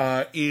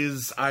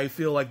 is I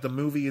feel like the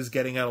movie is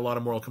getting at a lot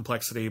of moral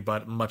complexity,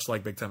 but much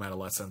like Big Time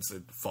Adolescence,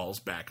 it falls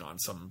back on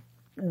some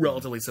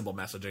relatively simple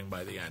messaging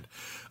by the end.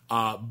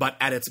 But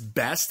at its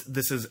best,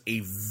 this is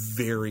a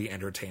very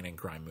entertaining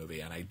crime movie,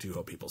 and I do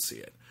hope people see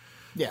it.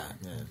 Yeah.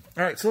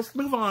 All right, so let's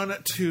move on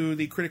to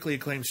the critically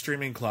acclaimed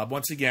streaming club.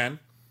 Once again,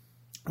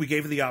 we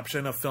gave you the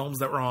option of films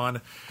that were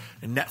on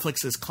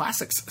Netflix's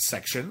classics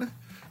section.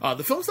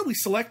 The films that we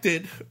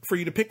selected for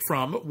you to pick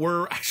from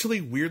were actually,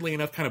 weirdly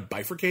enough, kind of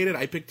bifurcated.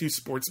 I picked 2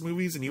 sports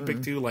movies, and you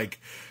picked 2,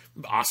 like,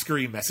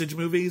 Oscar-y message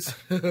movies.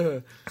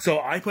 So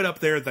I put up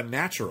there The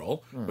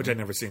Natural, which I'd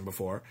never seen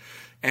before,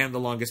 and The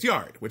Longest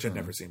Yard, which I'd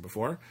never seen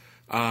before.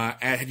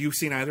 Had you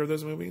seen either of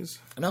those movies?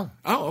 No.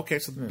 Oh, okay.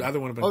 So either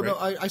one would have been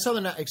great. No, I saw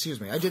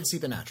excuse me. I did see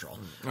The Natural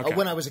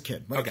when I was a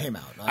kid, when it came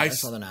out. I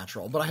saw The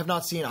Natural, but I have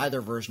not seen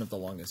either version of The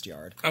Longest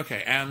Yard.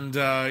 Okay, and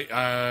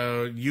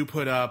you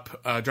put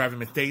up Driving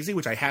Miss Daisy,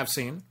 which I have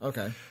seen.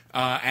 Okay.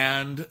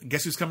 And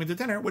Guess Who's Coming to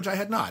Dinner, which I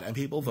had not. And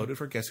people voted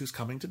for Guess Who's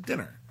Coming to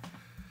Dinner,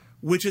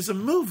 which is a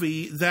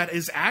movie that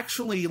is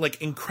actually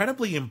like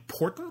incredibly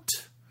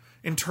important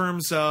in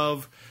terms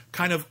of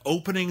kind of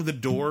opening the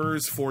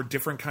doors for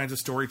different kinds of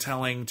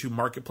storytelling to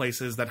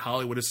marketplaces that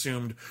Hollywood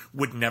assumed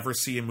would never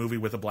see a movie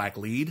with a black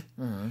lead.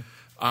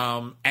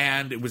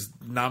 And it was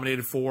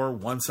nominated for,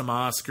 won some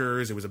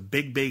Oscars. It was a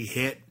big, big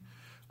hit.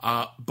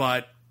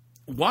 But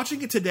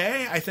watching it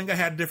today, I think I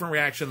had a different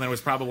reaction than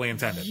was probably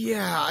intended.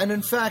 Yeah, and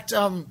in fact,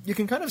 you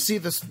can kind of see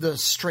the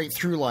straight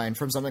through line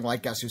from something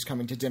like Guess Who's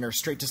Coming to Dinner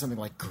straight to something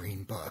like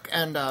Green Book.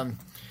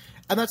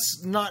 And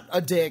that's not a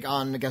dig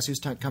on Guess Who's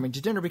Coming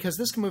to Dinner, because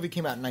this movie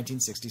came out in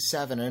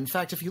 1967. And in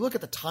fact, if you look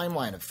at the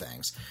timeline of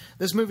things,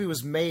 this movie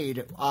was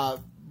made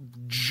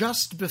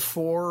just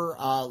before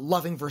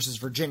Loving versus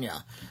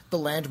Virginia, the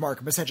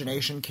landmark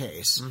miscegenation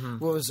case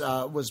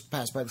was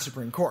passed by the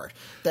Supreme Court.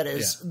 That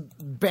is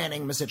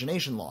banning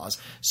miscegenation laws.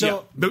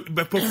 So,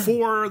 but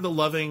before the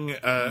Loving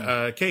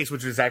case,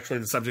 which is actually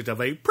the subject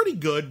of a pretty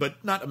good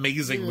but not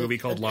amazing movie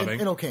called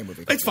Loving, an okay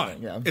movie. It's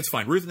fine. It's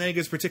fine. Ruth Negga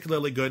is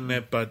particularly good in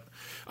it, but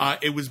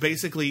it was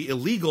basically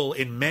illegal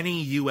in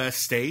many U.S.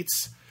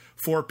 states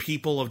for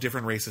people of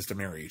different races to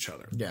marry each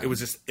other. Yeah. It was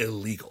just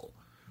illegal,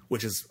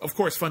 which is, of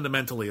course,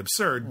 fundamentally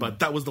absurd, but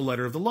that was the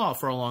letter of the law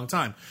for a long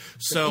time.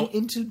 So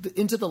into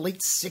the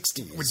late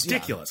 60s.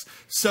 Ridiculous. Yeah.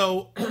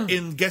 So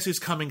in Guess Who's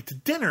Coming to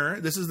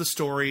Dinner, this is the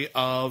story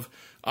of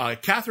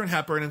Katharine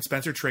Hepburn and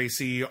Spencer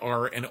Tracy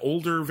are an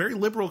older, very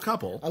liberal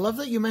couple. I love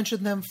that you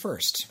mentioned them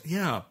first.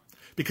 Yeah.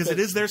 Because it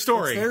is their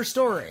story. It's their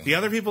story. The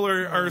other people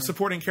are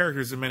supporting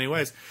characters in many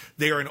ways.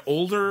 They are an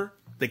older,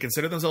 they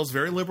consider themselves a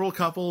very liberal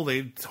couple.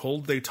 They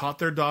taught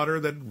their daughter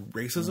that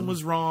racism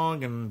was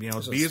wrong and be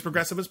as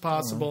progressive as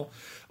possible.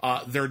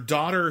 Their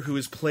daughter, who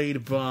is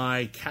played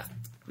by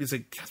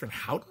Catherine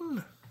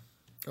Houghton?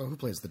 Oh, who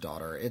plays the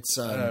daughter? It's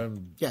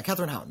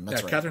Catherine Houghton.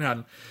 That's right.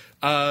 Catherine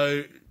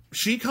Houghton.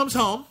 She comes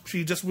home.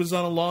 She just was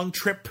on a long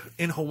trip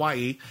in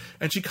Hawaii,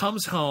 and she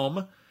comes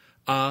home.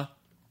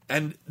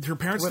 And her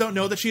parents don't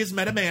know that she has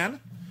met a man.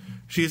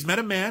 She has met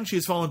a man. She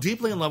has fallen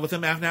deeply in love with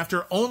him. And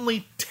after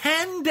only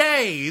 10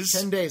 days...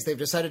 10 days, they've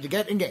decided to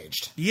get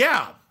engaged.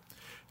 Yeah.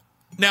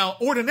 Now,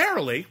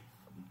 ordinarily,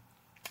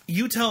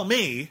 you tell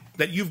me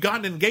that you've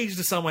gotten engaged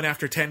to someone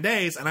after 10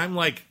 days, and I'm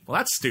like, well,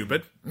 that's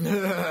stupid.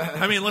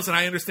 I mean, listen,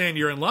 I understand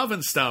you're in love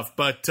and stuff,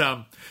 but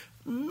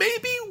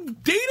maybe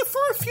date it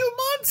for a few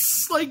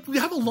months. Like,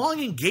 have a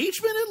long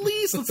engagement at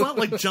least. Let's not,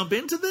 like, jump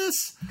into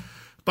this.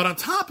 But on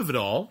top of it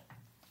all...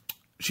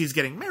 she's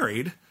getting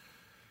married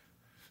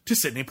to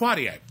Sidney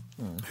Poitier,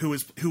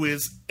 who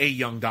is a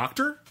young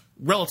doctor,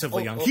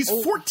 relatively young. He's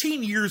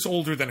 14 years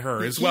older than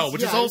her as well,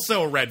 which is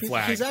also a red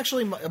flag. He's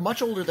actually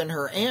much older than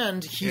her,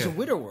 and he's a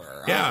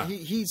widower. Yeah.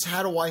 He's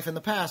had a wife in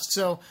the past,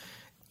 so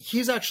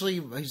he's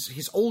actually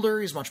he's older.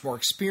 He's much more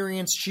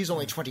experienced. She's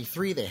only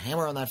 23. They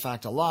hammer on that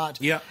fact a lot.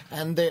 Yeah,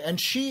 and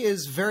she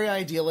is very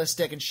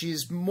idealistic, and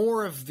she's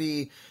more of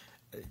the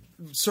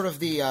sort of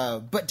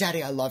the but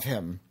Daddy, I love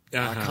him.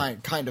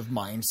 Kind of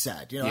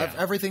mindset.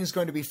 Everything's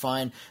going to be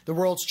fine. The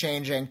world's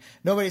changing.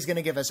 Nobody's going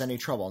to give us any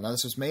trouble. Now,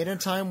 this was made in a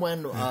time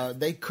when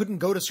they couldn't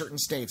go to certain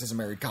states as a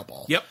married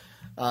couple. Yep.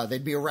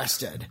 They'd be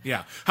arrested.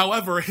 Yeah.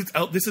 However,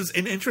 this is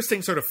an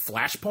interesting sort of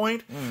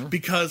flashpoint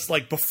because,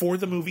 like, before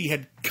the movie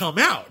had come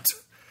out,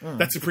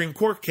 that Supreme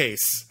Court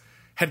case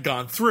had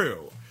gone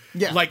through.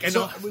 Yeah. Like,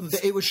 so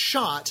it was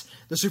shot.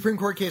 The Supreme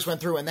Court case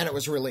went through, and then it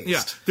was released.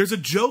 Yeah. There's a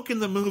joke in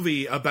the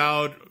movie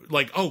about,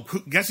 like,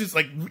 guess who's,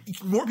 like,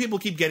 more people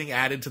keep getting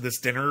added to this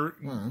dinner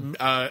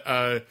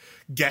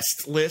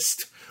guest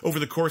list over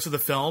the course of the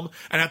film.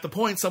 And at the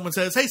point, someone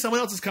says, hey, someone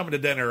else is coming to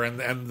dinner.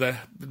 And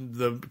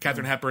the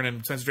Katharine Hepburn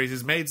and Spencer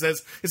Tracy's maid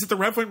says, is it the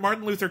Reverend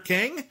Martin Luther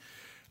King?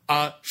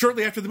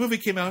 Shortly after the movie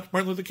came out,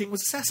 Martin Luther King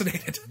was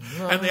assassinated.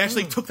 And they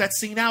actually took that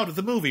scene out of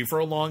the movie for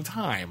a long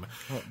time.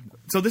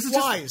 So this is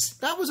wise.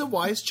 That was a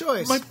wise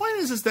choice. My point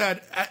is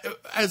that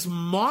as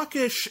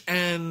mawkish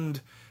and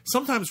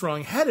sometimes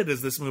wrong-headed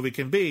as this movie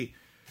can be,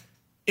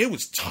 it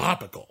was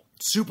topical.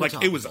 Super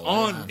topical. It was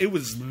on. Yeah. It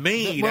was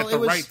made at the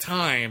right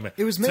time.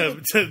 It was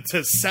made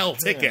to sell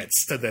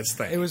tickets to this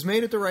thing. It was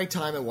made at the right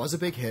time. It was a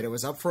big hit. It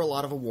was up for a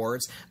lot of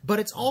awards. But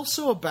it's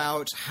also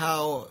about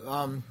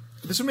how.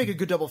 This would make a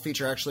good double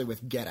feature, actually,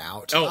 with Get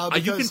Out. When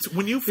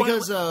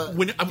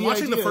I'm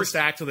watching the first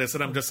act of this,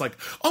 and I'm just like,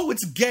 oh,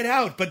 it's Get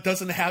Out, but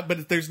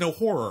there's no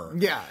horror.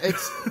 Yeah,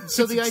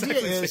 so the idea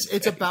is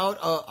it's about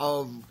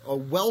a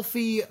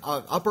wealthy,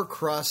 upper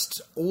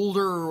crust,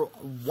 older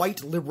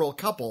white liberal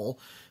couple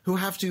who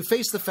have to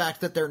face the fact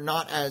that they're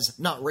not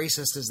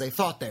racist as they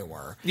thought they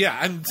were. Yeah,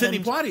 and Sidney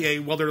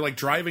Poitier, while they're like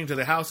driving to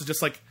the house, is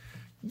just like,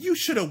 you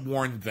should have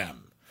warned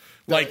them.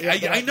 Like,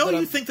 I know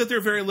you think that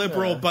they're very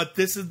liberal, but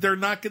they're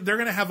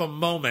going to have a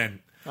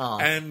moment,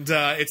 and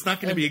it's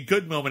not going to be a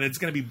good moment. It's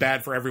going to be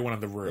bad for everyone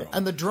in the room.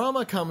 And the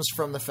drama comes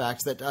from the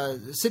fact that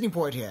Sidney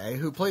Poitier,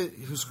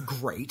 who's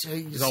great,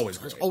 he's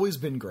always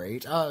been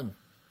great,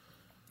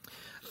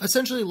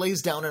 essentially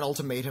lays down an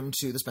ultimatum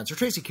to the Spencer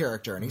Tracy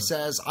character, and he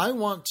says, I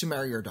want to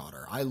marry your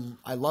daughter.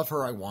 I love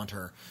her. I want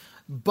her.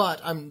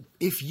 But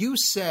if you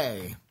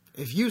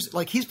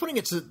he's putting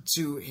it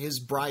to his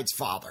bride's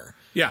father.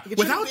 Yeah,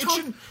 without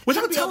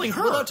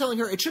telling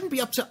her, it shouldn't be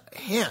up to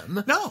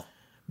him. No.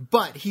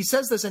 But he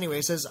says this anyway.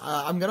 He says,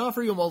 I'm going to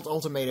offer you an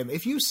ultimatum.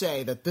 If you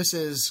say that this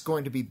is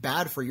going to be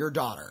bad for your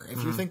daughter,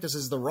 if you think this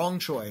is the wrong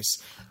choice,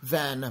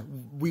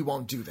 then we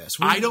won't do this.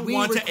 I don't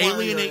want to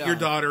alienate your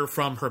daughter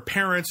from her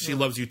parents. She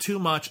loves you too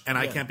much, and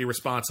I can't be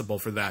responsible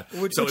for that.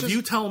 If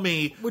you tell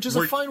me... Which is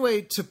a fine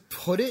way to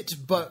put it,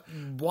 but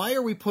why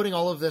are we putting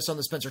all of this on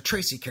the Spencer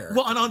Tracy character?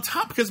 Well, and on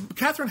top, because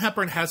Katharine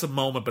Hepburn has a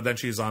moment, but then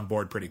she's on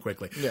board pretty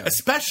quickly. Yeah.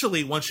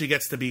 Especially once she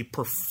gets to be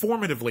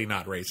performatively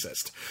not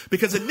racist.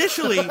 Because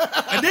initially...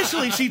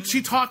 Initially,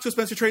 she talked to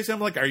Spencer Tracy. I'm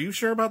like, "Are you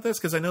sure about this?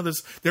 Because I know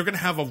they're going to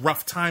have a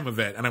rough time of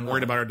it, and I'm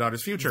worried about our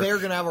daughter's future." They're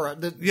going to have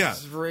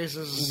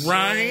racist,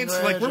 right?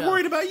 Like we're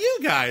worried about you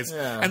guys.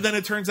 Yeah. And then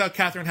it turns out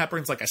Katharine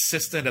Hepburn's like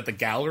assistant at the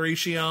gallery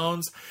she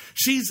owns.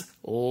 She's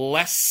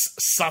less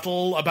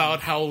subtle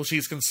about how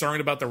she's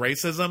concerned about the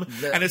racism.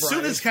 And as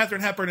soon as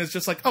Katharine Hepburn is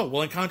just like, "Oh,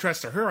 well, in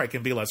contrast to her, I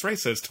can be less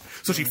racist,"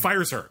 so she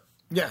fires her.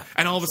 Yeah.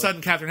 And all of a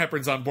sudden, Katharine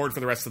Hepburn's on board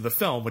for the rest of the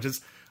film, which is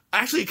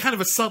actually kind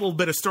of a subtle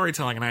bit of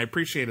storytelling, and I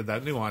appreciated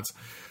that nuance.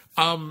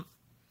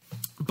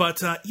 But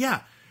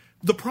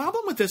the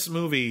problem with this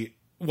movie,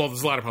 well,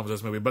 there's a lot of problems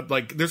with this movie, but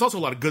like, there's also a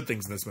lot of good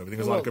things in this movie. I think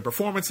there's a lot of good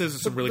performances,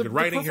 there's some really good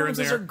writing here and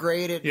there. The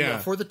performances are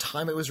great. For the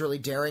time, it was really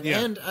daring,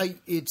 and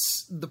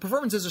the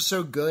performances are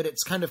so good,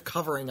 it's kind of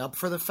covering up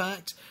for the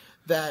fact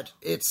that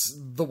it's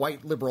the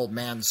white liberal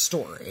man's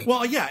story.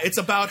 Well, yeah, it's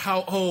about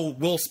how,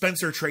 will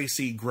Spencer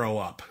Tracy grow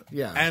up?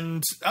 Yeah.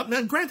 And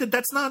granted,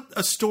 that's not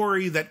a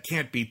story that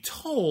can't be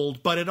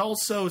told, but it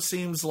also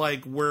seems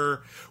like we're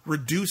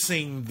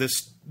reducing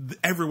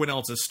everyone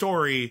else's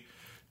story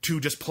to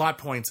just plot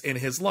points in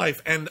his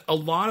life. And a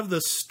lot of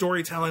the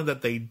storytelling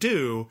that they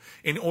do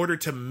in order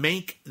to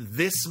make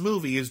this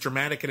movie as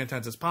dramatic and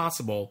intense as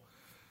possible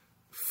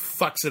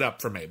fucks it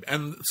up for me.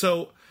 And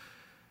so,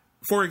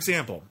 for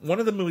example, one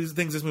of the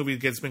things this movie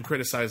gets been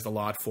criticized a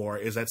lot for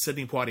is that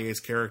Sidney Poitier's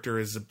character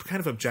is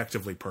kind of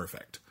objectively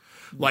perfect.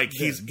 Like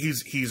he's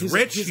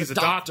rich, he's a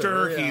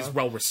doctor, he's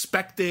well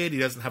respected, he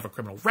doesn't have a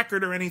criminal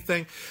record or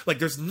anything. Like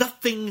there's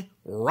nothing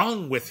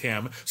wrong with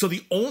him. So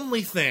the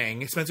only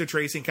thing Spencer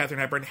Tracy and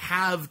Katharine Hepburn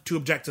have to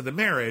object to the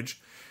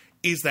marriage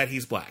is that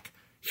he's black.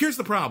 Here's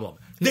the problem.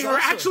 There are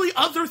actually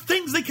other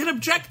things they can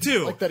object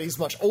to. Like that he's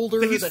much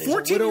older, that he's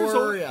 14 years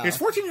old. He's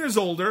 14 years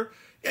older.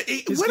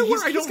 Widower,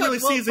 I don't really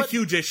see as a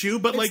huge issue,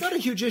 but it's not a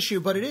huge issue,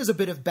 but it is a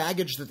bit of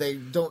baggage that they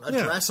don't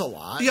address a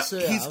lot. Yeah, so,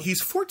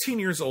 he's 14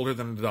 years older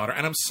than the daughter,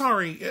 and I'm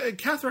sorry,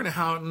 Catherine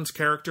Houghton's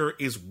character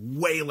is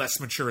way less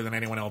mature than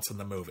anyone else in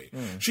the movie.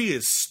 She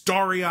is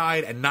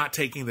starry-eyed and not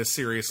taking this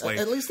seriously.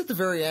 At least at the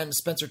very end,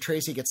 Spencer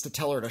Tracy gets to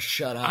tell her to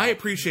shut up. I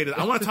appreciate it.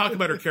 I want to talk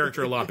about her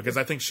character a lot because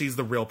I think she's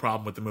the real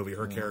problem with the movie,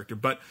 her character.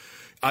 But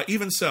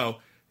even so.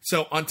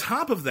 So on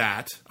top of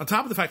that, on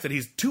top of the fact that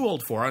he's too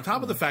old for her, on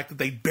top of the fact that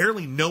they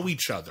barely know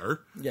each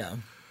other,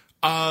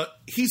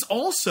 he's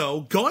also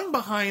going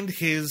behind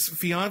his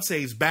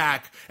fiance's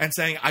back and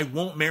saying, "I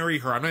won't marry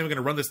her. I'm not even going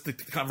to run this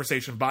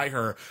conversation by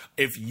her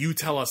if you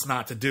tell us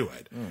not to do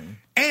it."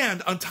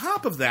 And on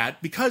top of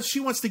that, because she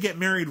wants to get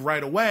married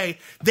right away,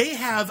 they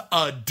have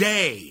a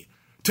day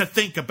to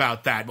think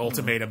about that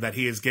ultimatum that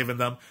he has given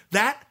them.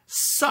 That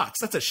sucks.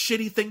 That's a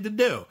shitty thing to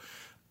do.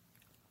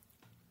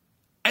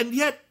 And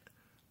yet,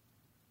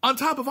 on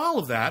top of all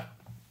of that,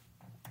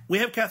 we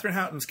have Catherine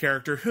Houghton's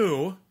character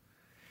who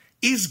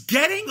is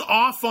getting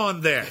off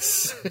on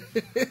this.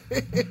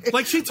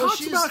 Like, she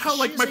talks about how,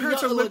 like, my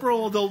parents are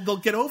liberal, they'll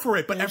get over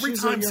it, but every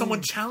time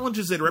someone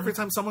challenges it, or every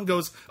time someone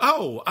goes,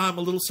 "Oh, I'm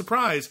a little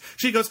surprised,"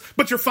 she goes,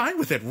 "But you're fine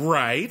with it,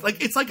 right?" Like,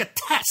 it's like a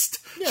test.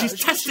 She's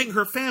testing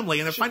her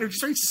family, and I find her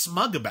just very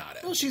smug about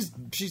it. Well, she's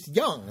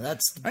young.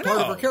 That's part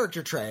of her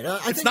character trait.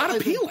 It's not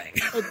appealing.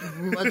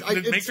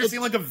 It makes her seem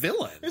like a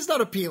villain. It's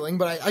not appealing,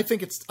 but I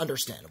think it's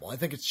understandable. I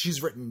think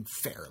she's written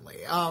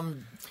fairly.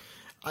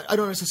 I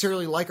don't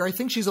necessarily like her. I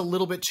think she's a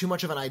little bit too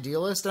much of an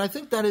idealist, and I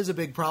think that is a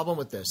big problem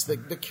with this.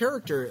 The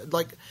character,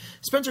 like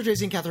Spencer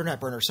Tracy and Katharine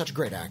Hepburn, are such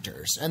great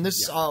actors, and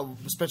this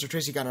Spencer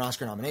Tracy got an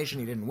Oscar nomination.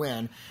 He didn't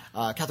win.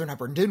 Katharine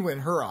Hepburn did win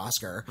her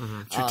Oscar.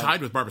 She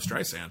tied with Barbra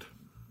Streisand.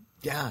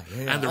 Yeah.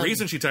 And the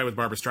reason she tied with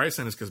Barbra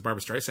Streisand is because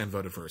Barbra Streisand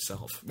voted for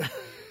herself.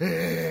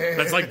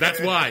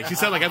 That's why. She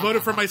said, like, "I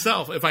voted for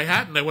myself. If I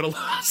hadn't, I would have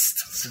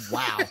lost."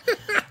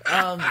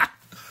 Wow.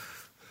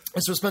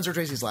 So Spencer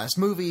Tracy's last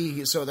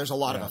movie, so there's a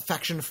lot of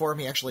affection for him.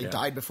 He actually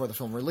died before the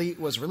film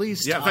was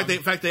released. Yeah,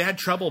 in fact, they had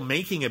trouble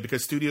making it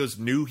because studios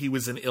knew he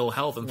was in ill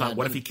health and thought,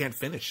 what if he can't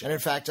finish it? And in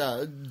fact,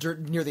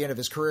 near the end of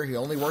his career, he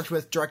only worked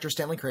with director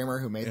Stanley Kramer,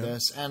 who made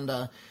this,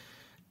 and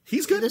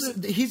he's good.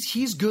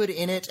 He's good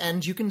in it,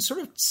 and you can sort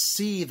of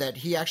see that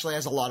he actually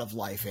has a lot of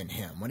life in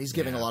him when he's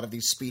giving a lot of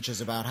these speeches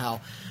about how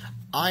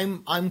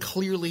I'm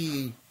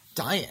clearly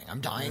dying.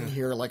 I'm dying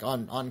here, like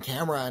on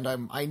camera,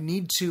 and I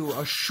need to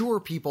assure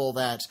people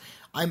that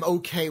I'm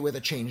okay with a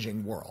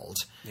changing world.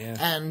 Yeah.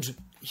 And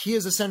he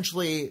is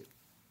essentially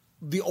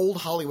the old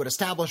Hollywood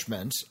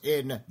establishment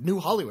in New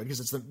Hollywood,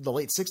 because it's the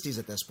late 60s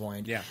at this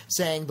point,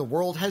 saying the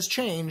world has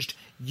changed,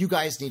 you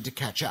guys need to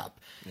catch up.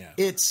 Yeah.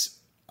 It's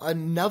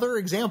another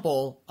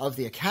example of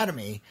the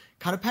Academy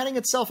kind of patting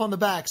itself on the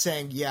back,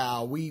 saying,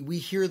 yeah, we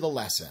hear the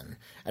lesson,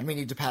 and we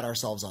need to pat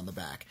ourselves on the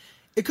back.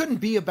 It couldn't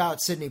be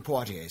about Sidney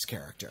Poitier's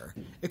character.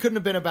 It couldn't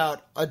have been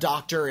about a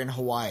doctor in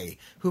Hawaii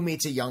who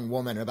meets a young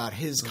woman about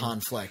his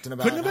conflict and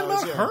about couldn't have been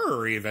about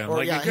her even.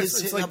 Or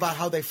about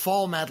how they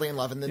fall madly in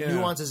love and the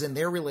nuances in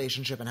their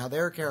relationship and how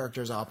their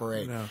characters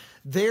operate. Yeah.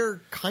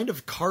 They're kind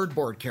of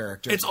cardboard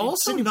characters. It's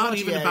also Sidney not Poitier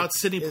even about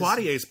Sidney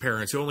Poitier's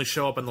parents who only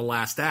show up in the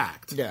last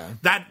act. Yeah,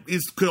 that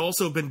could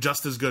also have been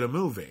just as good a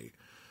movie.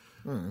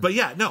 But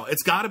yeah, no,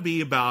 it's got to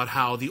be about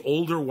how the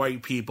older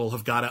white people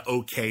have got to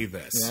okay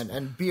this.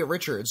 And Bea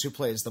Richards, who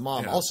plays the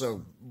mom,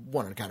 also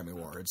won an Academy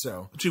Award.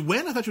 So did she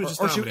win? I thought she was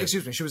just nominated.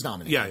 Excuse me, she was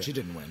nominated. Yeah, she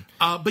didn't win.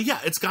 But yeah,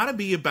 it's got to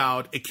be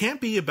about. It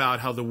can't be about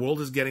how the world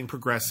is getting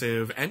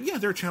progressive, and yeah,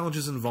 there are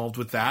challenges involved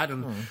with that,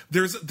 and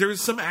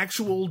there's some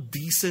actual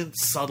decent,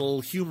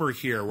 subtle humor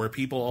here where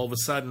people all of a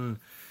sudden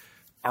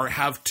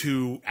have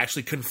to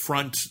actually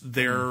confront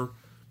their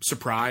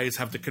surprise,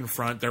 have to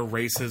confront their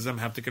racism,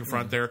 have to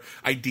confront their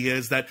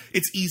ideas that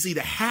it's easy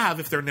to have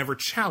if they're never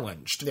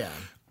challenged. Yeah.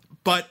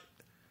 But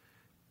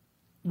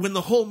when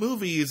the whole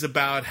movie is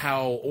about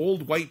how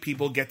old white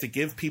people get to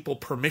give people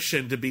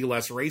permission to be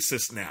less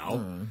racist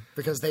now.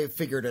 Because they've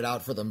figured it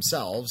out for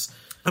themselves.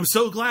 I'm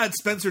so glad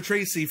Spencer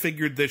Tracy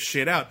figured this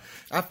shit out.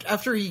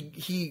 After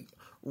he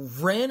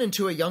ran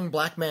into a young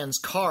black man's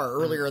car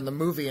earlier in the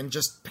movie and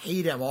just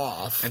paid him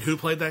off. And who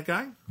played that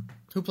guy?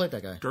 Who played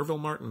that guy? D'Urville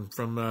Martin,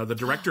 from the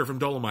director from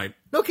Dolomite.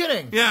 No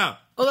kidding. Yeah.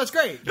 Oh, that's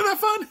great. Isn't that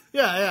fun?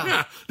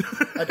 Yeah.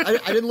 I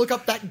didn't look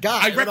up that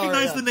guy. I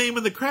recognized the name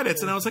in the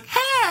credits, and I was like,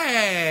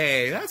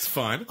 hey, that's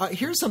fun.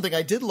 Here's something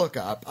I did look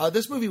up.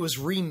 This movie was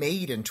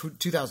remade in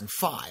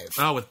 2005.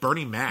 Oh, with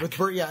Bernie Mac.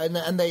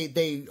 And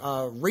they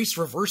race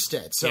reversed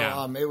it.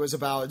 So it was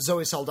about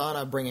Zoe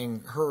Saldana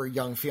bringing her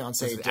young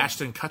fiance.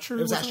 Ashton Kutcher?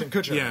 It was Ashton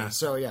Kutcher. Yeah.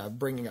 So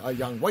bringing a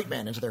young white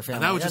man into their family.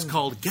 And that was just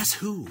called Guess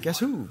Who? Guess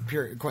Who?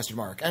 Question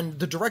mark. And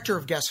the director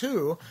of Guess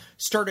Who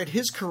started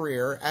his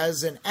career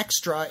as an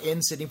extra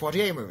in Sidney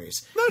Poitier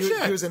movies. No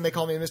shit. He was in They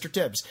Call Me Mr.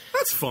 Tibbs.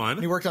 That's fun.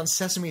 And he worked on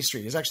Sesame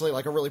Street. He's actually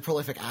like a really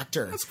prolific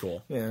actor. That's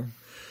cool. Yeah.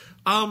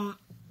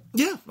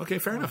 Yeah. Okay.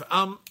 Fair enough.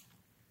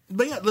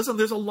 But yeah, listen.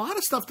 There's a lot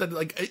of stuff that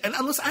and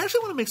unless I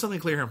actually want to make something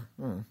clear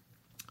here,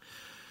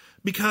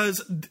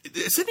 because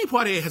Sidney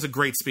Poitier has a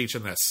great speech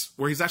in this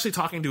where he's actually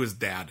talking to his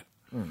dad.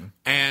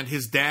 And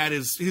his dad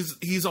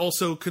he's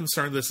also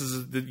concerned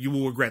that you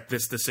will regret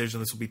this decision.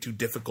 This will be too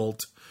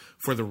difficult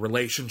for the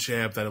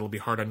relationship, that it'll be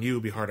hard on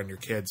you, be hard on your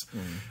kids.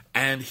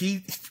 And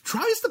he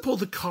tries to pull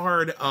the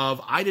card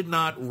of, I did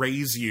not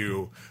raise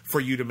you for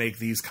you to make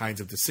these kinds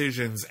of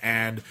decisions,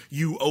 and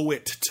you owe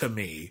it to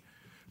me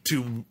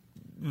to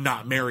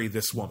not marry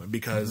this woman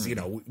because,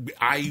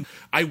 I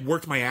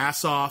worked my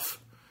ass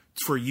off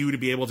for you to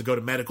be able to go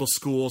to medical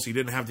school so you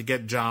didn't have to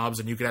get jobs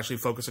and you could actually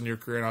focus on your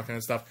career and all kind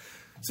of stuff.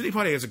 Sidney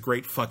Poitier has a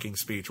great fucking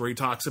speech where he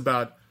talks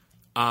about,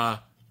 I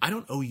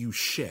don't owe you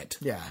shit.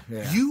 Yeah.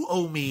 You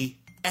owe me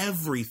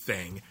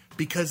everything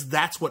because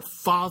that's what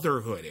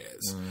fatherhood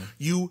is.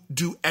 You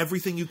do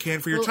everything you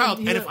can for your child.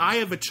 And if I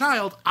have a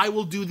child, I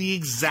will do the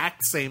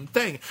exact same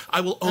thing.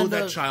 I will owe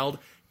that child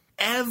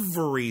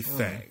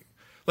everything.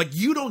 Like,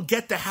 you don't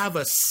get to have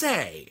a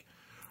say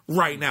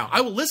right now.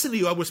 I will listen to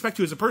you. I will respect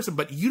you as a person,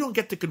 but you don't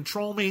get to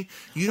control me.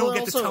 You don't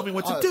get to tell me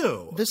what to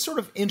do. This sort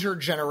of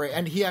intergenerate,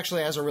 and he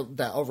actually has a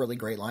really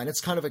great line.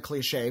 It's kind of a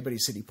cliche, but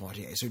he's Sidney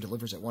Poitier, so he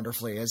delivers it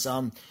wonderfully. Is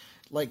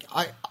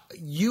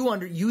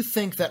you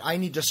think that I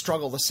need to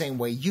struggle the same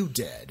way you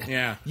did.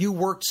 Yeah. You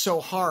worked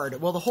so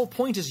hard. Well, the whole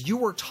point is you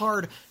worked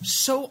hard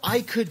so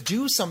I could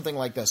do something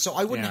like this, so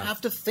I wouldn't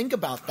have to think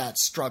about that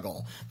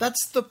struggle.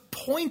 That's the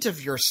point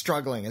of your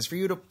struggling, is for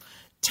you to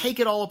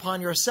take it all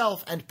upon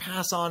yourself and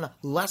pass on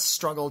less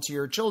struggle to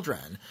your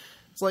children.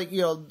 It's like,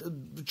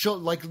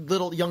 like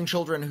little young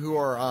children who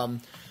are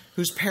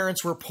whose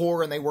parents were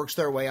poor and they worked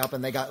their way up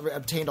and they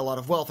obtained a lot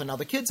of wealth, and now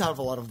the kids have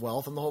a lot of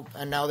wealth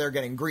and now they're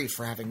getting grief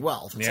for having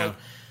wealth. It's like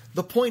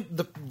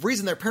the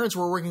reason their parents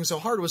were working so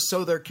hard was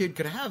so their kid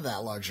could have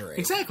that luxury.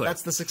 Exactly.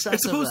 That's the success.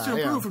 It's supposed to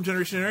improve from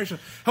generation to generation.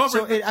 However,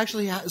 so it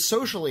actually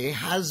socially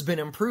has been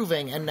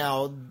improving, and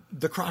now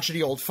the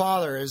crotchety old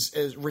father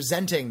is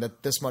resenting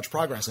that this much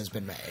progress has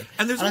been made.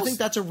 And I think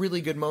that's a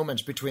really good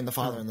moment between the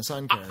father and the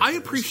son characters. I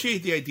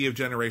appreciate the idea of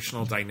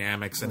generational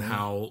dynamics and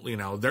how,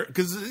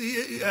 because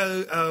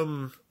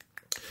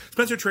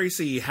Spencer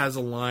Tracy has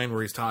a line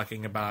where he's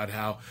talking about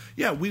how,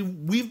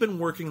 we've been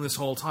working this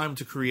whole time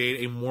to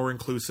create a more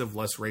inclusive,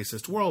 less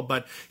racist world,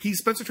 but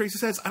Spencer Tracy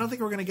says, I don't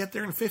think we're going to get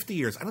there in 50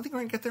 years. I don't think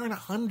we're going to get there in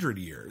 100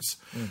 years.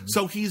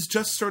 So he's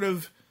just sort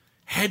of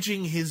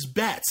hedging his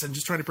bets and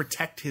just trying to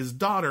protect his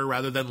daughter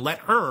rather than let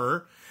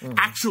her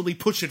actually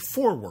push it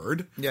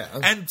forward. Yeah.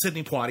 And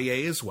Sidney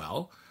Poitier as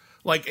well.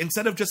 Like,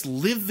 instead of just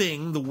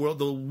living the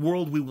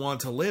world we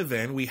want to live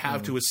in, we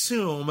have to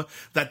assume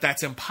that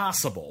that's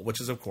impossible, which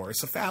is, of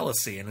course, a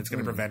fallacy, and it's going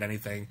to prevent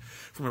anything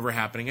from ever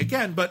happening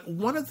again. But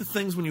one of the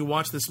things when you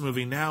watch this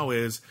movie now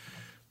is,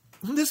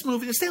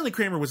 Stanley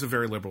Kramer was a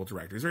very liberal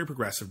director. He's a very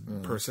progressive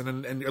person,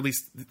 and at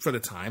least for the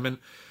time. And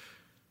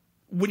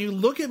when you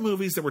look at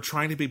movies that were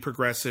trying to be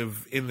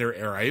progressive in their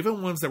era,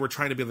 even ones that were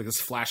trying to be like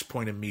this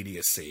flashpoint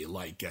immediacy,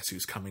 like Guess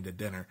Who's Coming to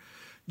Dinner,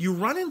 you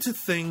run into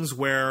things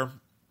where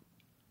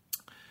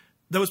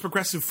that was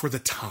progressive for the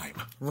time.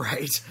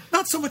 Right.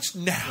 Not so much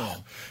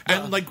now.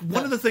 And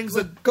one of the things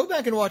that... Go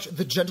back and watch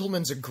The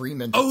Gentleman's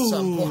Agreement at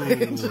some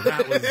point.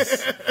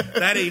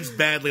 that aged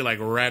badly,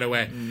 right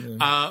away.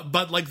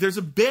 But there's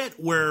a bit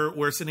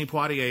where Sidney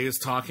Poitier is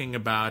talking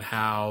about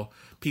how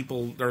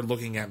people are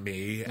looking at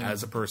me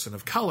as a person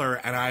of color,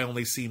 and I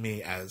only see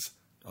me as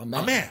a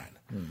man.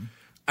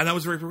 And that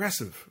was very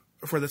progressive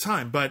for the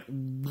time. But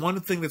one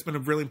thing that's been a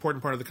really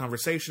important part of the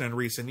conversation in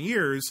recent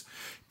years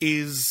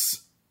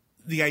is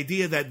the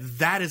idea that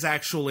that is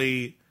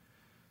actually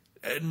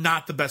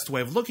not the best way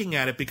of looking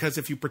at it, because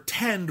if you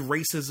pretend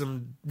race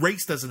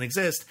doesn't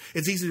exist,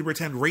 it's easy to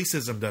pretend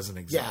racism doesn't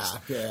exist.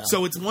 Yeah.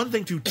 So it's one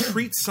thing to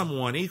treat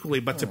someone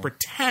equally, but to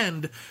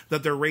pretend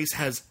that their race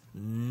has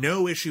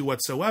no issue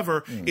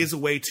whatsoever is a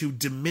way to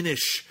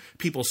diminish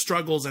people's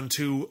struggles and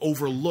to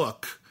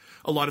overlook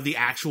a lot of the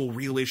actual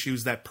real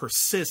issues that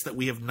persist that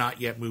we have not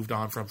yet moved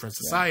on from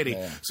society.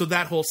 So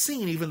that whole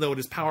scene, even though it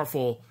is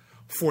powerful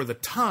for the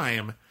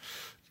time,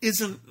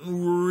 isn't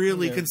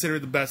really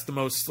considered the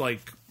most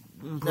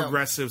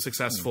progressive,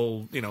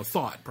 successuful,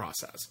 thought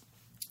process.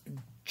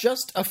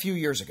 Just a few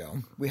years ago,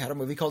 we had a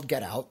movie called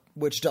Get Out,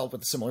 which dealt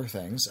with similar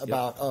things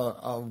about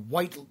a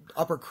white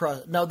upper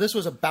crust. Now, this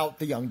was about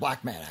the young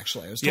black man.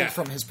 Actually, it was told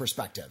from his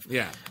perspective.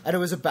 And it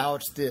was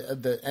about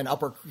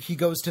he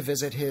goes to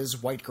visit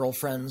his white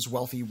girlfriend's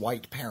wealthy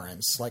white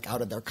parents, like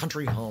out of their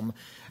country home,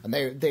 and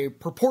they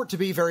purport to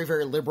be very,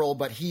 very liberal,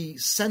 but he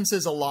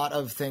senses a lot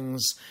of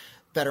things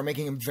that are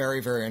making him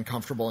very, very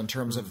uncomfortable in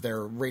terms of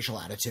their racial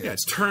attitudes. Yeah,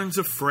 turns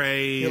of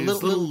phrase,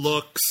 little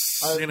looks,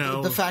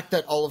 The fact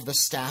that all of the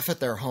staff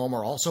at their home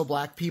are also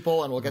black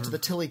people, and we'll get to the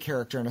Tilly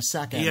character in a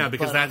second. Yeah,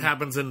 because that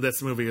happens in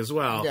this movie as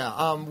well.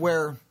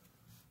 Yeah,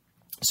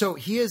 so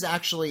he is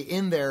actually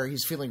in there,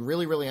 he's feeling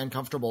really, really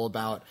uncomfortable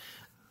about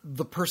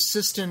the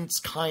persistent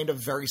kind of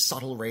very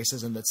subtle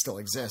racism that still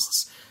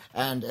exists.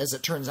 And as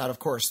it turns out, of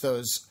course,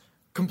 those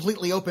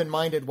completely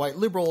open-minded white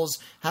liberals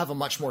have a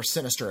much more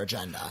sinister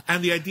agenda.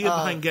 And the idea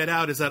behind Get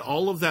Out is that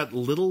all of that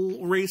little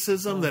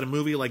racism that a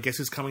movie like Guess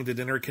Who's Coming to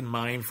Dinner can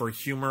mine for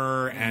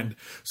humor and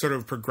sort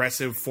of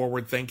progressive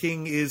forward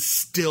thinking is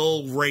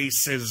still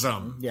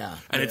racism.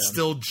 And it's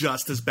still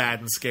just as bad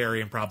and scary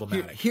and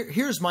problematic.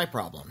 Here's my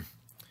problem.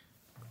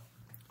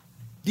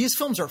 These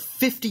films are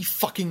 50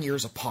 fucking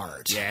years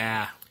apart.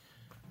 Yeah.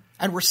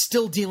 And we're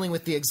still dealing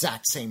with the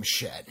exact same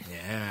shit.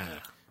 Yeah.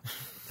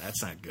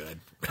 That's not good.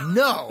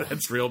 No.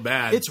 That's real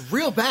bad. It's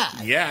real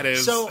bad. Yeah, it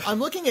is. So I'm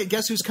looking at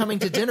Guess Who's Coming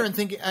to Dinner and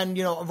thinking, and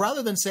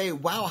rather than say,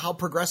 wow, how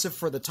progressive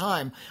for the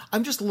time,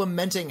 I'm just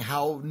lamenting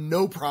how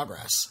no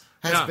progress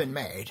has been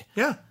made.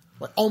 Yeah.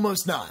 Like,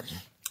 almost none.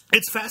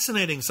 It's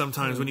fascinating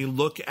sometimes when you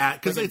look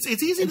at, because it's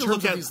easy to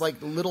look at these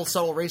little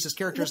subtle racist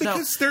characters.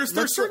 Because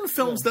there's certain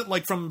films that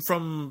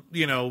from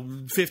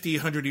 50,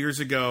 100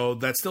 years ago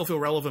that still feel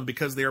relevant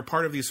because they are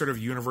part of these sort of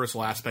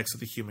universal aspects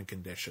of the human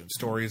condition.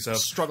 Stories of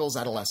struggles,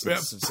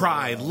 adolescence,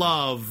 pride,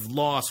 love,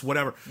 loss,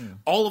 whatever.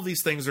 All of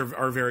these things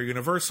are very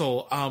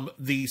universal.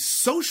 The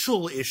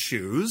social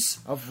issues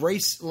of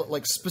race,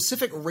 like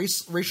specific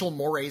racial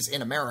mores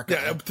in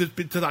America.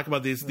 To talk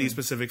about these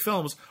specific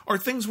films are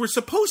things we're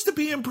supposed to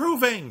be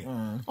improving.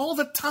 All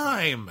the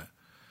time.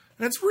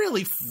 And it's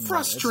really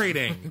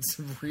frustrating. It's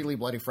really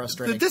bloody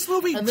frustrating. This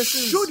movie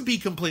should be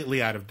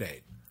completely out of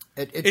date.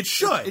 It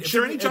should. If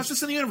there any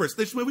justice in the universe,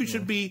 this movie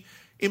should be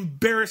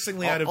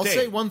embarrassingly out of date.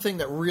 I'll say one thing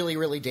that really,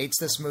 really dates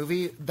this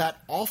movie.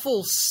 That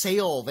awful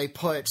sail they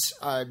put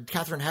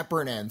Katharine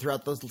Hepburn in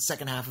throughout the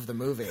second half of the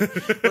movie.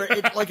 Where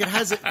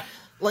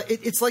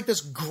it's like this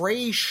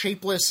gray,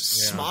 shapeless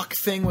smock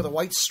thing with a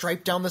white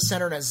stripe down the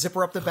center and a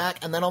zipper up the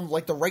back, and then on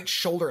the right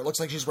shoulder it looks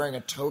like she's wearing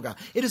a toga.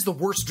 It is the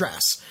worst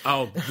dress.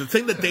 Oh, the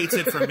thing that dates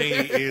it for me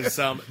is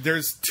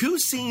there's two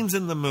scenes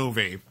in the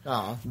movie.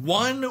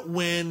 One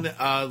when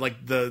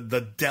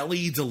the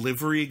deli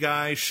delivery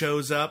guy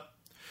shows up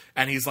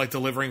and he's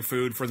delivering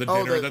food for the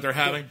dinner that they're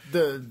having.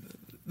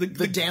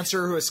 The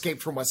dancer who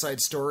escaped from West Side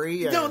Story?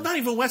 No, not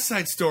even West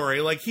Side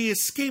Story. He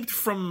escaped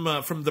from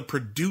the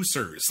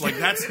producers.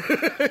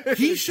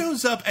 He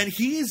shows up and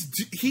he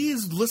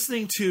is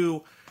listening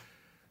to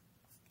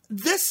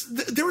this.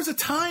 There was a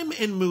time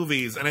in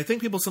movies, and I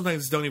think people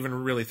sometimes don't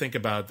even really think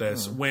about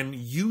this, when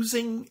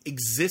using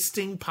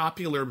existing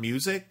popular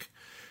music,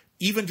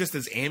 even just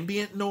as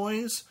ambient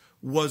noise,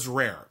 was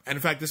rare. And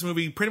in fact, this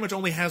movie pretty much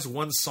only has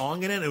one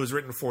song in it. It was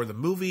written for the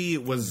movie.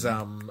 It was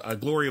A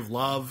Glory of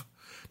Love.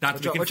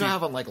 Which I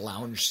have on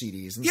lounge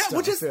CDs and stuff.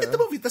 Which is the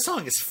movie. The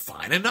song is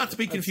fine, and not to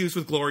be confused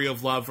with "Glory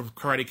of Love" from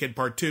Karate Kid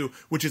Part 2,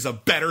 which is a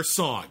better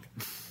song.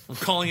 I'm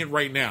calling it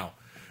right now.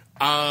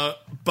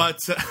 But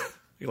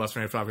you lost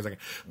my thought for a second.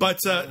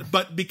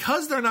 But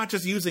because they're not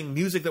just using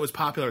music that was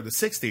popular in the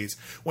 '60s,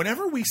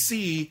 whenever we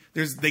see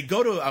they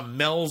go to a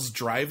Mel's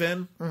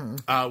Drive-In,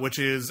 which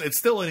it's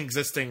still an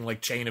existing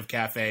chain of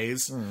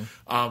cafes.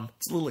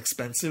 It's a little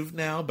expensive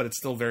now, but it's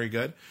still very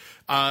good.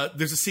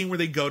 There's a scene where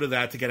they go to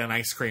that to get an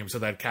ice cream so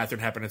that Katharine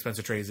Hepburn and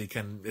Spencer Tracy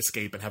can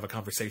escape and have a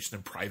conversation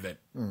in private.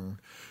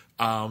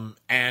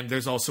 And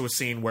there's also a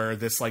scene where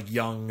this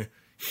young,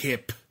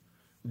 hip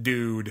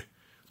dude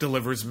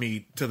delivers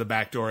meat to the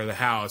back door of the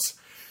house.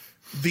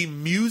 The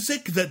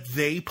music that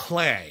they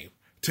play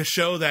to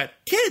show that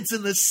kids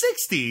in the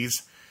 60s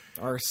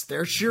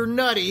they're sheer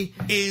nutty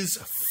is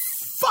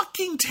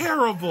fucking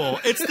terrible.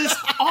 It's this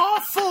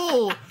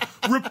awful,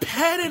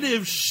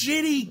 repetitive,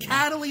 shitty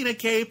Catalina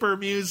Caper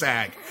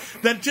music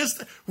that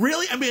just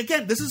really, I mean,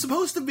 again, this is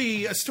supposed to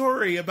be a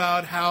story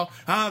about how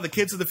the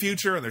kids of the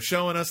future, and they're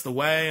showing us the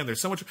way, and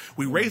there's so much,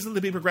 we raised them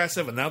to be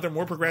progressive, and now they're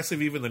more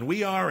progressive even than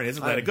we are, and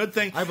isn't that a good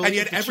thing? I believe and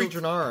yet the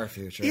children are our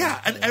future. Yeah,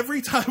 and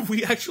every time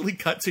we actually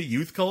cut to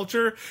youth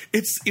culture,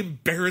 it's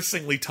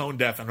embarrassingly tone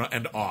deaf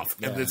and off,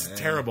 and it's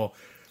terrible.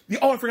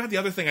 I forgot the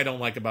other thing I don't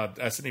like about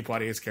Sidney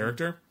Poitier's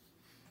character.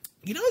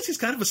 You know, he's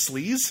kind of a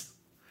sleaze.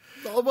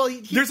 Well,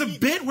 there's a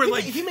bit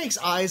where he makes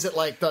eyes at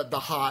like the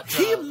hot.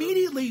 He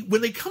immediately, when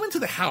they come into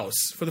the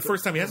house for the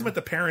first time, he hasn't met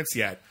the parents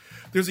yet.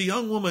 There's a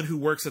young woman who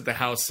works at the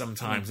house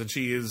sometimes, and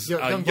she is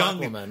young black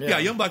woman. Yeah,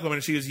 young black woman.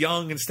 And she is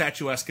young and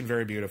statuesque and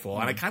very beautiful.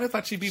 And I kind of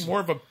thought she'd be more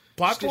of a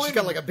plot point. She's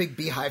got like a big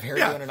beehive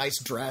hairdo and a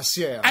nice dress.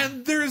 Yeah,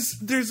 and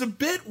there's a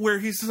bit where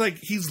he's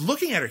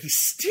looking at her, he's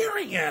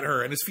staring at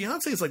her, and his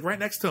fiance is like right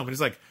next to him, and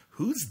he's like,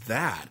 "Who's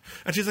that?"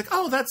 And she's like,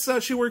 "Oh, that's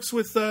she works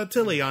with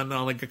Tilly on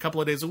like a couple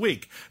of days a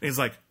week." And he's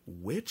like,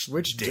 "Which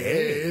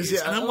days?"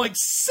 Yeah. And I'm like,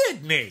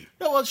 "Sydney,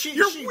 no, well,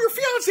 your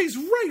fiance's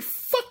right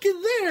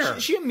fucking there."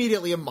 She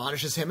immediately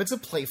admonishes him. It's a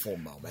playful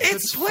moment.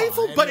 It's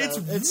playful, but it's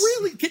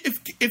really.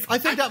 If I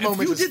think that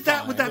moment, if you did that,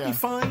 fine, would that be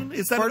fine?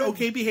 Is that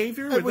okay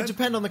behavior? It would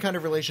depend on the kind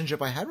of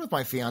relationship I had with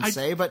my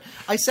fiance, but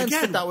I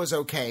sensed that was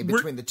okay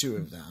between the two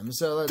of them.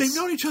 So they've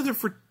known each other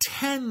for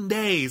 10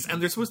 days,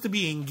 and they're supposed to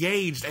be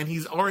engaged, and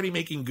he's already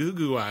making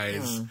goo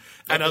eyes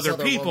at other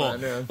people.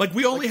 Woman, Like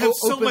we only have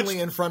so much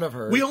in front of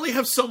her. We only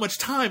have so much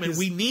time, and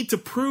we need to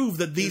prove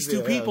that these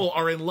two people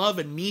are in love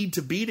and need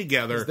to be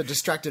together. It's the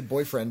distracted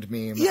boyfriend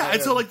meme. Yeah,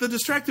 and so like the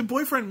distracted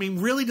boyfriend meme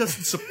really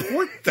doesn't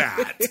support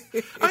that.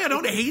 I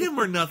don't hate him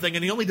or nothing,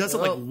 and he only does it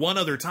like one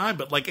other time,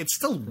 but like it's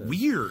still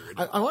weird.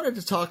 I wanted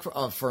to talk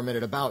for a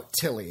minute about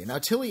Tilly. Now,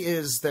 Tilly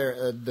is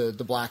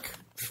the black.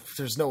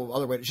 There's no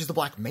other way. She's the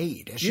black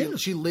maid.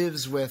 She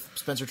lives with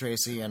Spencer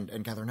Tracy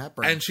and Katharine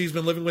Hepburn, and she's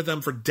been living with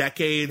them for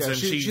decades. And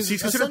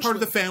she's considered part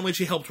of the family.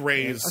 She helped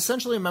raise,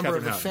 essentially a member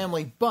of the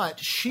family. But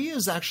she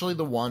is actually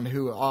the one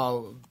who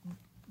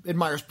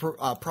admires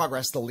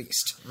progress the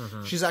least.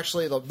 Mm-hmm. She's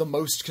actually the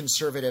most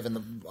conservative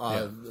and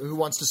who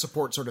wants to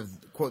support sort of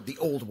quote the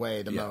old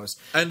way the most.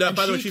 And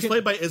by the way, she's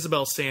played by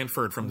Isabel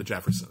Sanford from The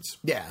Jeffersons.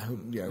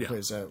 Who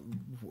plays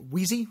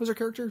Wheezy was her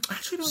character. I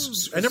actually don't.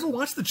 I never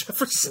watched The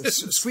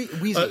Jeffersons. Sweet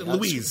Wheezy,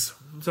 Louise.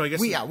 So I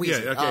guess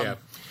Wheezy.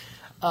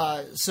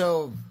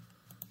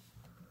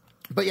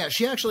 But yeah,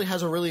 she actually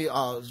has a really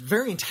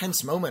very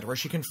intense moment where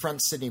she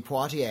confronts Sidney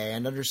Poitier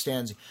and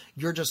understands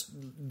you're just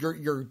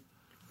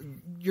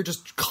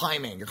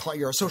climbing.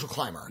 You're a social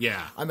climber.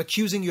 Yeah. I'm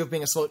accusing you of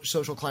being a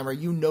social climber.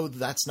 You know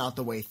that's not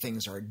the way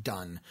things are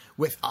done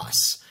with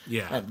us.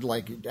 Yeah.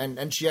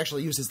 And she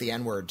actually uses the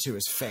N-word to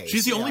his face.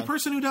 She's the only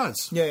person who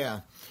does.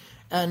 Yeah.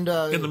 And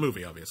in the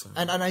movie, obviously.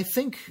 And I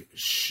think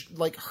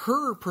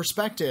her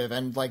perspective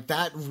and like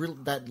that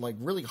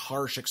really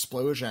harsh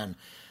explosion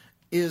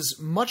is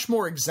much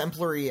more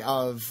exemplary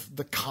of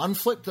the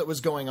conflict that was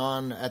going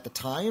on at the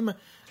time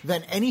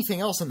than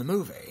anything else in the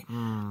movie.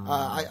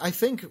 I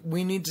think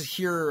we need to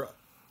hear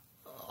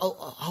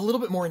a little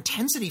bit more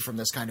intensity from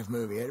this kind of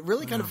movie. It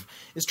really kind of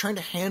is trying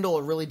to handle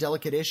a really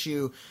delicate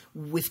issue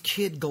with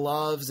kid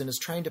gloves and is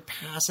trying to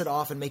pass it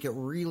off and make it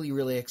really,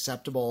 really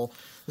acceptable.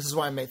 This is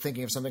why I'm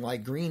thinking of something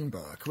like Green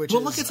Book, which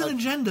is it's an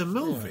agenda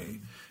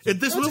movie.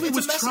 This movie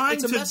was trying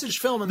to... It's a message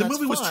film, and the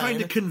movie was trying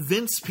to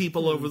convince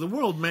people over the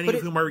world, many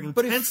of whom are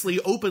intensely,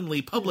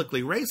 openly,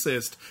 publicly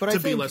racist, to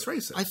be less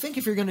racist. I think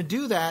if you're going to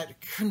do that,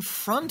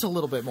 confront a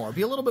little bit more.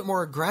 Be a little bit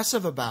more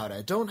aggressive about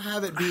it. Don't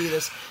have it be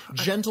this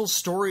gentle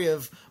story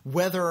of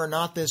whether or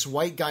not this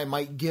white guy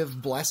might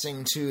give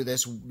blessing to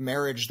this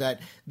marriage that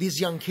these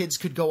young kids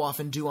could go off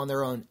and do on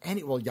their own.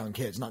 Young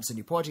kids, not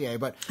Sidney Poitier,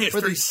 but... He's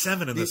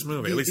 37 in this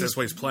movie. At least that's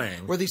what he's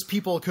playing. Where these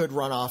people could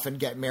run off and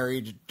get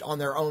married on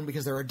their own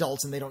because they're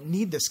adults and they don't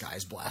need this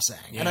guy's blessing.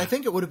 Yeah. And I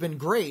think it would have been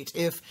great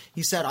if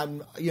he said,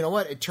 you know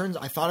what,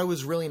 I thought I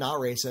was really not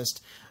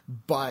racist,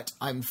 but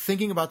I'm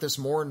thinking about this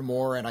more and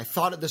more, and I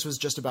thought this was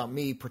just about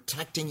me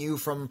protecting you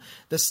from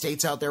the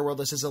states out there where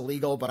this is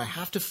illegal, but I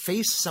have to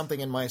face something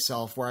in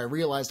myself where I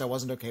realized I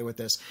wasn't okay with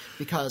this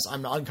because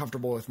I'm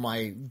uncomfortable with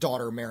my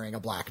daughter marrying a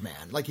black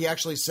man. Like he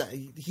actually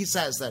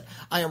says that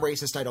I am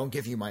racist, I don't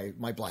give you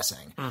my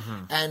blessing.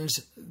 Mm-hmm. And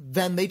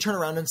then they turn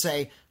around and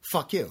say,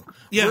 fuck you.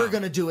 Yeah. We're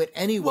going to do it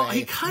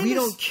anyway. Well, we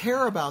don't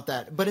care about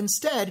that. But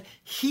instead,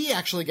 he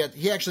actually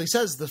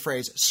says the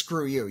phrase,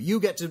 screw you. You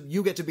get to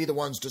be the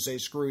ones to say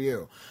screw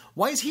you.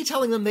 Why is he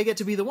telling them they get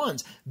to be the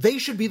ones? They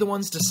should be the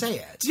ones to say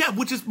it. Yeah,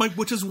 which is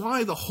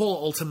why the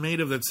whole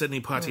ultimatum that Sidney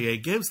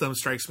Poitier gives them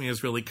strikes me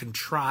as really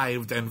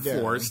contrived and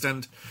forced,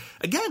 and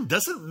again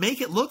doesn't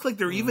make it look like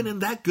they're even in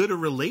that good a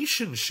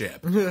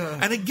relationship.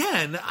 And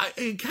again,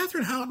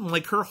 Katherine Houghton,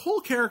 like her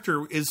whole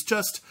character is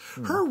just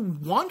her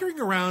wandering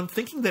around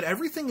thinking that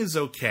everything is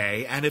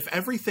okay, and if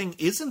everything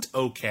isn't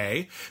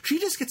okay, she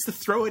just gets to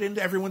throw it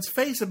into everyone's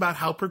face about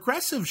how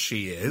progressive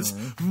she is,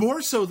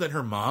 more so than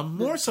her mom,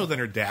 more so than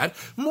her dad,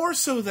 more more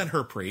so than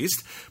her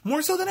priest,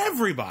 more so than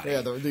everybody.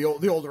 Yeah, the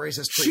old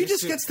racist priest. She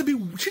just gets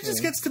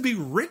to be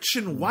rich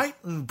and white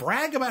and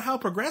brag about how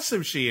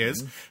progressive she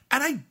is,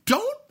 and I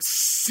don't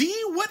see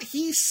what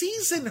he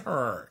sees in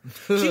her.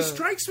 She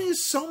strikes me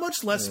as so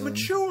much less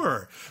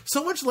mature,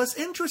 so much less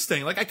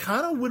interesting. Like, I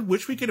kind of would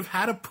wish we could have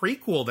had a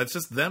prequel that's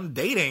just them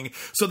dating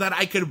so that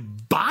I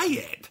could buy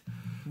it.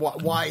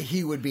 Why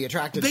he would be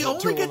attracted to a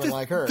woman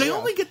like her. They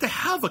only get to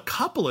have a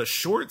couple of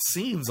short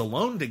scenes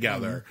alone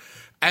together.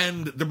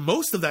 And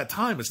most of that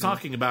time is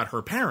talking about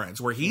her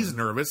parents, where he's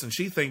nervous and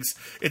she thinks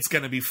it's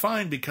going to be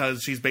fine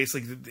because she's going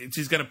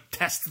to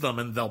test them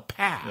and they'll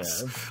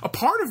pass. Yeah. A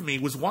part of me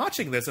was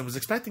watching this and was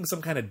expecting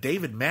some kind of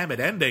David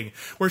Mamet ending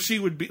where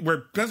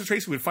Spencer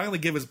Tracy would finally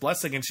give his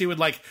blessing and she would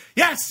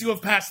yes, you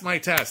have passed my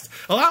test.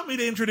 Allow me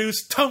to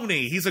introduce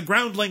Tony. He's a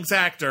Groundlings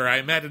actor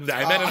I met in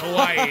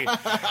Hawaii.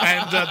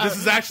 And this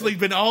has actually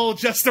been all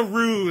just a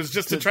ruse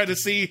just to try to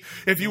see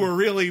if you were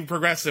really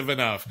progressive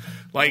enough.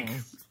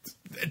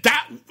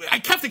 That I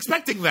kept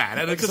expecting that,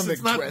 and because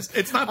it's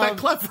not that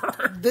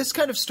clever. This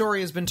kind of story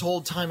has been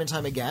told time and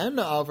time again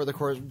over the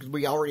course.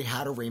 We already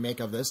had a remake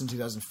of this in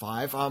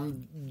 2005.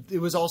 It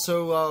was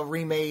also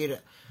remade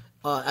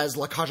as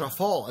La Cage aux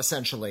Folles,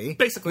 essentially,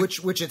 basically,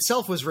 which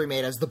itself was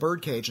remade as The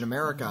Birdcage in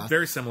America.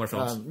 Very similar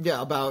films.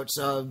 About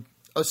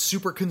a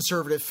super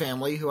conservative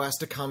family who has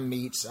to come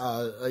meet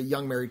a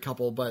young married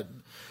couple, but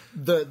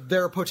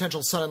their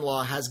potential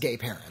son-in-law has gay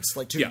parents,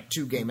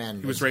 two gay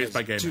men. He was raised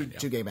by gay men.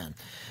 Two gay men.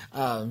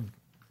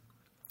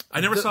 I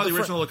never saw the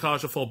original La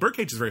Cage aux Folles.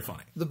 Birdcage is very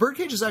funny. The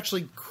Birdcage is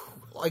actually,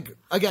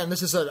 again,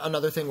 this is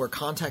another thing where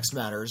context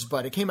matters,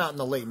 but it came out in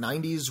the late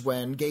 90s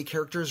when gay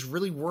characters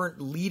really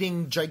weren't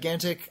leading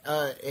gigantic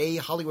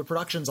Hollywood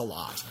productions a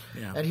lot.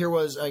 Yeah. And here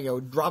was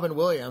Robin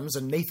Williams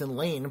and Nathan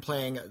Lane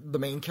playing the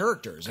main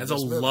characters. As a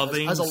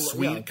loving,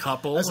 sweet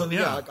couple.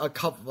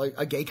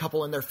 A gay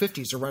couple in their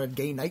 50s who run a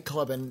gay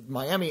nightclub in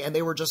Miami, and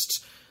they were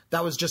just...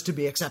 That was just to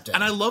be accepted.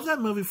 And I love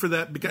that movie for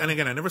that. And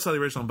again, I never saw the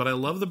original, but I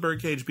love The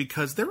Birdcage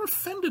because they're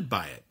offended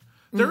by it.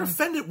 They're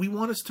offended. We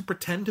want us to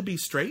pretend to be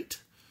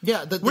straight.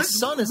 Yeah, the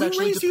son is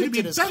actually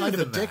depicted as kind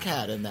of a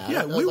dickhead in that.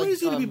 Yeah, we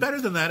raised you to be better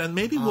than that, and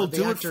maybe we'll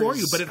do it for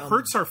you, but it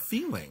hurts our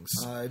feelings.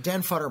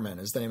 Dan Futterman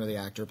is the name of the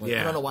actor. I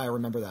don't know why I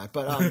remember that,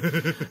 but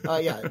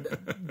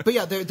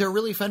they're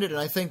really offended, and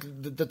I think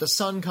that the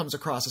son comes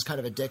across as kind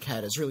of a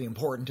dickhead is really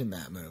important in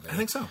that movie. I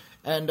think so.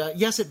 And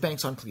yes, it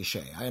banks on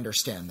cliche. I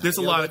understand that. There's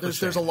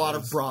a lot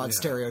of broad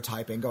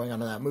stereotyping going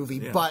on in that movie,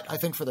 but I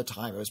think for the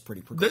time it was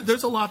pretty progressive.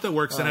 There's a lot that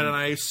works in it, and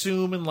I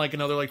assume in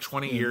another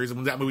 20 years,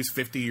 when that movie's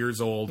 50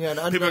 years old,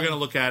 people are going to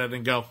look at it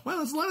and go, well,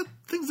 there's a lot of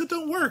things that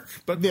don't work,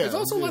 but there's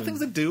also a lot of things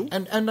that do.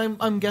 And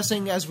I'm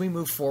guessing as we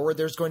move forward,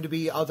 there's going to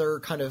be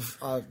other kind of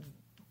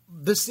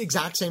this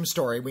exact same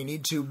story. We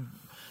need to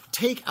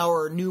take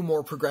our new,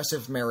 more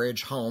progressive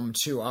marriage home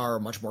to our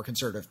much more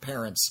conservative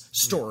parents'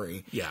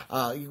 story. Yeah.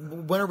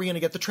 When are we going to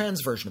get the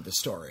trans version of this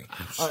story?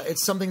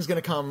 Something's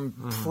going to come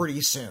pretty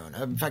soon.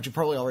 In fact, you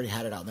probably already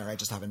had it out there. I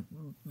just haven't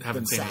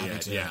been seen savvy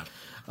it yet. Yeah.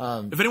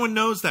 If anyone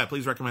knows that,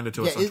 please recommend it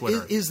to us on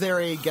Twitter. Is there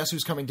a Guess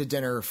Who's Coming to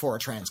Dinner for a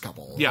trans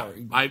couple? Yeah.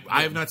 I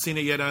have not seen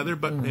it yet either,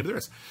 but maybe there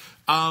is.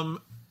 I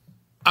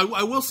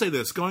will say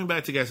this, going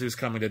back to Guess Who's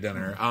Coming to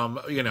Dinner,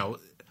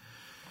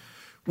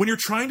 when you're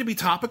trying to be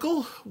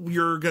topical,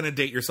 you're going to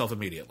date yourself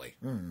immediately.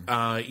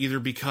 Either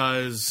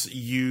because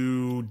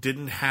you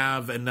didn't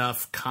have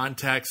enough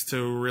context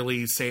to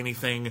really say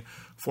anything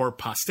for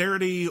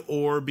posterity,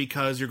 or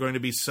because you're going to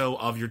be so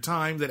of your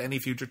time that any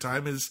future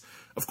time is,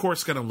 of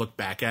course, going to look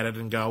back at it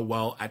and go,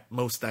 well, at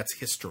most that's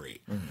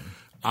history.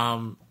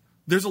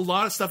 There's a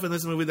lot of stuff in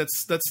this movie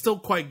that's still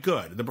quite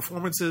good. The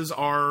performances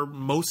are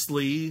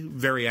mostly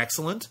very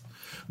excellent.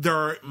 There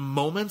are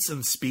moments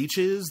and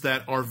speeches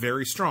that are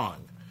very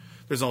strong.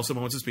 There's also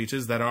moments of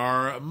speeches that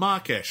are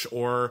mawkish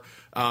or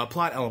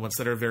plot elements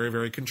that are very,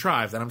 very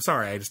contrived. And I'm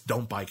sorry, I just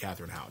don't buy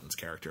Catherine Houghton's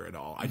character at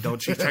all.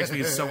 She strikes me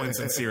as so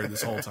insincere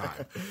this whole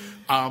time.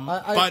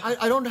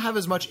 I don't have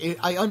as much...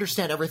 I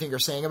understand everything you're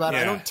saying about it.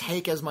 I don't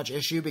take as much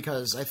issue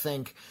because I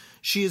think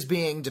she is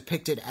being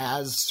depicted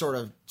as sort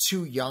of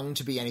too young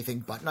to be anything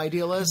but an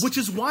idealist. Which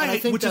is why I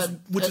think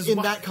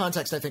that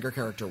context, I think her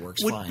character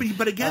works fine.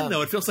 But again,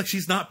 though, it feels like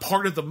she's not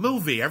part of the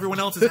movie. Everyone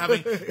else is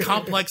having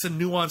complex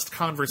and nuanced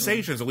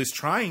conversations, at least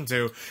trying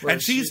to.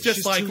 And she's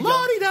just like,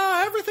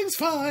 la-di-da, everything's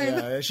fine.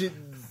 Yeah,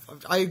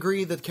 I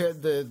agree that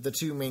the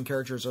two main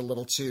characters are a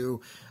little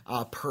too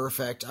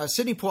perfect.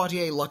 Sidney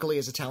Poitier, luckily,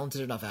 is a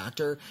talented enough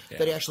actor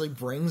that he actually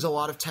brings a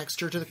lot of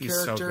texture to the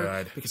character. So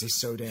good. Because he's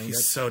so damn good.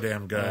 He's so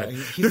damn good.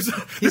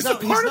 He's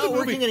not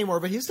working anymore,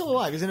 but he's still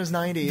alive. He's in his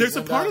 90s. There's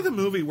a part of the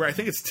movie where I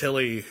think it's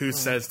Tilly who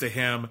says to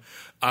him,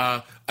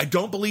 I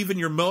don't believe in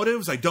your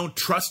motives, I don't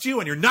trust you,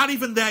 and you're not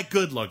even that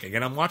good looking.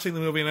 And I'm watching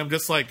the movie and I'm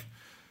just like,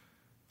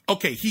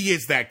 okay, he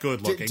is that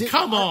good looking.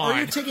 Come on. Are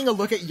you taking a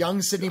look at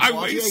young Sidney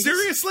Poitier?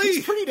 Seriously?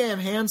 He's pretty damn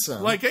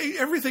handsome.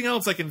 Everything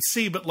else I can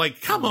see, but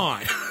come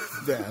on.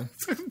 Yeah.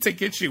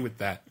 Take issue with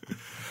that.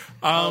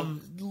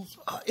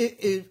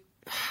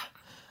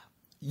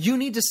 You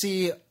need to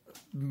see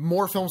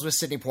more films with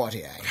Sidney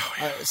Poitier.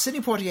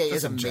 Sidney Poitier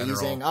is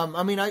amazing.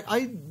 I mean,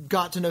 I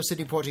got to know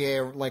Sidney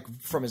Poitier like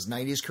from his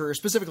 '90s career,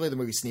 specifically the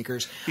movie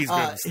Sneakers. He's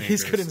good in Sneakers.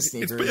 He's good in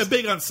Sneakers. It's a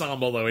big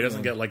ensemble though. He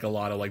doesn't get like a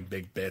lot of like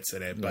big bits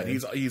in it, but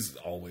he's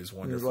always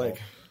wonderful. He's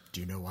like,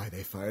 do you know why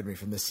they fired me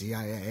from the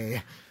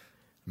CIA?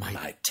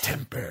 My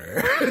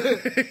temper.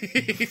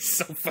 He's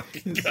so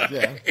fucking good.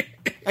 Yeah.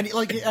 And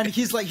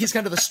he's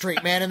kind of the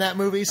straight man in that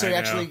movie, so he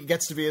actually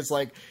gets to be. It's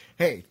like,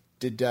 hey,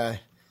 do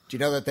you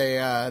know that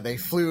they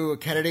flew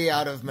Kennedy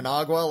out of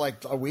Managua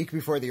like a week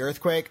before the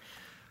earthquake?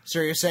 So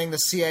you're saying the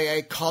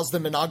CIA caused the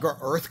Managua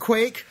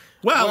earthquake?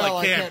 Well,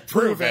 I can't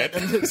prove it.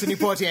 And Sidney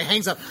Poitier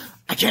hangs up.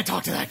 I can't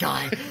talk to that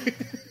guy.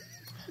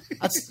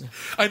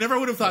 I never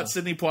would have thought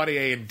Sidney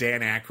Poitier and Dan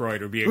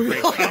Aykroyd would be a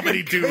great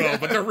comedy duo,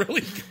 but they're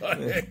really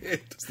good.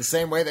 It's the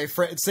same way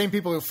same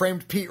people who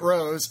framed Pete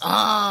Rose.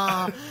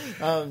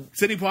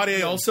 Sidney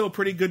Poitier, also a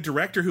pretty good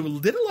director who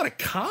did a lot of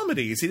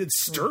comedies. He did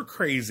Stir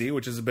Crazy,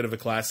 which is a bit of a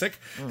classic.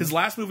 His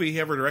last movie he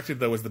ever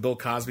directed, though, was the Bill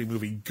Cosby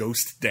movie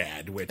Ghost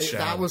Dad, which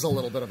that was a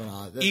little bit of an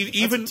odd.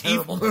 Even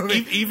terrible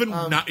movie.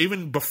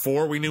 Even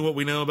before we knew what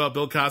we know about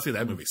Bill Cosby,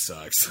 that movie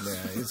sucks.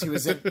 Yeah, he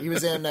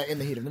was in In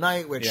the Heat of the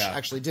Night, which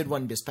actually did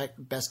win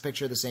Best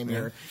Picture the same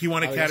year. He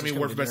won Academy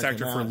Award for Best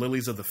Actor for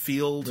Lilies of the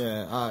Field.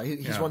 Yeah,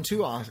 he's won he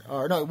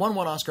won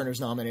one Oscar and was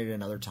nominated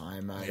another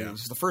time. He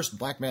was the first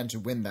black man to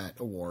win that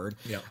award.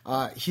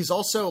 Yeah. He's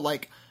also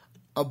like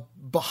a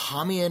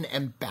Bahamian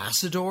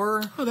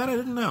ambassador. Oh, that I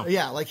didn't know.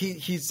 Yeah, like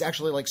he's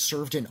actually like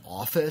served in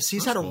office.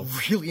 He's had a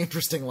really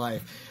interesting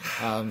life,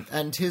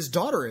 and his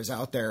daughter is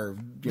out there,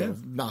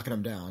 knocking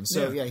him down.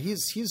 So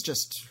he's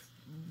just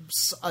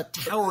a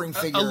towering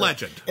figure, a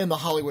legend in the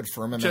Hollywood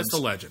firmament. Just a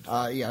legend.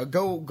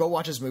 Go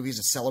watch his movies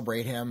to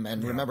celebrate him,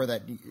 and remember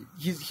that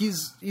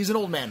he's an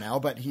old man now,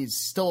 but he's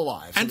still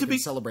alive. So and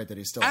celebrate that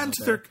he's still alive.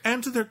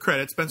 And to their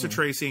credit, Spencer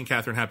Tracy and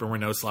Katharine Hepburn were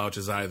no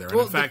slouches either. And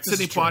in fact,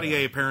 Sidney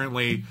Poitier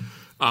apparently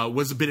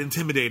was a bit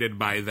intimidated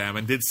by them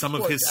and did some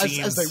of his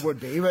scenes as they would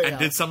be, and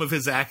did some of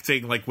his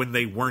acting like when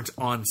they weren't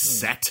on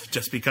set,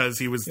 just because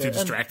he was too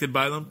distracted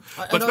by them.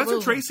 But Spencer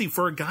Tracy,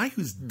 for a guy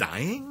who's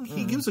dying,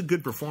 he gives a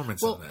good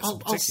performance in this.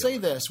 I'll say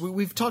this: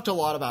 we've talked a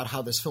lot about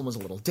how this film is a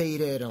little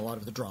dated and a lot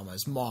of the drama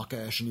is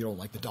mawkish, and you don't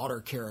like the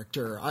daughter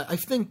character. I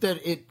think that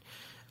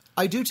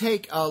I do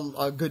take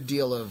a good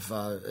deal of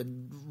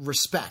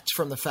respect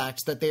from the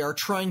fact that they are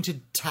trying to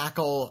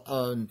tackle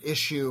an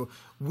issue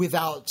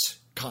without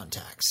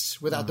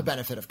context, without the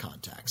benefit of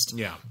context.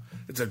 Yeah,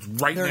 it's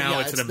right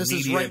now. It's an immediate. This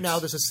is right now.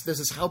 This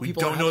is how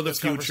people. We don't know the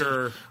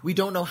future. We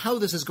don't know how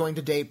this is going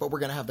to date, but we're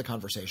going to have the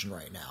conversation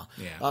right now.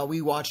 Yeah.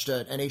 We watched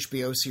an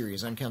HBO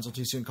series on Cancel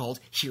Too Soon called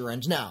Here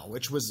and Now,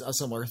 which was a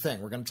similar thing.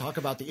 We're going to talk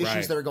about the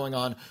issues that are going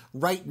on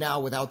right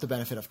now without the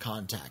benefit of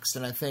context,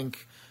 and I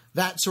think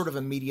that sort of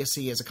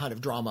immediacy is a kind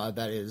of drama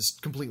that is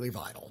completely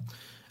vital.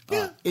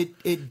 Yeah.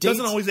 It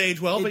doesn't always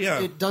age well, but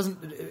it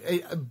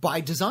doesn't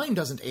by design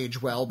doesn't age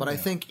well. But I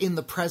think in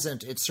the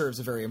present it serves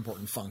a very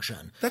important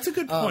function. That's a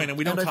good point, and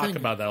we don't talk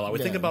about that a lot. We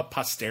think about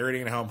posterity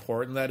and how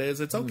important that is.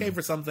 It's okay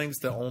for some things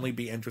to only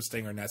be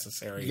interesting or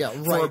necessary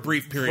for a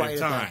brief period of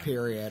time. At that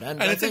period,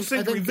 and it's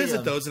interesting to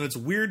revisit those, and it's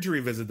weird to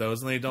revisit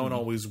those, and they don't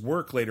always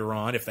work later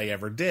on if they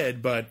ever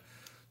did, but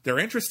they're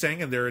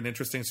interesting, and they're an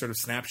interesting sort of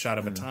snapshot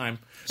of a time,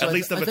 so at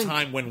least of a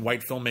time when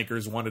white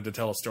filmmakers wanted to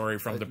tell a story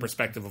from the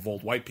perspective of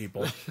old white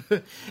people.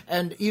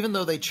 And even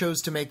though they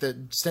chose to make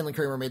Stanley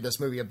Kramer made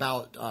this movie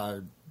about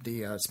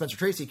the Spencer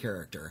Tracy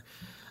character,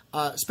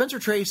 Spencer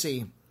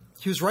Tracy,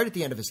 he was right at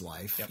the end of his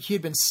life. Yep. He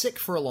had been sick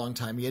for a long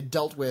time. He had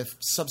dealt with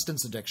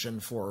substance addiction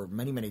for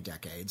many, many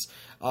decades.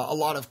 A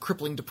lot of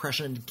crippling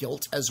depression and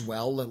guilt as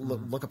well.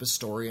 Look up his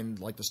story and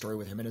like the story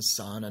with him and his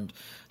son, and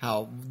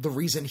how the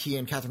reason he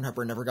and Katharine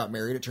Hepburn never got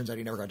married. It turns out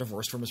he never got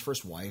divorced from his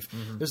first wife.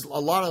 There's a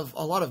lot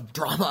of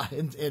drama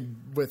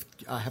with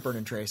Hepburn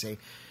and Tracy,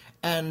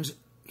 and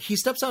he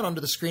steps out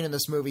onto the screen in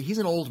this movie. He's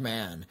an old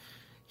man.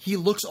 He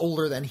looks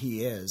older than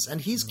he is, and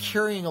he's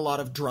carrying a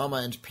lot of drama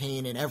and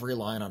pain in every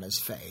line on his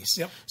face.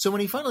 Yep. So when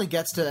he finally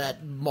gets to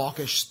that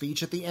mawkish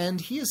speech at the end,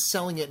 he is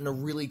selling it in a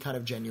really kind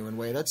of genuine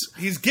way.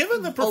 He's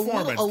given the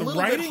performance. A little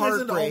bit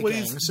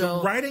heartbreaking.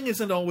 The writing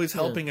isn't always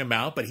helping him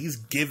out, but he's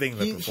giving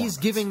the performance. He's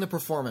giving the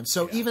performance.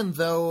 So even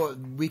though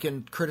we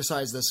can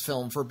criticize this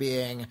film for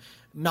being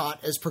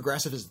not as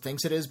progressive as it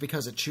thinks it is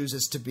because it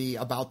chooses to be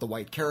about the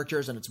white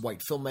characters and it's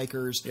white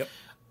filmmakers,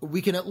 we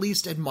can at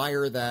least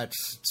admire that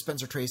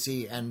Spencer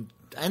Tracy and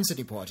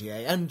Sidney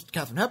Poitier and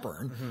Katharine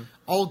Hepburn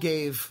all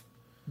gave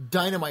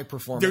dynamite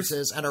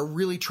performances and are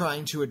really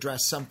trying to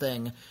address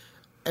something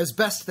as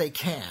best they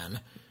can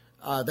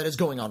that is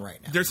going on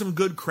right now. There's some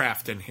good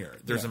craft in here.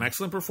 There's some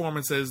excellent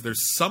performances.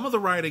 There's some of the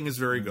writing is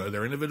very good.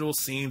 There are individual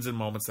scenes and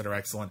moments that are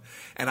excellent.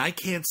 And I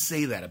can't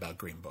say that about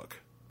Green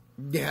Book.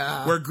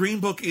 Yeah. Where Green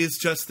Book is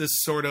just this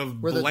sort of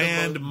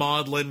bland,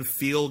 maudlin,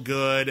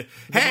 feel-good,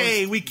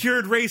 hey, we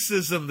cured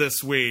racism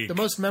this week. The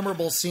most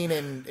memorable scene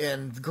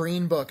in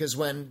Green Book is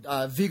when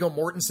Viggo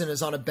Mortensen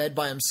is on a bed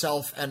by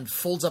himself and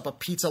folds up a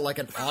pizza like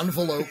an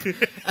envelope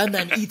and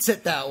then eats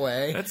it that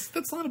way.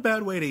 That's not a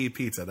bad way to eat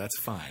pizza. That's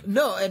fine.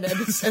 No, and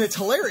it's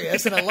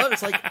hilarious, and I love it.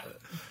 It's like...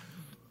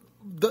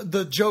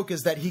 The joke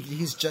is that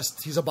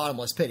he's a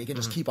bottomless pit. He can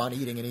just keep on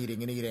eating and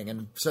eating and eating,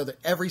 and so that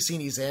every scene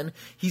he's in,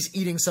 he's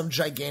eating some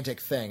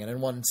gigantic thing, and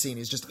in one scene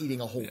he's just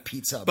eating a whole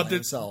pizza by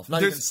himself,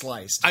 not even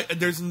sliced.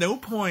 There's no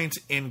point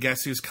in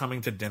Guess Who's Coming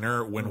to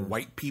Dinner when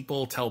white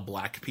people tell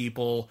black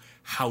people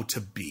how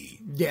to be.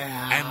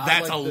 Yeah, and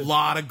that's like a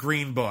lot of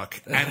Green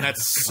Book, and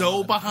that's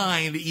so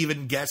behind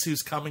even Guess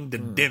Who's Coming to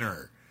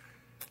Dinner.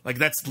 Like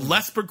that's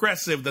less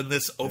progressive than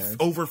this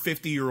over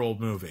 50-year-old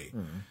movie.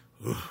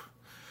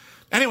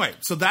 Anyway,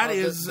 so that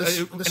is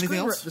anything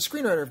else? The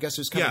screenwriter of Guess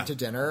Who's Coming to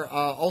Dinner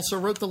also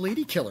wrote The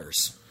Lady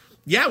Killers.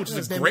 Yeah, which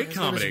is a great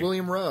comedy. His name is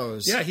William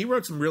Rose. Yeah, he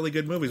wrote some really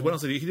good movies. What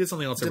else did he? He did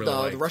something else I really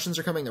liked. The Russians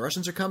Are Coming. The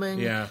Russians Are Coming.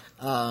 Yeah.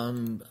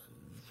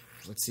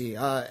 Let's see.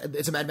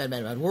 It's a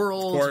Mad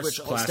World, course, which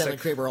classic. Stanley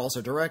Kramer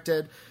also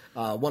directed.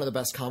 One of the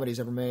best comedies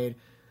ever made.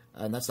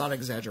 And that's not an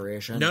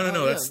exaggeration.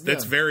 No.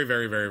 That's very,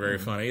 very, very, very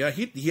funny. Yeah,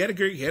 he had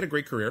a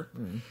great career.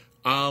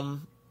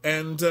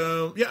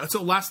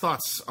 So last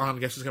thoughts on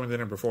Guess Who's Coming to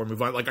Dinner before we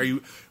move on. Like, are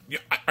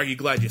you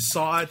glad you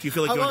saw it? Do you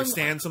feel like you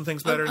understand some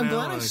things better now? I'm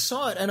glad I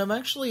saw it, and I'm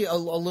actually a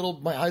little.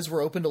 My eyes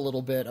were opened a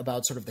little bit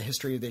about sort of the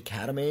history of the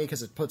Academy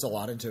because it puts a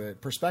lot into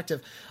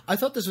perspective. I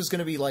thought this was going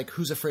to be like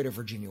Who's Afraid of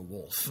Virginia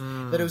Woolf?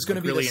 That it was going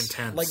to be really this,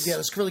 intense,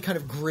 this really kind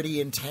of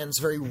gritty, intense,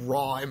 very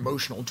raw,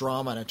 emotional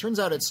drama, and it turns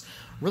out it's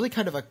really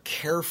kind of a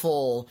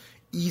careful,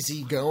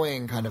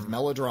 easygoing kind of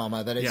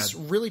melodrama that is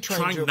really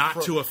trying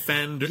not to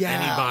offend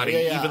anybody,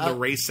 even the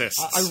racists.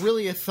 I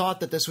really thought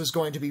that this was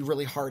going to be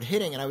really hard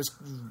hitting, and I was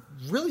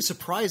really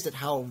surprised at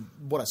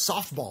what a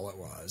softball it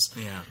was.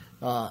 Yeah,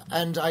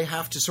 and I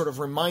have to sort of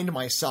remind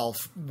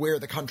myself where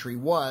the country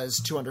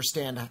was to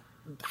understand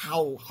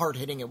how hard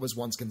hitting it was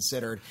once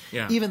considered.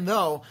 Yeah. Even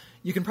though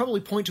you can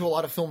probably point to a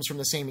lot of films from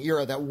the same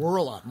era that were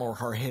a lot more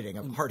hard hitting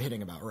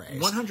about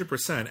race.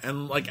 100%.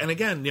 And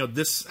again,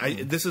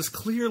 this is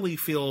clearly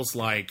feels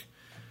like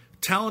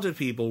talented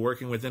people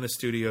working within a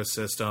studio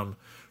system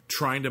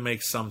trying to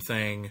make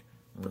something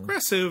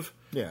progressive,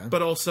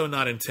 but also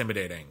not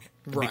intimidating.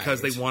 Right.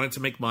 Because they wanted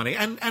to make money.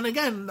 And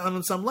again,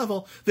 on some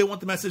level, they want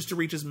the message to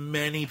reach as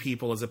many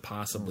people as it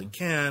possibly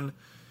can.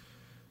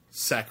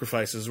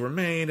 Sacrifices were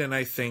made, and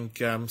I think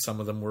some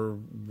of them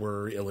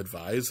were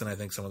ill-advised, and I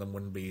think some of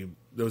them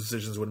those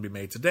decisions wouldn't be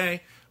made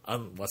today,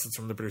 unless it's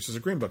from the producers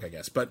of Green Book, I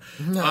guess. But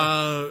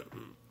yeah,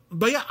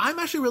 I'm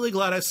actually really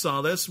glad I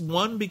saw this.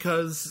 One,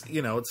 because,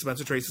 it's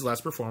Spencer Tracy's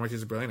last performance.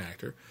 He's a brilliant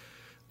actor.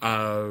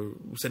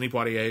 Sidney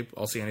Poitier,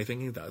 I'll see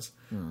anything he does.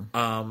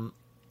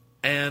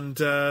 And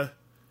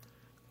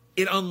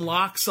it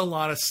unlocks a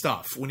lot of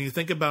stuff. When you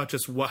think about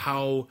just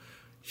how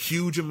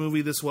huge a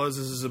movie this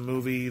is a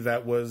movie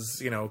that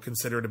was,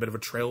 considered a bit of a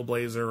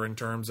trailblazer in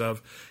terms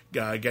of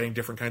getting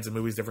different kinds of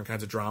movies, different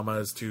kinds of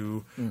dramas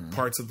to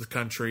parts of the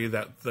country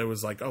that there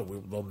was like, oh,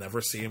 we'll never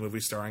see a movie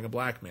starring a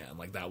black man.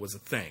 Like, that was a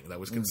thing. That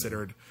was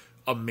considered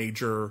a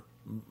major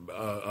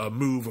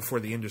move for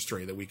the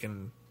industry that we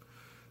can,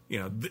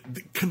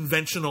 the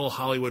conventional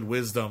Hollywood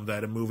wisdom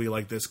that a movie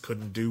like this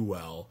couldn't do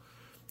well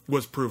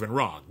was proven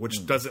wrong,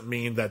 which doesn't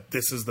mean that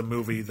this is the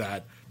movie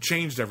that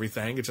changed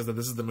everything. It's just that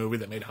this is the movie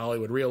that made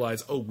Hollywood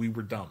realize, oh, we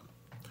were dumb.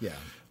 Yeah.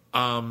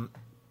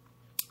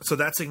 So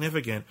that's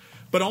significant.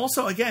 But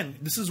also, again,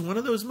 this is one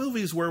of those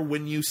movies where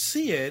when you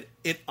see it,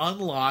 it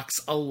unlocks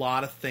a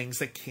lot of things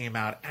that came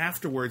out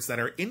afterwards that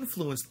are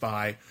influenced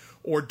by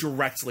or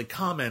directly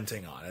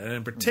commenting on it. And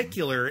in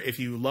particular, if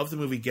you love the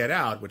movie Get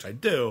Out, which I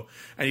do,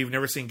 and you've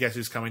never seen Guess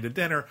Who's Coming to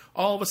Dinner,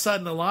 all of a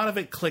sudden a lot of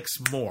it clicks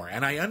more.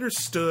 And I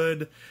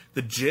understood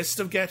the gist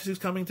of Guess Who's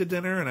Coming to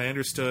Dinner, and I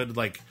understood,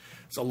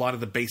 a lot of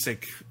the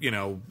basic,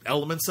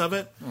 elements of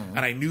it. And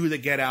I knew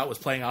that Get Out was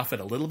playing off it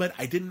a little bit.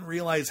 I didn't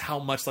realize how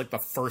much, the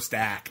first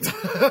act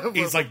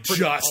is,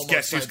 just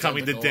Guess Who's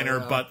Coming to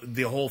Dinner, but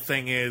the whole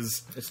thing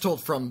is... It's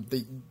told from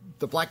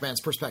the black man's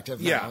perspective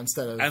now,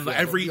 instead of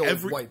the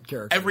old white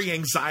character. Every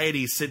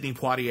anxiety Sidney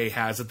Poitier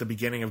has at the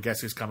beginning of Guess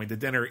Who's Coming to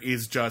Dinner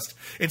is just,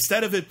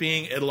 instead of it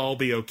being it'll all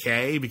be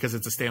okay because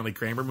it's a Stanley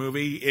Kramer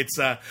movie, it's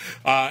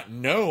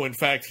no, in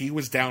fact he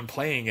was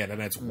downplaying it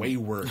and it's way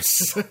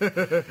worse.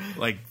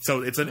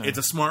 So it's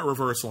a smart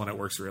reversal and it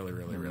works really,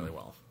 really, really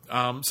well.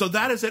 So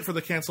that is it for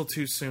the Cancel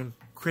Too Soon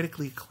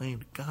critically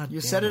acclaimed. God,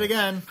 you said it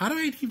again. How do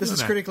I keep this doing is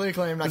that? Critically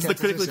acclaimed. This is the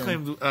critically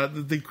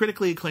acclaimed, the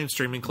critically acclaimed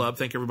streaming club.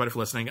 Thank you everybody for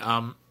listening.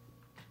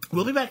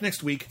 We'll be back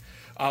next week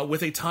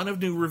with a ton of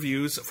new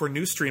reviews for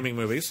new streaming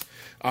movies,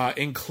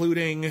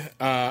 including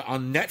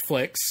on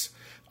Netflix,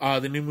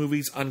 the new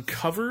movies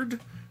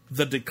Uncovered,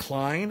 The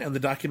Decline, and the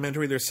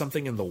documentary There's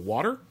Something in the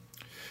Water.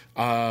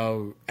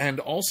 And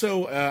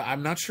also,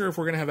 I'm not sure if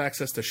we're going to have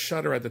access to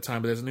Shudder at the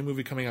time, but there's a new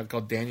movie coming out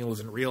called Daniel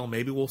Isn't Real.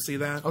 Maybe we'll see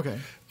that. Okay.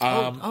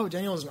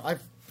 Daniel Isn't...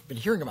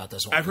 been hearing about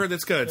this one. I've heard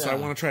that's good, so I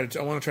want to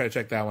try to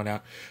check that one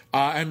out.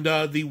 And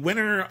the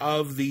winner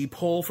of the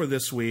poll for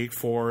this week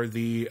for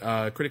the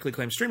critically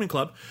acclaimed streaming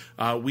club,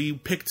 we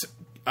picked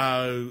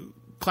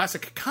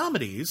classic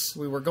comedies.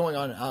 We were going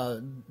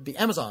on the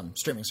Amazon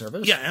streaming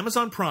service. Yeah,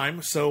 Amazon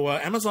Prime. So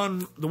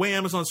the way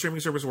Amazon streaming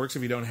service works,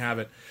 if you don't have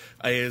it,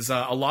 is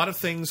a lot of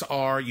things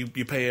are you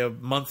pay a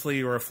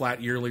monthly or a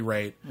flat yearly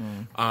rate,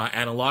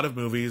 and a lot of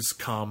movies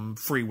come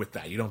free with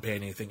that. You don't pay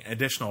anything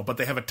additional, but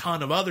they have a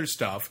ton of other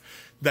stuff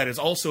that is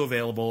also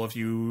available if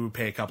you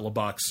pay a couple of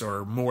bucks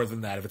or more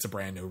than that if it's a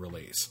brand new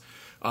release.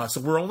 So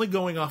we're only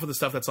going off of the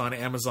stuff that's on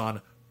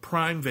Amazon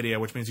Prime Video,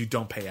 which means you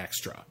don't pay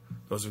extra.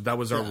 That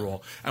was our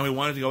rule. And we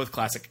wanted to go with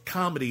classic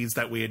comedies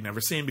that we had never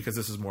seen because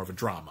this is more of a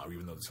drama,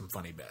 even though there's some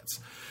funny bits.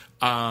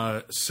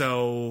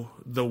 So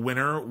the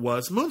winner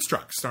was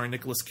Moonstruck, starring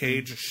Nicolas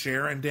Cage,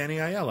 Cher, and Danny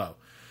Aiello.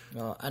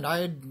 And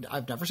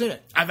I've never seen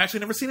it. I've actually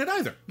never seen it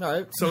either. All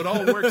right. So it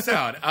all works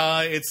out.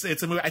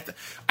 It's a movie.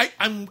 I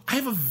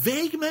have a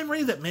vague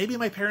memory that maybe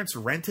my parents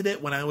rented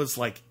it when I was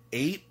like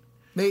 8.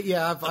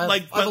 Yeah, I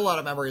have a lot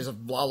of memories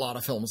of a lot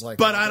of films like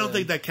but that. I don't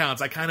think that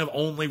counts. I kind of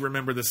only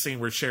remember the scene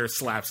where Cher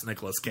slaps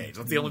Nicolas Cage.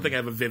 That's the only thing I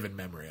have a vivid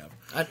memory of.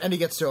 And he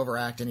gets to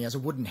overact, and he has a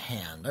wooden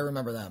hand. I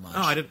remember that much.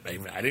 Oh, I didn't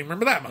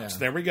remember that much. Yeah.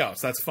 There we go.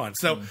 So that's fun.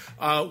 So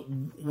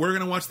we're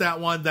going to watch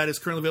that one. That is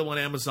currently available on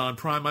Amazon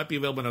Prime. Might be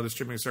available on other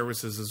streaming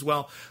services as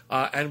well.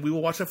 And we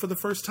will watch that for the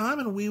first time,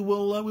 and we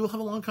will have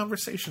a long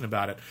conversation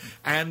about it.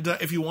 And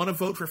if you want to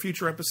vote for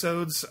future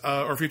episodes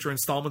or future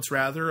installments,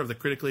 rather, of the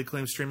critically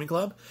acclaimed streaming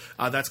club,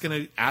 that's going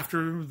to,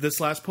 after this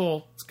last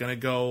poll, it's going to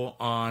go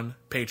on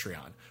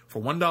Patreon.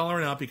 For $1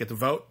 and up, you get to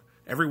vote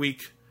every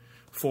week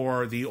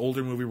for the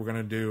older movie we're going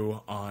to do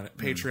on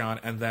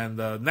Patreon. And then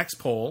the next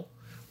poll,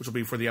 which will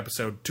be for the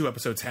 2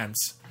 episodes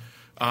hence,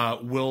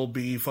 will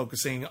be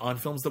focusing on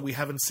films that we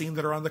haven't seen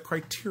that are on the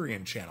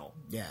Criterion channel.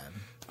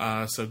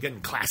 Yeah. So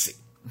getting classy.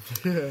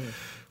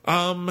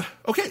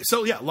 Okay,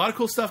 so yeah, a lot of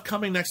cool stuff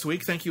coming next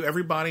week. Thank you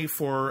everybody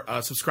for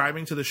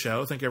subscribing to the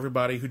show. Thank you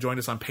everybody who joined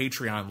us on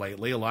Patreon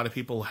lately. A lot of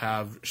people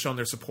have shown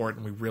their support,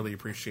 and we really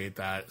appreciate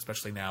that,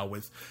 especially now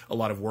with a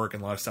lot of work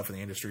and a lot of stuff in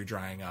the industry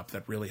drying up.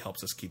 That really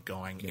helps us keep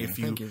going. Yeah,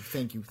 thank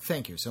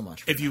you so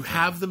much. If you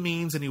have the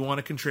means and you want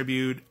to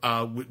contribute,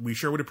 we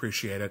sure would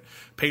appreciate it.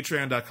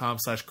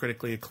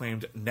 Patreon.com/critically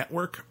acclaimed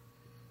network.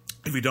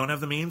 If you don't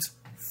have the means,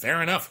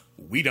 fair enough.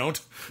 We don't.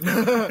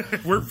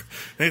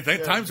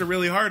 Times are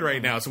really hard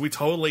right now, so we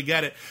totally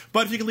get it.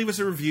 But if you can leave us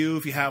a review,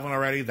 if you haven't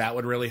already, that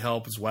would really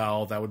help as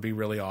well. That would be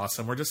really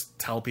awesome. Or just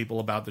tell people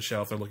about the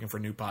show if they're looking for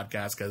new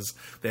podcasts because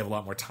they have a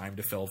lot more time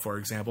to fill, for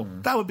example.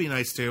 That would be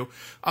nice too.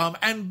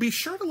 And be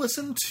sure to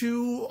listen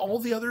to all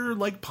the other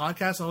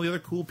podcasts and all the other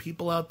cool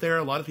people out there.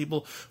 A lot of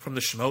people from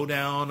the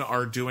Schmodown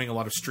are doing a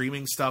lot of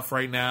streaming stuff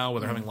right now where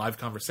they're having live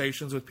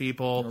conversations with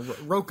people.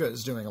 Roca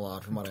is doing a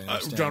lot, from what I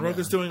understand. John Roca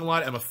is doing a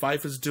lot. Emma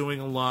Fife is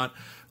doing a lot.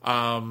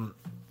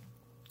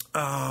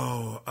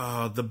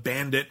 The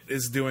Bandit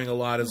is doing a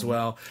lot as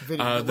well.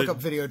 Look up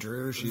Video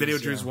Drew. Video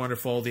Drew's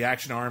wonderful. The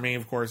Action Army,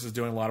 of course, is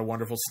doing a lot of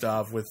wonderful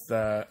stuff with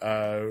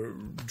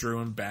Drew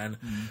and Ben.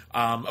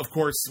 Of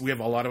course, we have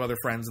a lot of other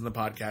friends in the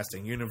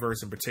podcasting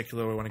universe. In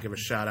particular, we want to give a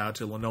shout out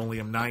to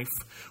Linoleum Knife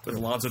with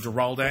Alonso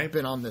Duralde.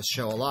 Been on this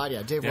show a lot.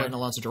 Yeah, Dave White and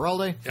Alonso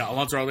Duralde. Yeah,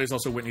 Alonso Duralde is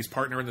also Whitney's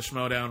partner in the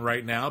Schmodown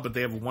right now, but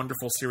they have a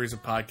wonderful series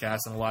of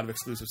podcasts and a lot of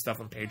exclusive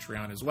stuff on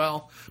Patreon as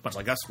well. Much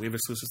like us, we have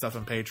exclusive stuff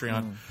on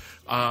Patreon.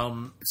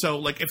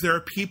 So, if there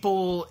are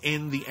people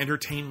in the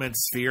entertainment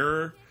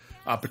sphere,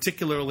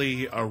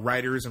 particularly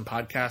writers and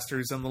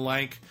podcasters and the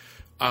like,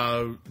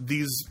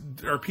 these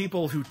are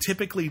people who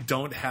typically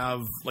don't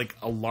have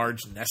a large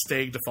nest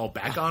egg to fall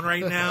back on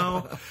right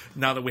now.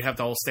 Now that we have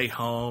to all stay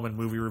home and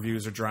movie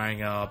reviews are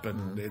drying up,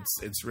 and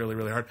it's really,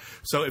 really hard.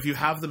 So if you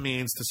have the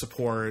means to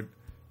support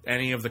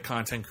any of the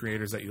content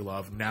creators that you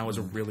love, now is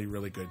a really,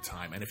 really good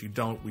time. And if you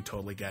don't, we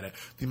totally get it.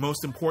 The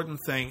most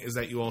important thing is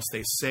that you all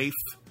stay safe.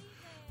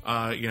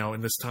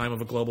 In this time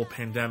of a global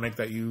pandemic,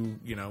 that you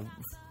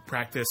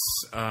practice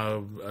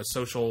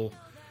social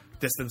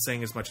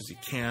distancing as much as you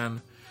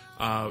can.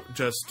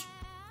 Just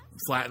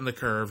flatten the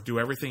curve, do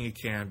everything you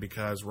can,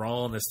 because we're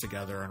all in this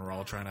together and we're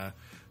all trying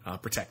to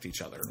protect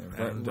each other.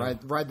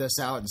 Ride this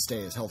out and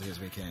stay as healthy as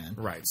we can.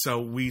 Right.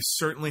 So we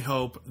certainly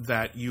hope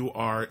that you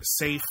are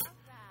safe,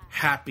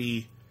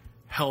 happy,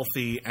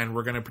 healthy, and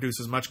we're going to produce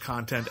as much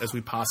content as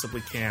we possibly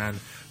can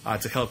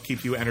to help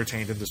keep you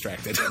entertained and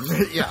distracted.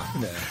 Yeah.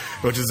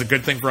 Which is a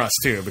good thing for us,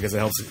 too, because it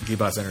helps keep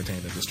us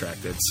entertained and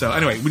distracted. So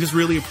anyway, we just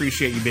really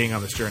appreciate you being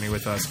on this journey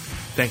with us.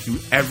 Thank you,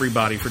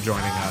 everybody, for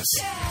joining us.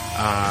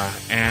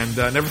 And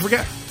never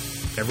forget,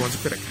 everyone's a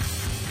critic.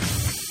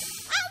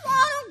 I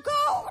want to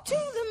go to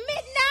the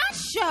midnight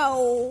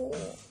show.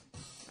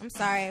 I'm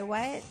sorry,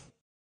 what?